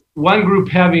the one group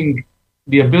having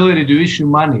the ability to issue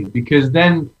money, because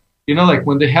then, you know, like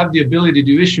when they have the ability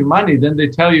to issue money, then they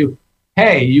tell you,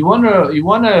 hey, you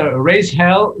wanna raise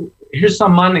hell? Here's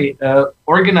some money,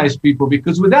 organize people,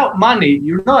 because without money,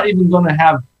 you're not even gonna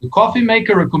have a coffee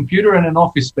maker, a computer, and an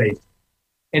office space.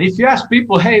 And if you ask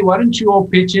people, hey, why don't you all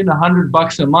pitch in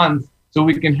 $100 a month so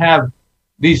we can have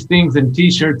these things and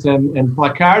T-shirts and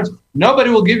placards,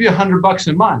 nobody will give you $100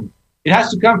 a month. It has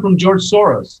to come from George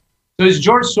Soros. So it's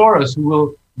George Soros who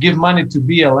will give money to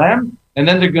BLM, and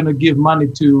then they're going to give money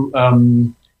to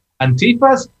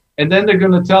Antifas, and then they're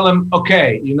going to tell them,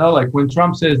 okay, you know, like when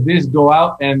Trump says this, go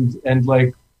out and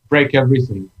like break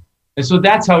everything. And so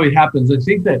that's how it happens. I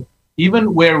think that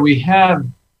even where we have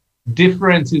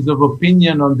differences of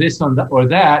opinion on this, on that, or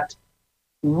that,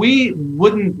 we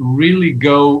wouldn't really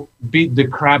go beat the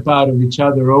crap out of each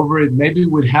other over it. Maybe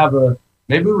we'd have a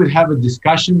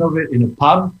discussion of it in a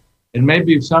pub, and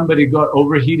maybe if somebody got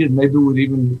overheated, maybe we'd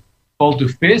even fall to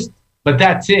fist. but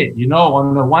that's it, you know,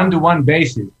 on a one-to-one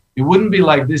basis. It wouldn't be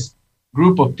like this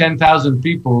group of 10,000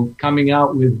 people coming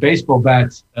out with baseball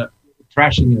bats,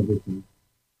 trashing everything.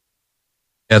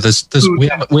 Yeah,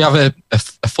 we have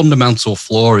a fundamental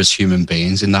flaw as human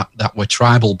beings in that we're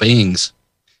tribal beings,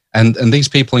 and these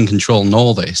people in control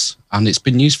know this, and it's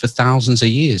been used for thousands of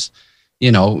years.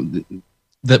 You know,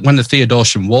 that when the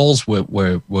Theodosian walls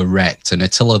were wrecked and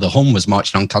Attila the Hun was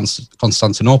marching on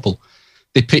Constantinople,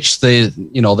 they pitched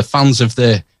the fans of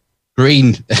the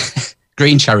green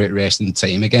green chariot racing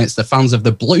team against the fans of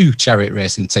the blue chariot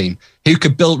racing team, who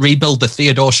could rebuild the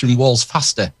Theodosian walls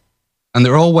faster. And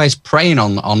they're always preying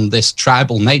on this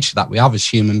tribal nature that we have as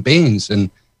human beings. And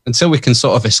until we can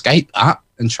sort of escape that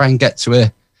and try and get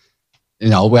to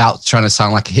without trying to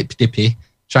sound like a hippy-dippy,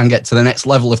 try and get to the next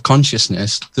level of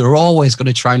consciousness, they're always going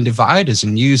to try and divide us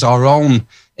and use our own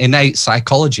innate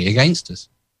psychology against us.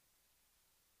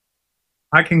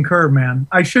 I concur, man.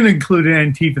 I should include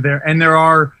an Antifa there. And there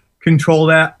are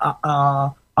controlled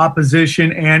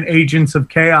opposition and agents of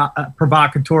chaos,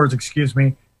 provocateurs,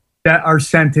 that are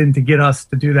sent in to get us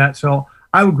to do that. So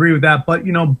I would agree with that. But,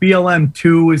 you know, BLM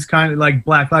 2 is kind of like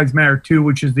Black Lives Matter 2,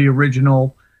 which is the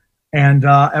original, and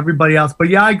everybody else. But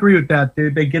yeah, I agree with that.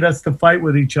 They get us to fight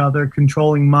with each other,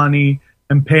 controlling money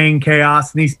and paying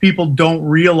chaos. And these people don't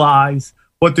realize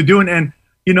what they're doing. And,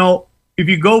 you know, if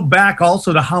you go back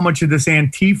also to how much of this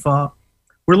Antifa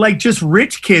were like just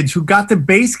rich kids who got to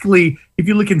basically, if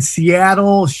you look in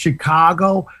Seattle,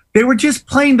 Chicago, they were just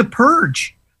playing the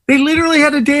purge. They literally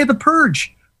had a day of the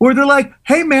purge where they're like,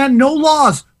 hey, man, no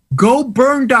laws. Go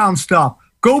burn down stuff.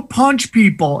 Go punch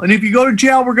people. And if you go to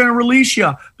jail, we're going to release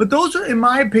you. But those, in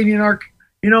my opinion, are,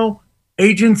 you know,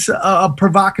 agents of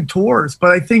provocateurs.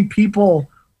 But I think people,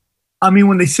 I mean,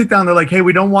 when they sit down, they're like, hey,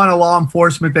 we don't want a law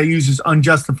enforcement that uses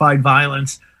unjustified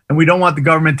violence. And we don't want the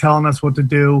government telling us what to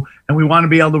do. And we want to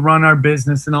be able to run our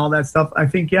business and all that stuff. I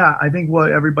think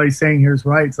what everybody's saying here is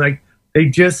right. It's like they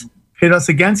just pit us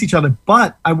against each other.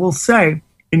 But I will say,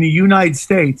 in the United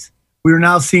States, we're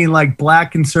now seeing like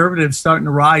black conservatives starting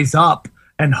to rise up,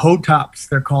 and HOTOPs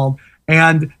they're called,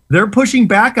 and they're pushing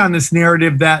back on this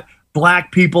narrative that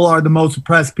black people are the most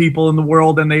oppressed people in the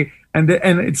world, and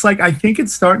it's like I think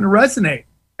it's starting to resonate,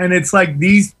 and it's like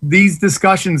these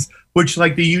discussions, which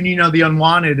like the Union of the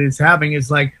Unwanted is having, is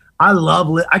like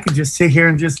I could just sit here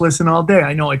and just listen all day.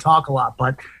 I know I talk a lot,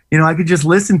 but you know I could just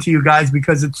listen to you guys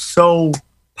because it's so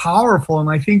powerful, and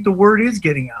I think the word is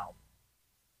getting out.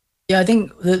 Yeah, I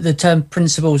think the term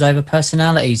principles over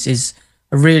personalities is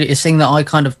a thing that I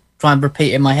kind of try and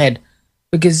repeat in my head,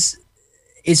 because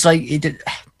it's like it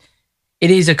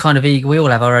is a kind of ego. We all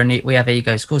have we have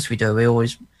egos, of course we do.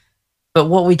 But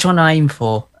what we're trying to aim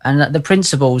for, and the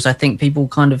principles, I think people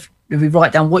kind of, if we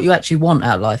write down what you actually want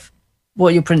out of life, what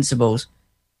are your principles,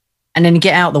 and then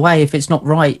get out of the way if it's not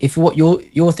right. If what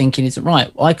you're thinking isn't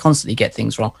right, I constantly get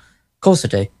things wrong. Of course I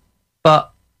do, but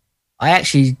I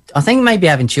think maybe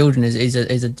having children is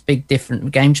a big different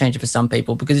game changer for some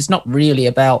people, because it's not really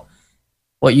about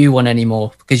what you want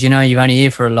anymore, because you know you're only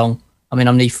here for I'm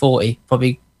nearly 40,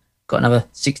 probably got another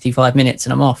 65 minutes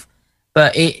and I'm off.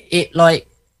 But it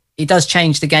does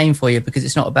change the game for you, because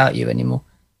it's not about you anymore.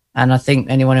 And I think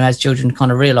anyone who has children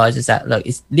kind of realizes that, look,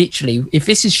 it's literally, if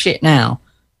this is shit now,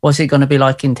 what's it going to be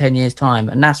like in 10 years time?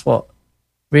 And that's what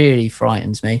really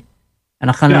frightens me. And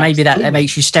I kind of maybe that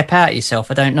makes you step out yourself.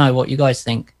 I don't know what you guys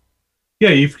think. Yeah,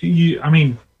 I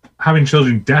mean, having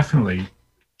children definitely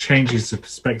changes the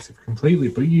perspective completely.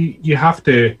 But you have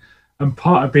to, and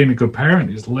part of being a good parent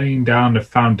is laying down the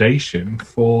foundation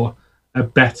for a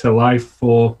better life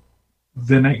for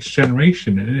the next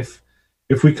generation. And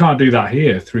if we can't do that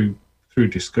here through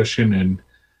discussion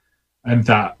and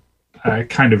that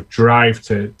kind of drive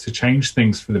to change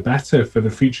things for the better for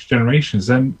the future generations,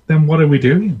 then what are we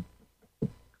doing?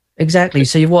 Exactly.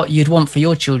 So what you'd want for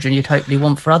your children, you'd hopefully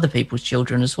want for other people's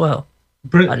children as well.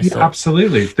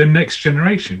 Absolutely. The next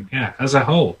generation, as a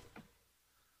whole.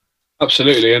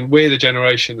 Absolutely. And we're the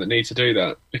generation that need to do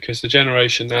that, because the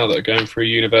generation now that are going through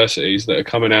universities, that are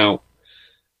coming out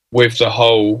with the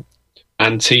whole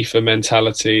Antifa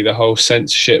mentality, the whole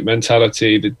censorship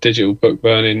mentality, the digital book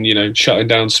burning, shutting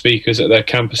down speakers at their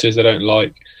campuses they don't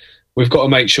like. We've got to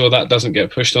make sure that doesn't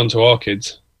get pushed onto our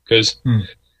kids, because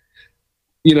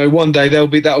one day they'll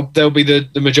be the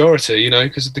majority,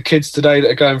 because the kids today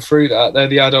that are going through that, they're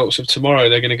the adults of tomorrow.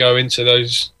 They're going to go into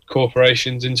those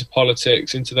corporations, into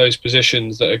politics, into those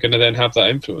positions that are going to then have that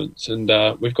influence. And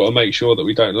we've got to make sure that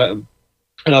we don't let them.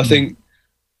 And I think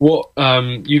what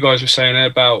you guys were saying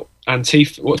about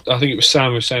Antifa, I think it was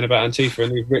Sam was saying about Antifa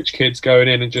and these rich kids going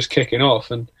in and just kicking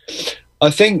off. And I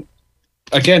think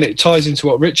again, it ties into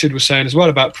what Richard was saying as well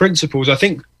about principles. I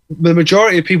think the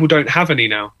majority of people don't have any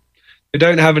now. They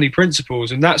don't have any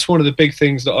principles, and that's one of the big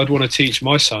things that I'd want to teach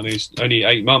my son, who's only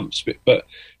 8 months. But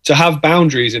to have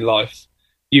boundaries in life,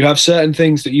 you have certain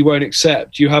things that you won't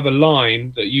accept. You have a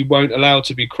line that you won't allow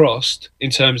to be crossed in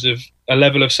terms of a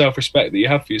level of self-respect that you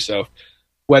have for yourself,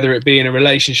 whether it be in a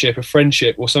relationship, a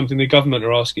friendship, or something the government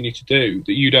are asking you to do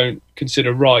that you don't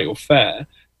consider right or fair.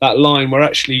 That line where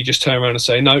actually you just turn around and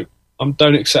say, no, I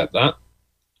don't accept that.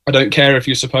 I don't care if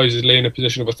you're supposedly in a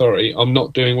position of authority. I'm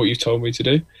not doing what you've told me to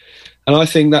do. And I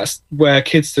think that's where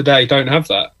kids today don't have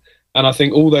that. And I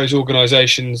think all those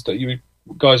organisations that you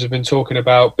guys have been talking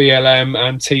about, BLM,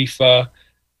 Antifa,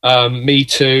 Me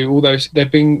Too, all those,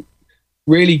 they've been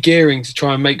really gearing to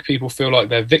try and make people feel like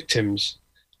they're victims.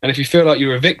 And if you feel like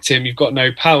you're a victim, you've got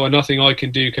no power, nothing I can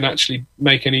do can actually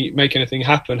make anything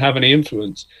happen, have any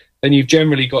influence, then you've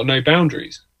generally got no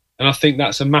boundaries. And I think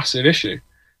that's a massive issue.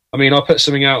 I mean, I put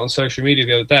something out on social media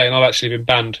the other day and I've actually been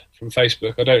banned from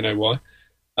Facebook. I don't know why.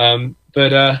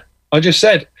 But I just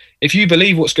said, if you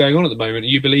believe what's going on at the moment,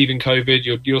 you believe in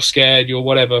COVID, you're scared, you're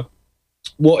whatever,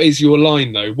 what is your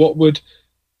line though? What would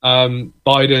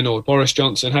Biden or Boris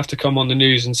Johnson have to come on the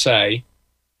news and say,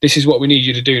 this is what we need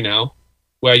you to do now,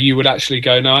 where you would actually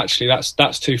go, no, actually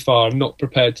that's too far. I'm not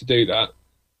prepared to do that.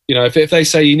 You know, if they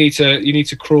say you need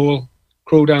to crawl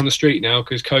down the street now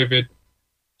because COVID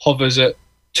hovers at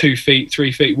 2 feet,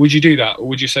 3 feet, would you do that? Or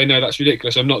would you say, no, that's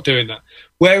ridiculous, I'm not doing that?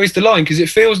 Where is the line? Because it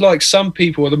feels like some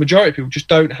people, or the majority of people, just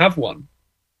don't have one.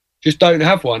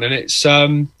 And it's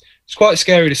quite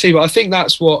scary to see. But I think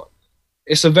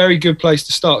it's a very good place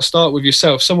to start. Start with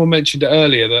yourself. Someone mentioned it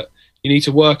earlier that you need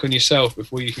to work on yourself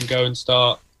before you can go and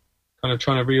start kind of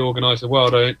trying to reorganize the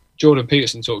world. Jordan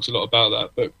Peterson talks a lot about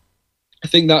that, but I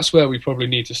think that's where we probably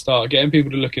need to start, getting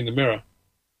people to look in the mirror,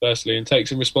 firstly, and take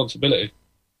some responsibility.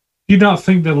 Do you not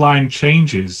think the line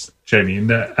changes, Jamie, in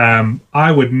that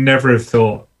I would never have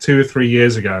thought 2 or 3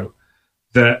 years ago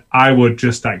that I would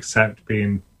just accept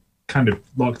being kind of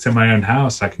locked in my own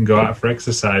house. I can go out for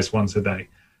exercise once a day.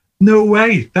 No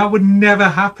way. That would never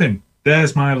happen.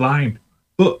 There's my line.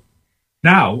 But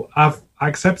now I've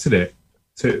accepted it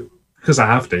because I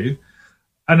have to.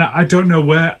 And I don't know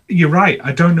where, you're right,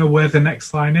 I don't know where the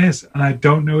next line is. And I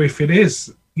don't know if it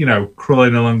is,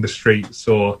 crawling along the streets,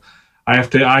 or I have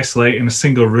to isolate in a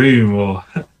single room, or,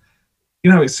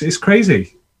 it's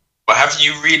crazy. But have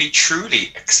you really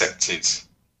truly accepted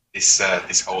this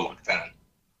whole lockdown?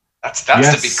 That's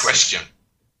yes. The big question.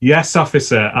 Yes,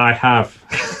 officer, I have.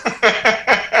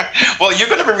 Well, you're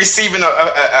going to be receiving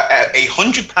a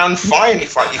 £100 fine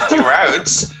if you're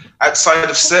outside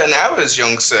of certain hours,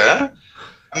 young sir.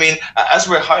 I mean, as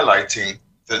we're highlighting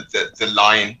the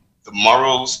line, the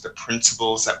morals, the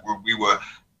principles that we were,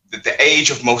 the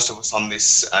age of most of us on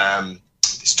this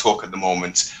this talk at the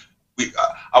moment,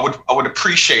 I would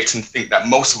appreciate and think that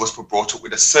most of us were brought up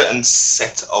with a certain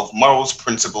set of morals,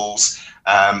 principles,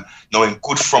 knowing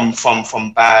good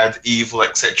from bad, evil,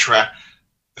 etc.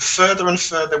 The further and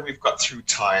further we've got through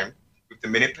time with the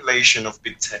manipulation of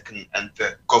big tech and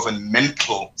the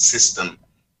governmental system,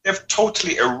 they've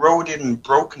totally eroded and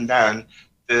broken down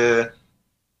the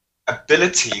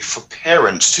ability for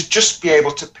parents to just be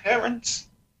able to parent.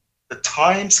 The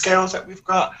time scales that we've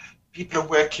got, people are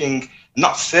working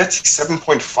not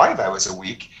 37.5 hours a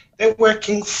week, they're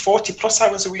working 40 plus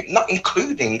hours a week, not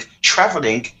including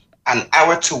traveling an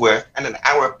hour to work and an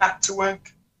hour back to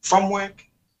work from work.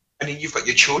 And then you've got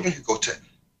your children who go to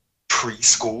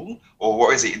preschool, or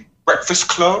what is it, breakfast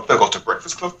club. They'll go to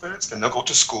breakfast club first, then they'll go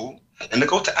to school, then they'll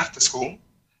go to after school, and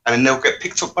then they'll get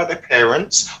picked up by their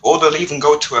parents, or they'll even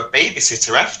go to a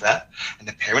babysitter after, and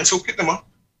the parents will pick them up.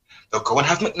 They'll go and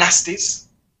have McNasties,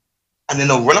 and then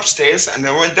they'll run upstairs, and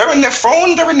they're in their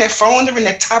phone, they're in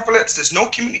their tablets. There's no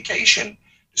communication.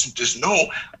 There's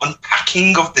no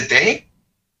unpacking of the day.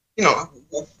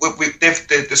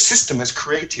 The system has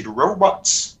created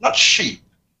robots, not sheep,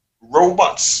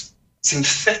 robots,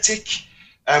 synthetic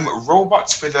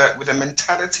robots with a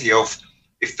mentality of,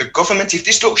 if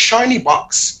this little shiny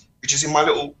box, which is in my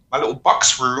little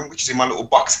box room, which is in my little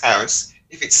box house,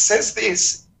 if it says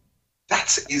this,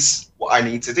 that is what I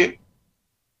need to do.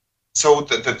 So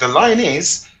the line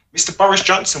is, Mr. Boris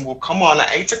Johnson will come on at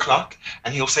 8 o'clock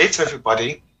and he'll say to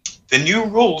everybody, the new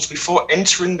rules before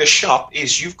entering the shop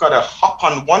is you've got to hop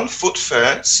on 1 foot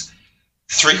first,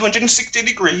 360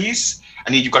 degrees,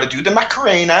 and then you've got to do the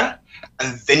Macarena,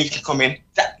 and then you can come in.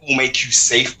 That will make you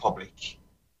safe, public.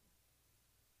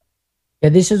 Yeah,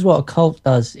 this is what a cult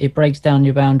does. It breaks down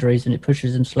your boundaries and it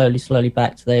pushes them slowly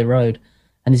back to their road.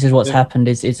 And this is what's happened.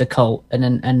 It's a cult,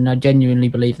 and I genuinely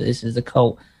believe that this is a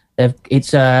cult.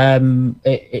 It's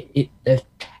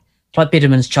like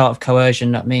Biderman's chart of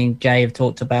coercion that me and Jay have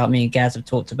talked about, me and Gaz have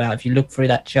talked about. If you look through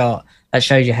that chart, that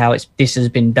shows you how this has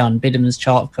been done. Biderman's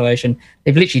chart of coercion.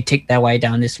 They've literally ticked their way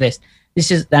down this list.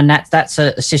 That's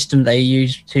a system they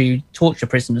use to torture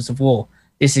prisoners of war.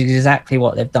 This is exactly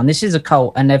what they've done. This is a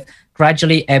cult, and they've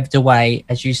gradually ebbed away,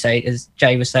 as you say, as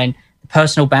Jay was saying, the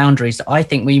personal boundaries. I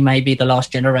think we may be the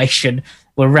last generation.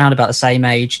 We're around about the same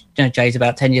age. You know, Jay's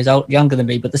about 10 years younger than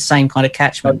me, but the same kind of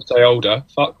catchment. Don't say older.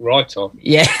 Fuck right off.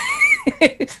 Yeah.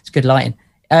 It's good lighting.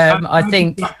 I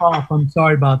think. I'm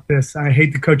sorry about this. I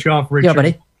hate to cut you off, Richard. Yeah,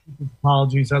 buddy.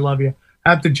 Apologies. I love you. I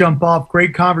have to jump off.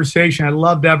 Great conversation. I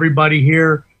loved everybody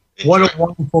here. What a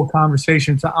wonderful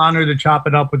conversation. It's an honor to chop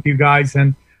it up with you guys.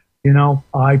 And, you know,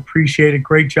 I appreciate it.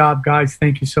 Great job, guys.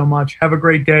 Thank you so much. Have a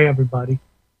great day, everybody.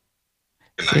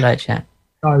 See you later, chat.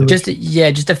 Just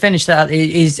to finish that,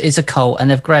 it's a cult,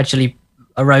 and they've gradually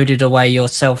eroded away your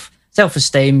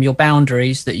self-esteem, your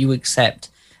boundaries that you accept.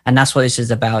 And that's what this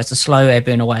is about. It's a slow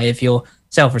ebbing away of your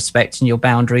self-respect and your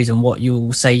boundaries and what you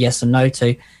will say yes and no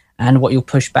to and what you'll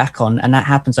push back on. And that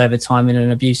happens over time in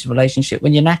an abusive relationship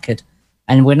when you're knackered.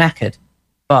 And we're knackered.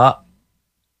 But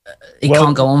it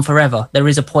can't go on forever. There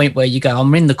is a point where you go,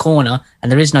 I'm in the corner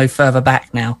and there is no further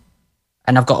back now.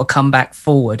 And I've got to come back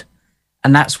forward.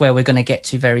 And that's where we're going to get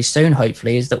to very soon,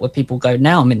 hopefully, is that where people go,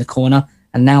 now I'm in the corner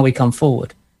and now we come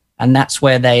forward. And that's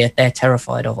where they're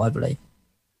terrified of, I believe.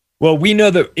 Well, we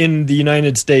know that in the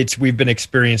United States, we've been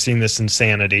experiencing this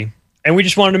insanity. And we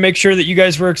just wanted to make sure that you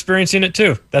guys were experiencing it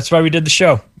too. That's why we did the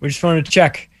show. We just wanted to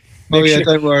check.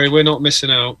 Don't worry. We're not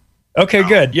missing out. Okay,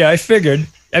 good. Yeah, I figured.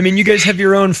 I mean, you guys have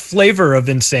your own flavor of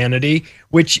insanity,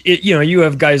 which, you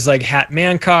have guys like Hat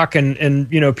Mancock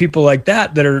and people like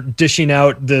that are dishing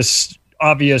out this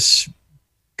obvious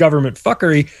government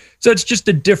fuckery. So it's just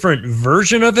a different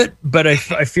version of it. But I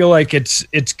feel like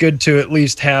it's good to at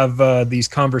least have these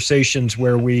conversations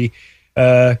where we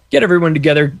get everyone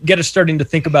together, get us starting to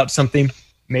think about something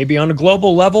maybe on a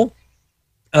global level.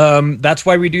 That's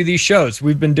why we do these shows.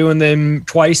 We've been doing them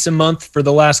twice a month for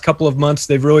the last couple of months.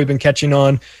 They've really been catching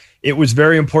on. It was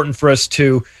very important for us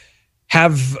to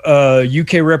have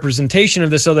UK representation of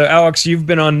this. Although, Alex, you've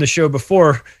been on the show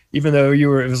before, even though it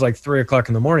was like 3:00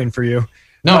 in the morning for you.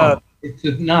 No, it's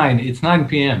at 9. It's 9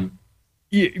 p.m.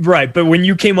 Right, but when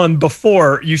you came on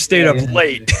before, you stayed up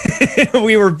late.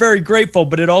 We were very grateful,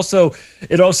 but it also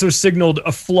signaled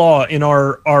a flaw in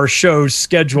our show's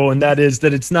schedule, and that is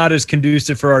that it's not as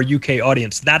conducive for our UK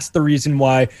audience. That's the reason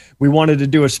why we wanted to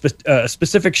do a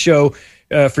specific show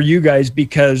for you guys,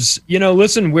 because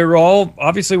listen, we're all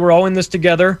in this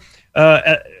together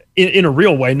in a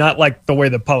real way, not like the way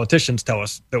the politicians tell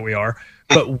us that we are.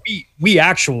 But we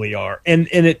actually are, and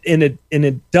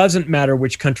it doesn't matter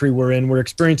which country we're in. We're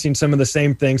experiencing some of the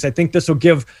same things. I think this will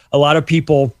give a lot of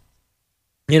people,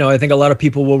 I think a lot of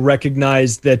people will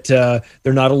recognize that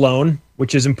they're not alone,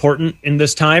 which is important in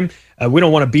this time. We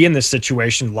don't want to be in this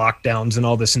situation, lockdowns and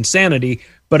all this insanity.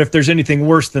 But if there's anything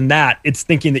worse than that, it's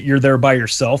thinking that you're there by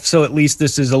yourself. So at least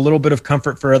this is a little bit of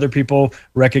comfort for other people,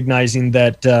 recognizing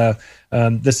that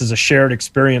this is a shared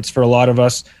experience for a lot of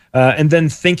us. And then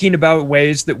thinking about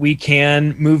ways that we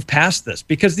can move past this,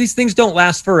 because these things don't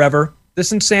last forever.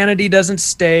 This insanity doesn't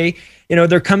stay.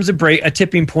 There comes a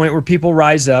tipping point where people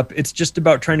rise up. It's just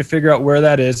about trying to figure out where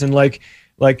that is. And like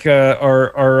Ben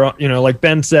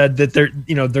said,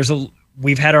 that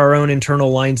we've had our own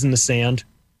internal lines in the sand.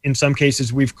 In some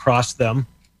cases, we've crossed them.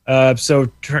 So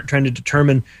trying to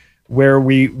determine where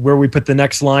we put the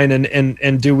next line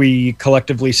and do we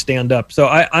collectively stand up. So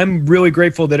I'm really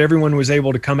grateful that everyone was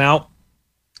able to come out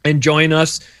and join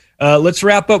us. Let's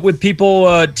wrap up with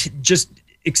people just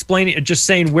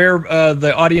saying where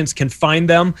the audience can find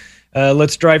them.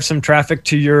 Let's drive some traffic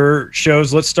to your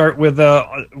shows. Let's start with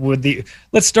the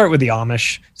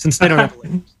Amish, since they don't have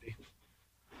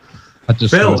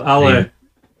electricity.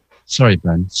 Sorry,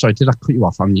 Ben. Sorry, did I cut you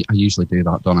off? I usually do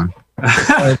that, don't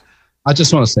I? I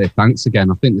just want to say thanks again.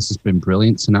 I think this has been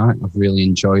brilliant tonight. I've really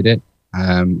enjoyed it.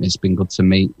 It's been good to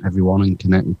meet everyone and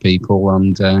connect with people.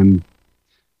 And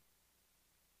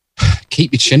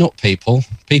keep your chin up, people.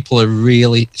 People are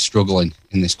really struggling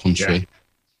in this country.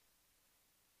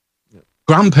 Yeah.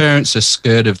 Grandparents are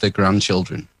scared of their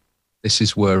grandchildren. This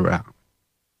is where we're at.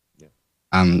 Yeah.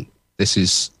 And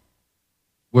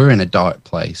we're in a dark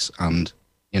place. And,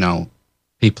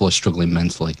 people are struggling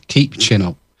mentally. Keep your chin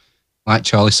up. Like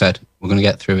Charlie said, we're going to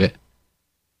get through it.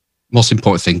 Most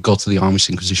important thing, go to the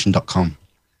armisinquisition.com.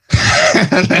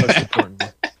 Most important.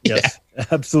 Yes, yeah.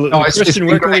 Absolutely. No, Christian,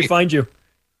 where can we find you?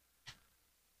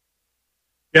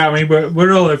 Yeah, I mean,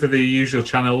 we're all over the usual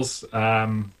channels,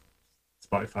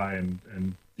 Spotify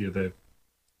and the other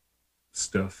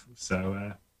stuff.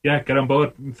 So yeah, get on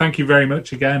board. And thank you very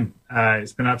much again.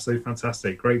 It's been absolutely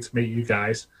fantastic. Great to meet you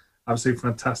guys. Absolutely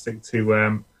fantastic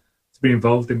to be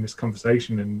involved in this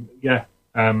conversation. And yeah,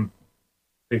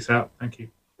 peace out. Thank you.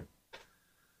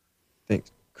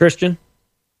 Thanks, Christian.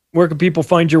 Where can people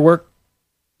find your work?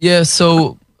 Yeah,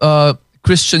 so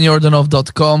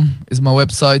christianyordanov.com is my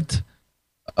website.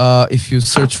 If you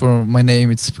search for my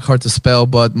name, it's hard to spell,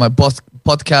 but my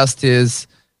podcast is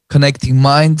Connecting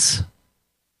Minds,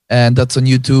 and that's on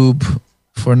YouTube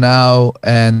for now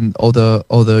and all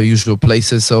the usual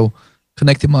places. So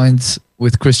Connecting Minds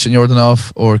with Christian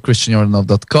Yordanov or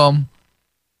christianyordanov.com.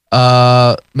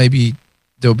 Maybe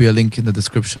there'll be a link in the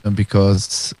description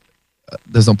because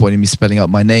there's no point in me spelling out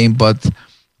my name, but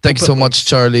thank you so much,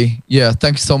 Charlie. Yeah,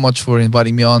 thank you so much for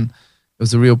inviting me on. It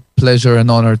was a real pleasure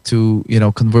and honor to,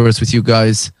 converse with you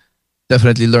guys.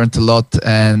 Definitely learned a lot,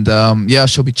 and I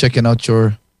shall be checking out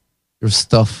your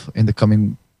stuff in the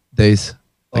coming days.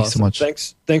 Thanks so much.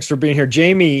 Thanks for being here,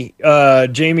 Jamie.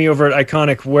 Jamie over at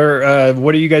Iconic.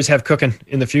 What do you guys have cooking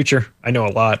in the future? I know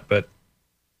a lot, but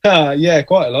yeah,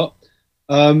 quite a lot.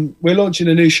 We're launching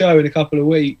a new show in a couple of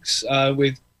weeks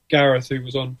with Gareth, who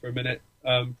was on for a minute,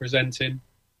 presenting.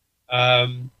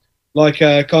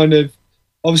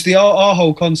 Obviously our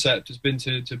whole concept has been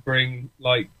to bring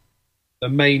like the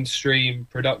mainstream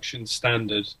production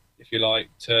standard, if you like,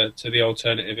 to the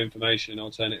alternative information,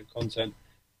 alternative content.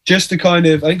 Just to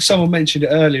I think someone mentioned it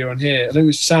earlier on here, I think it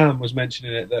was Sam was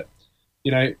mentioning it, that,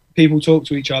 people talk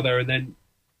to each other and then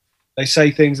they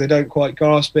say things, they don't quite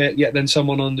grasp it, yet then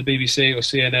someone on the BBC or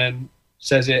CNN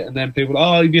says it, and then people,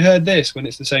 oh, have you heard this, when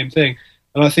it's the same thing?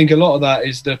 And I think a lot of that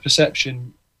is the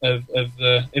perception of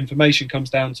the information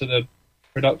comes down to the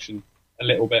production a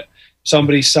little bit.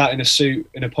 Somebody sat in a suit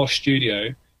in a posh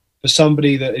studio. For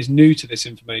somebody that is new to this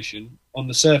information, on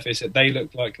the surface, they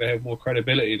look like they have more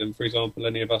credibility than, for example,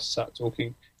 any of us sat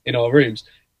talking in our rooms.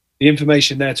 The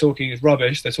information they're talking is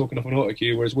rubbish. They're talking off an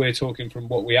autocue, whereas we're talking from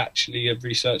what we actually have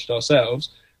researched ourselves.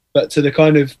 But to the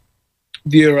kind of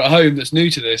viewer at home that's new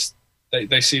to this,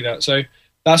 they see that. So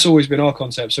that's always been our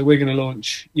concept. So we're going to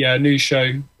launch a new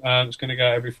show. It's going to go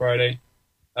out every Friday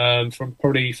from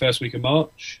probably first week of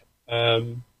March.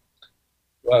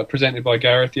 Presented by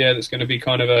Gareth, that's going to be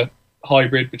kind of a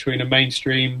hybrid between a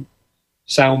mainstream,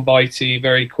 soundbitey,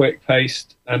 very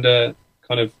quick-paced, and a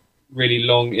kind of really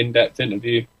long, in-depth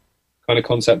interview kind of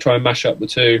concept. Try and mash up the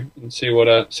two and see what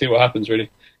happens, really,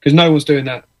 because no one's doing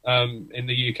that in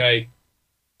the UK,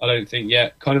 I don't think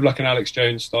yet. Kind of like an Alex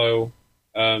Jones style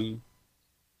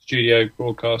studio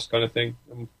broadcast kind of thing.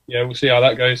 And we'll see how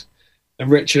that goes. And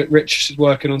Rich is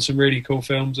working on some really cool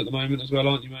films at the moment as well,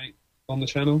 aren't you, mate, on the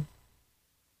channel?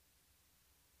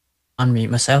 Unmute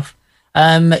myself.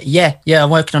 I'm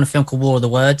working on a film called War of the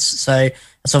Words. So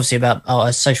it's obviously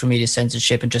about social media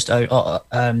censorship and just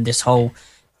this whole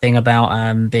thing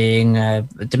about being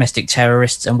domestic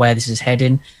terrorists and where this is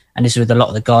heading. And this is with a lot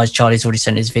of the guys. Charlie's already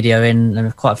sent his video in,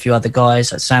 and quite a few other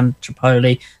guys. Like Sam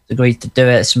Tripoli agreed to do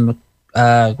it. Some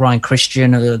Ryan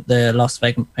Christian, the Last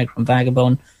Vagrant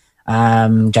Vagabond,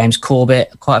 James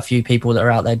Corbett, quite a few people that are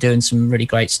out there doing some really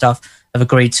great stuff have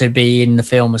agreed to be in the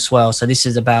film as well. So this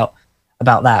is about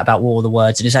War of the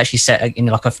Words, and it's actually set in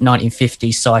like a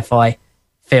 1950s sci-fi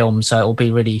film, so it will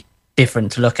be really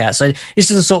different to look at. So this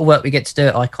is the sort of work we get to do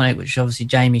at Iconic, which obviously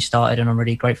Jamie started, and I'm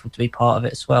really grateful to be part of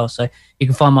it as well. So you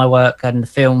can find my work and the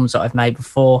films that I've made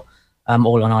before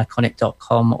all on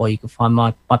iconic.com, or you can find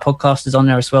my podcast is on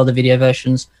there as well, the video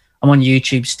versions. I'm on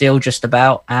YouTube still, just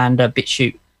about, and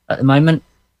BitChute at the moment,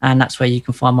 and that's where you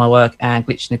can find my work, and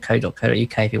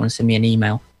glitchingthecode.co.uk if you want to send me an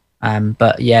email.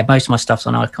 But most of my stuff's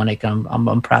on Iconic, and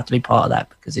I'm proud to be part of that,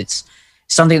 because it's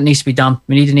something that needs to be done.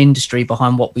 We need an industry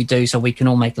behind what we do so we can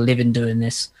all make a living doing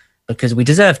this, because we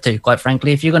deserve to, quite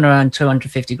frankly. If you're going to earn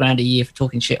 250 grand a year for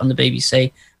talking shit on the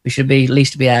BBC, we should be at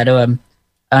least be able to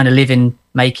earn a living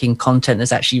making content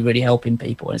that's actually really helping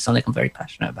people, and it's something I'm very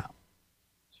passionate about.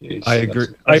 Jeez, I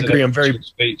agree. I'm very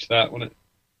speech that, wasn't it?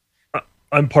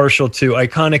 I'm partial to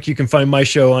Iconic. You can find my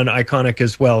show on Iconic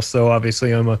as well. So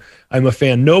obviously I'm a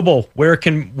fan. Noble, where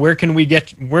can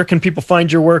people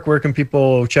find your work? Where can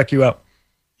people check you out?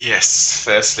 Yes,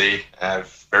 firstly,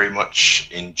 I've very much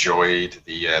enjoyed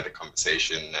the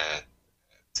conversation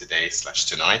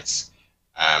today/tonight.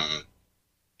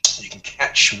 You can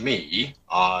catch me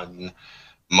on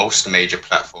most major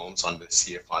platforms on the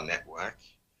CFR network.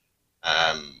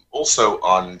 Also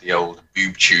on the old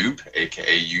BoobTube,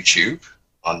 aka YouTube,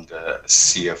 on the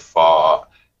CFR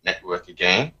network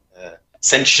again.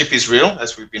 Censorship is real,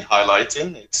 as we've been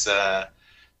highlighting. It's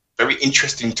very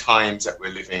interesting times that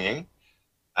we're living in.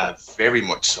 Very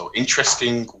much so.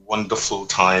 Interesting, wonderful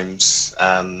times.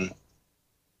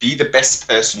 Be the best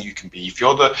person you can be. If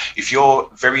you're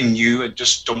very new and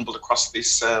just stumbled across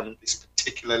this this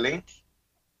particular link,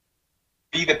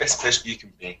 be the best person you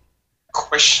can be.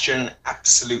 Question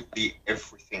absolutely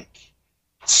everything.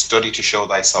 Study to show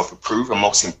thyself approved, and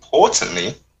most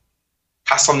importantly,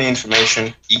 pass on the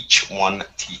information. Each one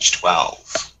teach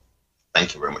 12.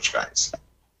 Thank you very much, guys.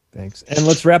 Thanks. And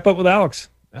let's wrap up with Alex.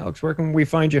 Alex, where can we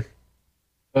find you?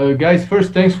 Guys,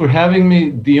 first, thanks for having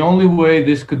me. The only way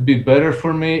this could be better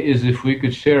for me is if we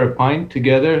could share a pint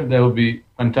together. That would be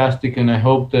fantastic, and I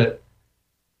hope that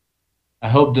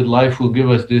life will give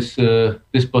us this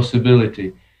this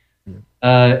possibility.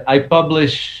 I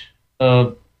publish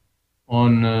on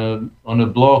a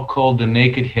blog called The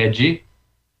Naked Hedgie,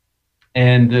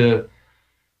 and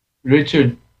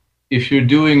Richard, if you're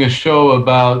doing a show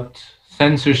about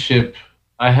censorship,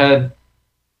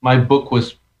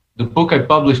 the book I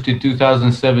published in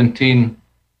 2017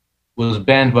 was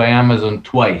banned by Amazon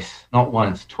twice, not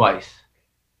once, twice.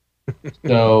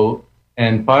 So,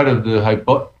 and part of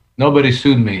the nobody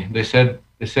sued me. They said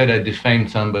I defamed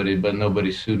somebody, but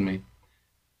nobody sued me.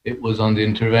 It was on the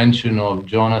intervention of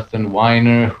Jonathan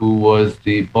Weiner, who was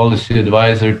the policy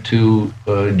advisor to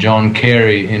John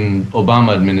Kerry in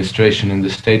Obama administration in the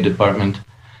State Department.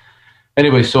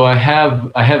 Anyway, so I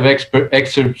have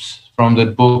excerpts from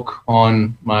that book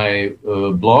on my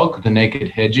blog, The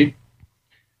Naked Hedgie,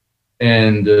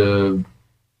 and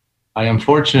I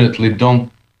unfortunately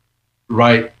don't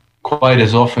write quite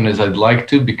as often as I'd like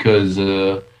to because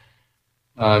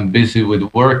I'm busy with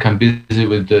work. I'm busy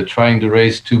with trying to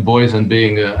raise 2 boys and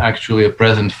being actually a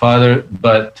present father.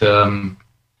 But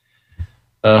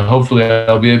hopefully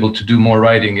I'll be able to do more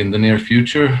writing in the near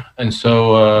future. And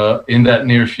so in that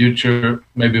near future,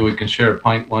 maybe we can share a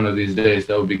pint one of these days.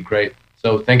 That would be great.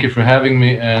 So thank you for having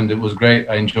me, and it was great.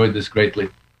 I enjoyed this greatly.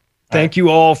 Thank you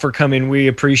all for coming. We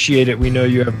appreciate it. We know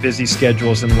you have busy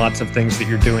schedules and lots of things that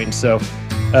you're doing. So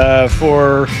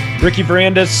for Ricky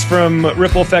Varandas from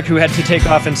Ripple Effect, who had to take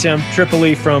off, and Sam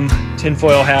Tripoli from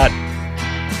Tinfoil Hat,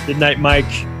 Midnight Mike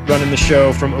running the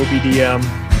show from OBDM,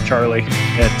 Charlie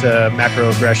at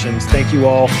Macroaggressions. Thank you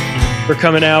all for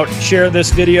coming out. Share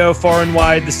this video far and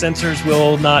wide. The censors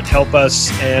will not help us,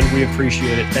 and we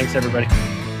appreciate it. Thanks, everybody.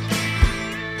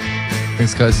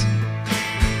 Thanks, guys.